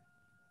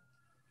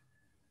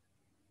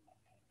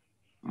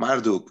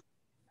Marduk.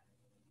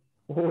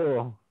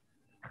 Oh.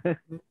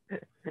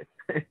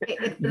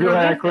 You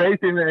are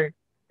crazy, man.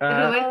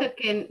 Roberto,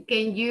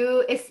 can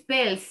you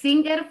spell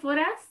singer for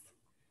us?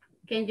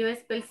 Can you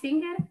spell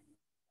singer?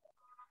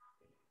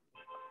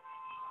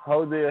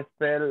 How do you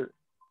spell?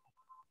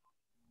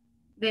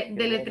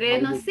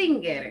 Deletréenos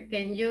singer.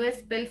 Can you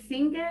spell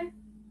singer?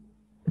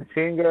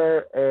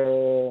 Singer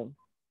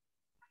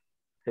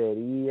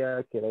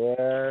sería, quiero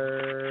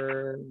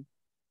ver.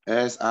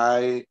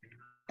 S-I-M-G-E-R.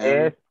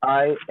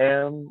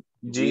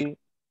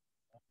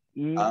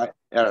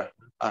 S-I-M-G-E-R-R.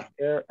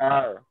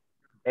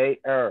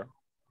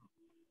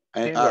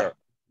 Singer.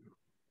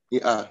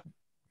 E-R.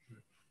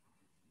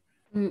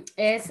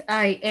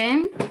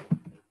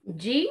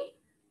 S-I-N-G.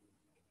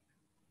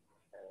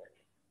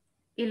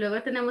 Y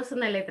luego tenemos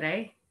una letra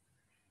E.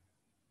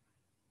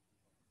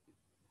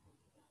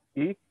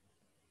 E.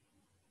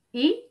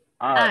 E.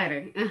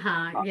 R.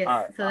 Yes.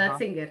 R. So that's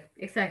singer.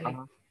 Exactly.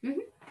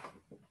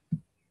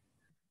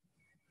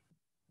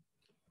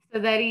 So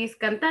that is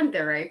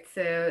cantante, right?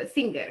 So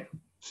singer.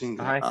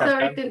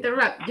 Sorry to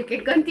interrupt. You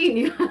can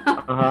continue.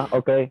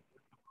 Okay.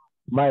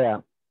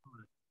 Vaya.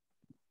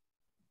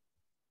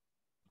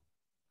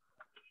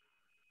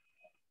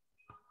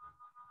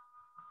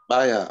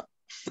 Vaya.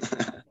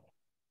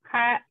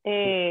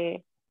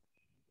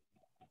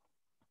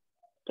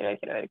 Quiero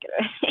ver.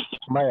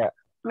 Vaya.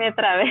 Me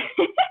trabé.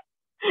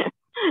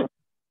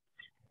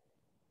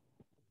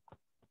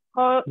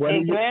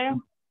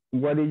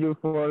 What is your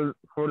full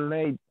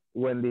name,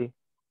 Wendy?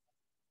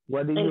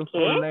 What is your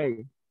full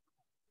name?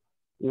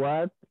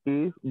 What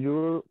is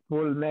your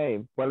full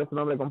name? ¿Cuál es su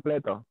nombre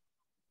completo?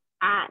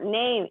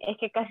 Name. Es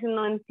que casi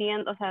no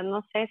entiendo. O sea,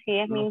 no sé si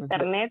es mi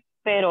internet,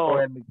 pero... O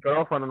el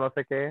micrófono, no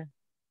sé qué.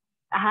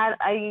 Ajá,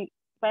 hay...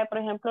 Por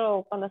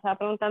ejemplo, cuando estaba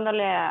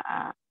preguntándole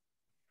a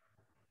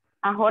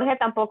Jorge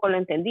tampoco lo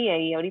entendía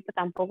y ahorita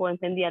tampoco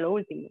entendía lo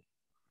último.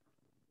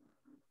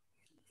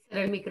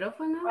 ¿El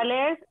micrófono?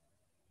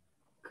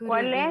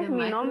 ¿Cuál es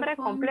mi nombre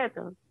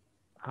completo?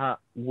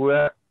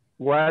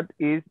 What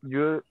is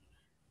your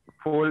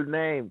full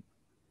name?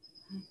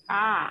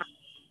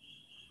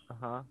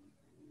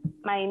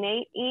 My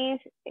name is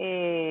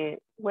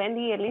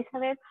Wendy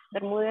Elizabeth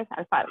Bermúdez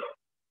Alfaro.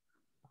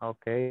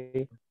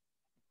 Okay.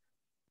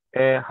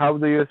 How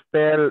do you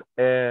spell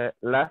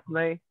last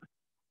name?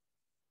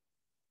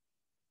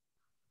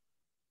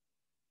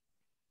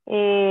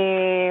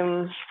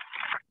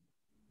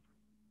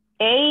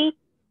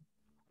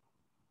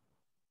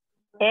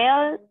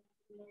 A-L-F-A-R-U.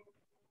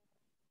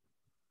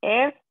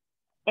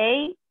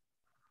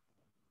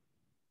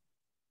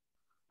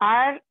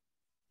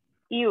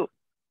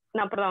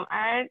 No, perdón.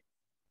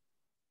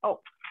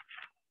 Oh.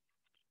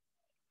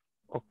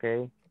 Ok.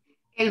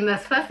 El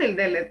más fácil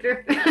de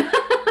letrear.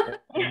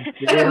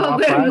 Sí, es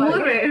más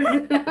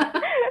fácil.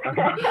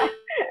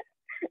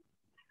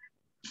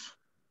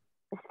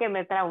 Es que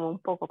me traumo un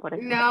poco por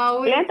eso.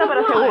 No, Lento come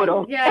pero on.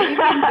 seguro. Yeah, you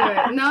can do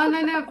it.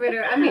 No,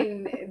 pero, I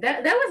mean,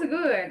 that was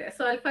good.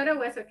 So Alfaro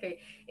was okay.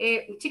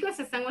 Chicos,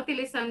 ¿están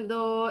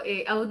utilizando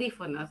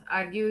audífonos?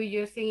 Are you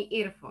using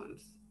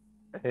earphones?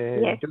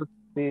 Yes.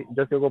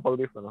 Yo sí ocupo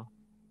audífonos.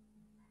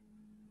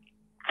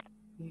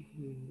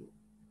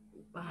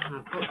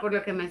 Ajá, por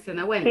lo que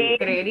menciona Wendy, Sí,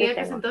 creería sí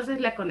que es tengo. entonces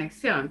la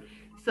conexión.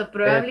 So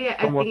probably I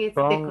Como think it's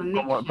the son,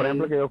 como, por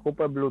ejemplo, connection. que yo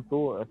ocupo el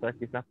Bluetooth, o sea,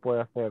 quizás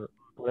pueda ser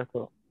por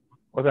eso.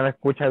 O sea, me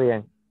escucha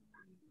bien.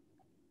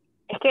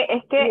 Es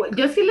que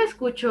Yo sí la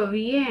escucho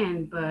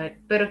bien,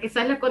 pero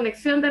quizás la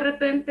conexión de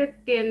repente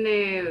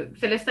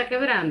se le está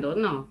quebrando,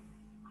 ¿no?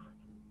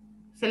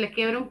 Se le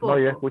quiebra un No,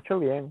 yo poco. escucho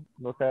bien.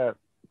 O sea,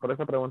 por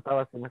eso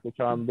preguntaba si me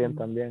escuchaban bien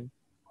también.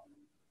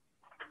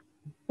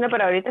 no,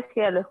 pero ahorita sí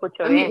ya lo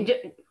escucho I bien. mean,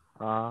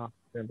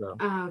 Siempre.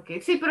 ok.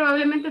 Sí,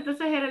 probablemente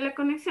entonces era la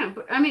conexión.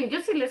 I mean, yo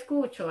sí la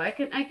escucho. I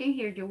can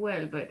hear you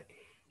well, but...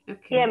 Okay,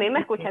 Sí, a mí me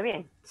escucha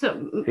bien. So,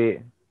 Sí.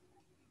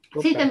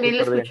 sí, también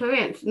la súper escucho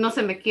bien. No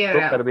se me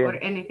quiebra Súper bien. or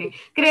anything.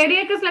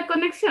 Creería que es la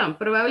conexión.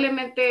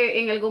 Probablemente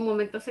en algún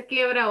momento se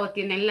quiebra o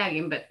tiene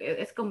lagging, but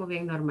es como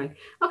bien normal.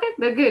 Ok,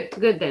 but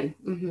good then.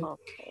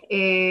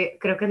 Okay.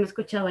 Creo que no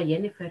escuchaba a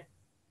Jennifer.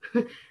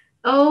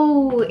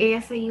 Oh,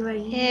 ella se iba a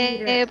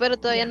ir. Pero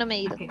todavía Ya, no me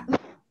he ido. ok.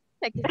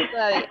 Aquí estoy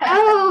todavía.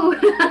 Oh,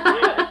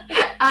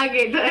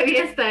 ok,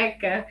 todavía está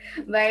acá.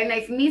 Very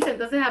nice. Miss,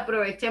 entonces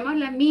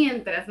aprovechémosla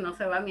mientras no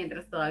se va,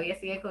 mientras todavía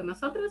sigue con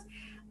nosotros.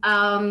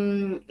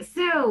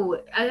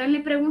 So, háganle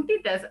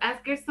preguntitas.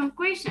 Ask her some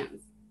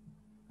questions.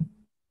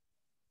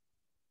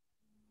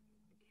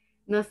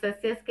 No sé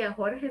si es que a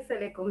Jorge se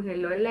le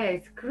congeló la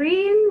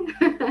screen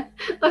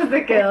o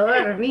se quedó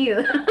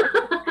dormido.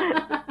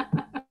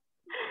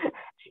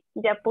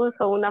 Ya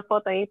puso una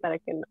foto ahí para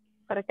que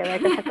vea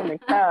que está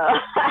conectado.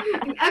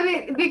 I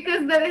mean,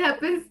 because that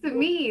happens to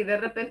me. De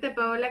repente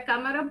apago la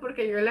cámara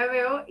porque yo la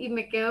veo y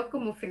me quedo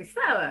como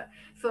frisada.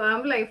 So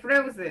I'm like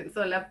frozen.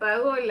 So la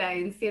apago y la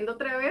enciendo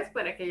otra vez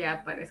para que ya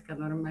aparezca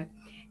normal.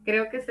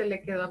 Creo que se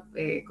le quedó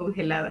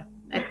congelada.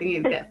 I think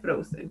it got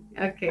frozen.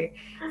 Okay.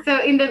 So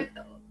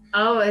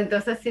oh,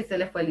 entonces sí se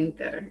le fue el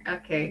internet.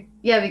 Okay.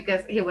 Yeah,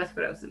 because he was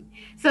frozen.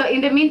 So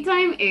in the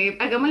meantime,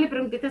 hagámosle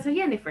preguntitas a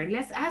Jennifer.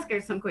 Let's ask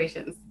her some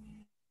questions.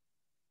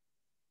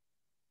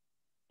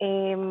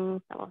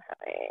 Vamos a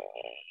ver.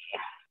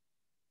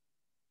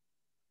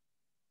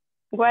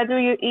 What do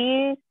you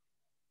eat?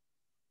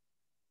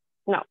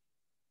 No.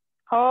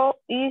 Who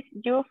is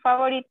your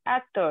favorite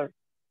actor,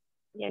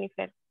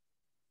 Jennifer?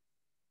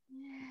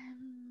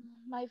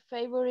 My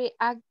favorite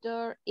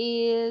actor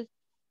is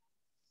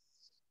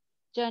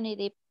Johnny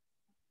Depp.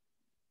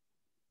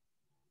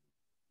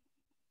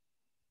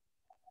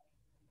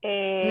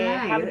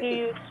 Nice. How do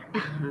you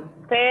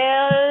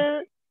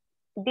spell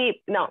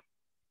deep? No.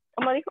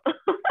 ¿Cómo dijo?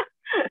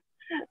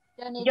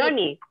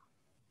 Johnny.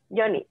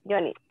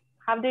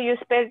 How do you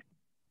spell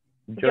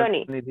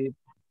Johnny?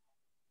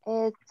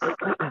 It's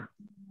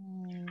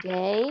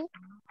J-O-H-Y.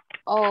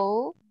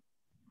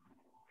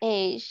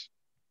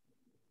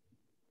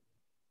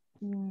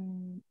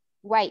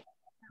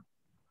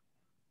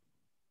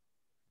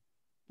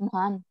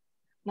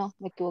 No,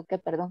 me equivoqué,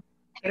 perdón.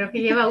 Creo que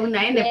lleva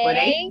una N por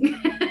ahí.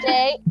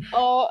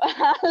 J-O,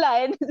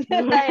 la N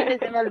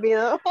se me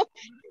olvidó.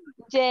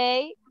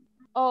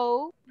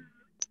 J-O-H-N-Y.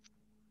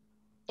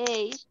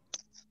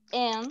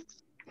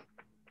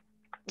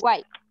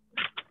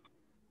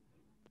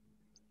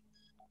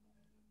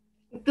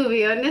 To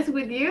be honest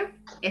with you,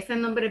 ese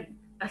nombre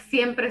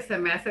siempre se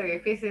me hace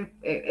difícil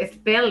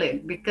spell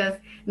it, because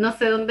no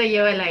sé dónde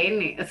lleva la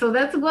N. So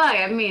that's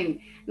why, I mean,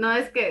 no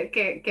es que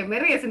me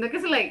ríe, sino que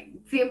es like,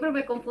 siempre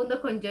me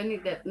confundo con Johnny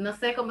Depp. No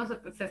sé cómo se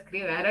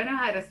escribe. I don't know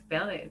how to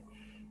spell it.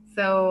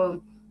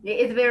 So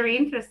it's very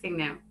interesting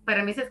now.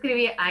 Para mí se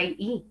escribía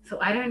I-E, so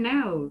I don't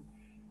know.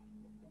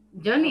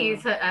 Johnny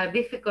is a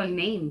difficult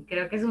name.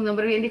 Creo que es un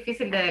nombre bien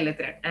difícil de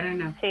deletrear. I don't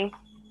know. Sí.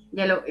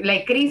 Ya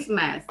like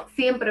Christmas,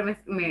 siempre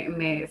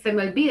se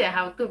me olvida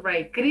how to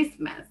write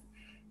Christmas.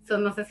 So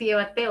no sé si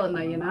lleva T o no,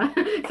 you know.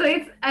 So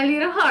it's a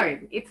little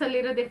hard. It's a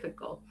little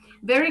difficult.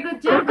 Very good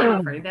job,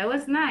 Jennifer. That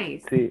was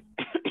nice. Sí,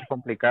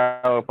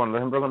 complicado. Por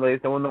ejemplo, cuando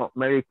dice uno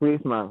Merry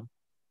Christmas.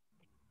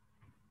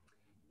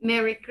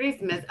 Merry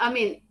Christmas. I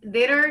mean,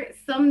 there are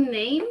some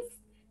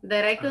names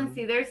that I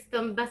consider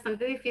son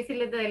bastante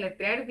difíciles de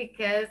deletrear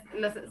because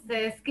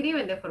se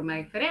escriben de forma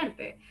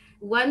diferente.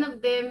 One of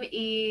them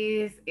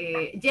is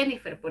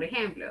Jennifer, por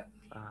ejemplo.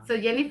 So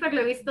Jennifer lo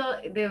he visto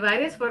de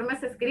varias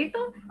formas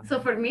escrito. So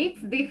for me,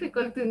 it's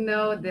difficult to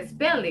know the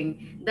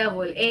spelling.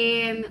 Double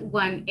N,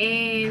 one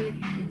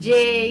N,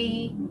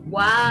 J,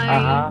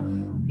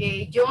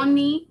 Y,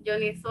 Johnny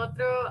es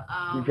otro.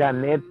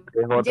 Janet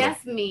es otro.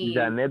 Jasmine.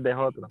 Janet es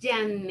otro.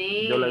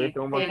 Janet. Yo lo he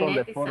visto un montón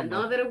Janet de is formas.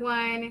 another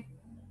one.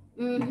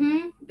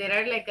 There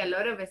are like a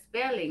lot of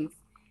spellings.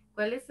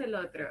 ¿Cuál es el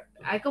otro?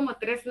 Hay como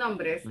 3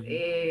 nombres.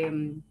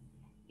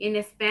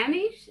 In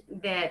Spanish,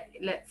 that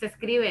se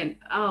escriben,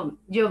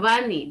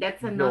 Giovanni,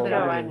 that's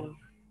another one.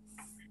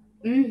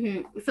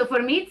 So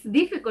for me, it's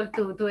difficult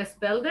to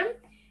spell them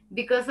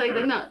because I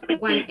don't know,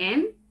 one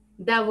N,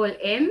 double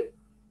N,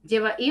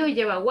 lleva I o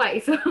lleva Y,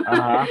 so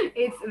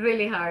it's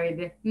really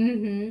hard.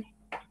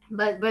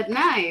 But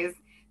nice,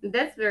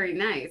 that's very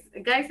nice.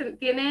 Guys,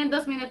 tienen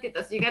 2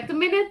 minutitos. You got 2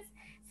 minutes,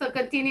 so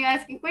continue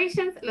asking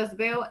questions. Los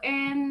veo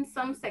in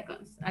some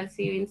seconds. I'll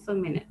see you in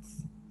some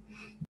minutes.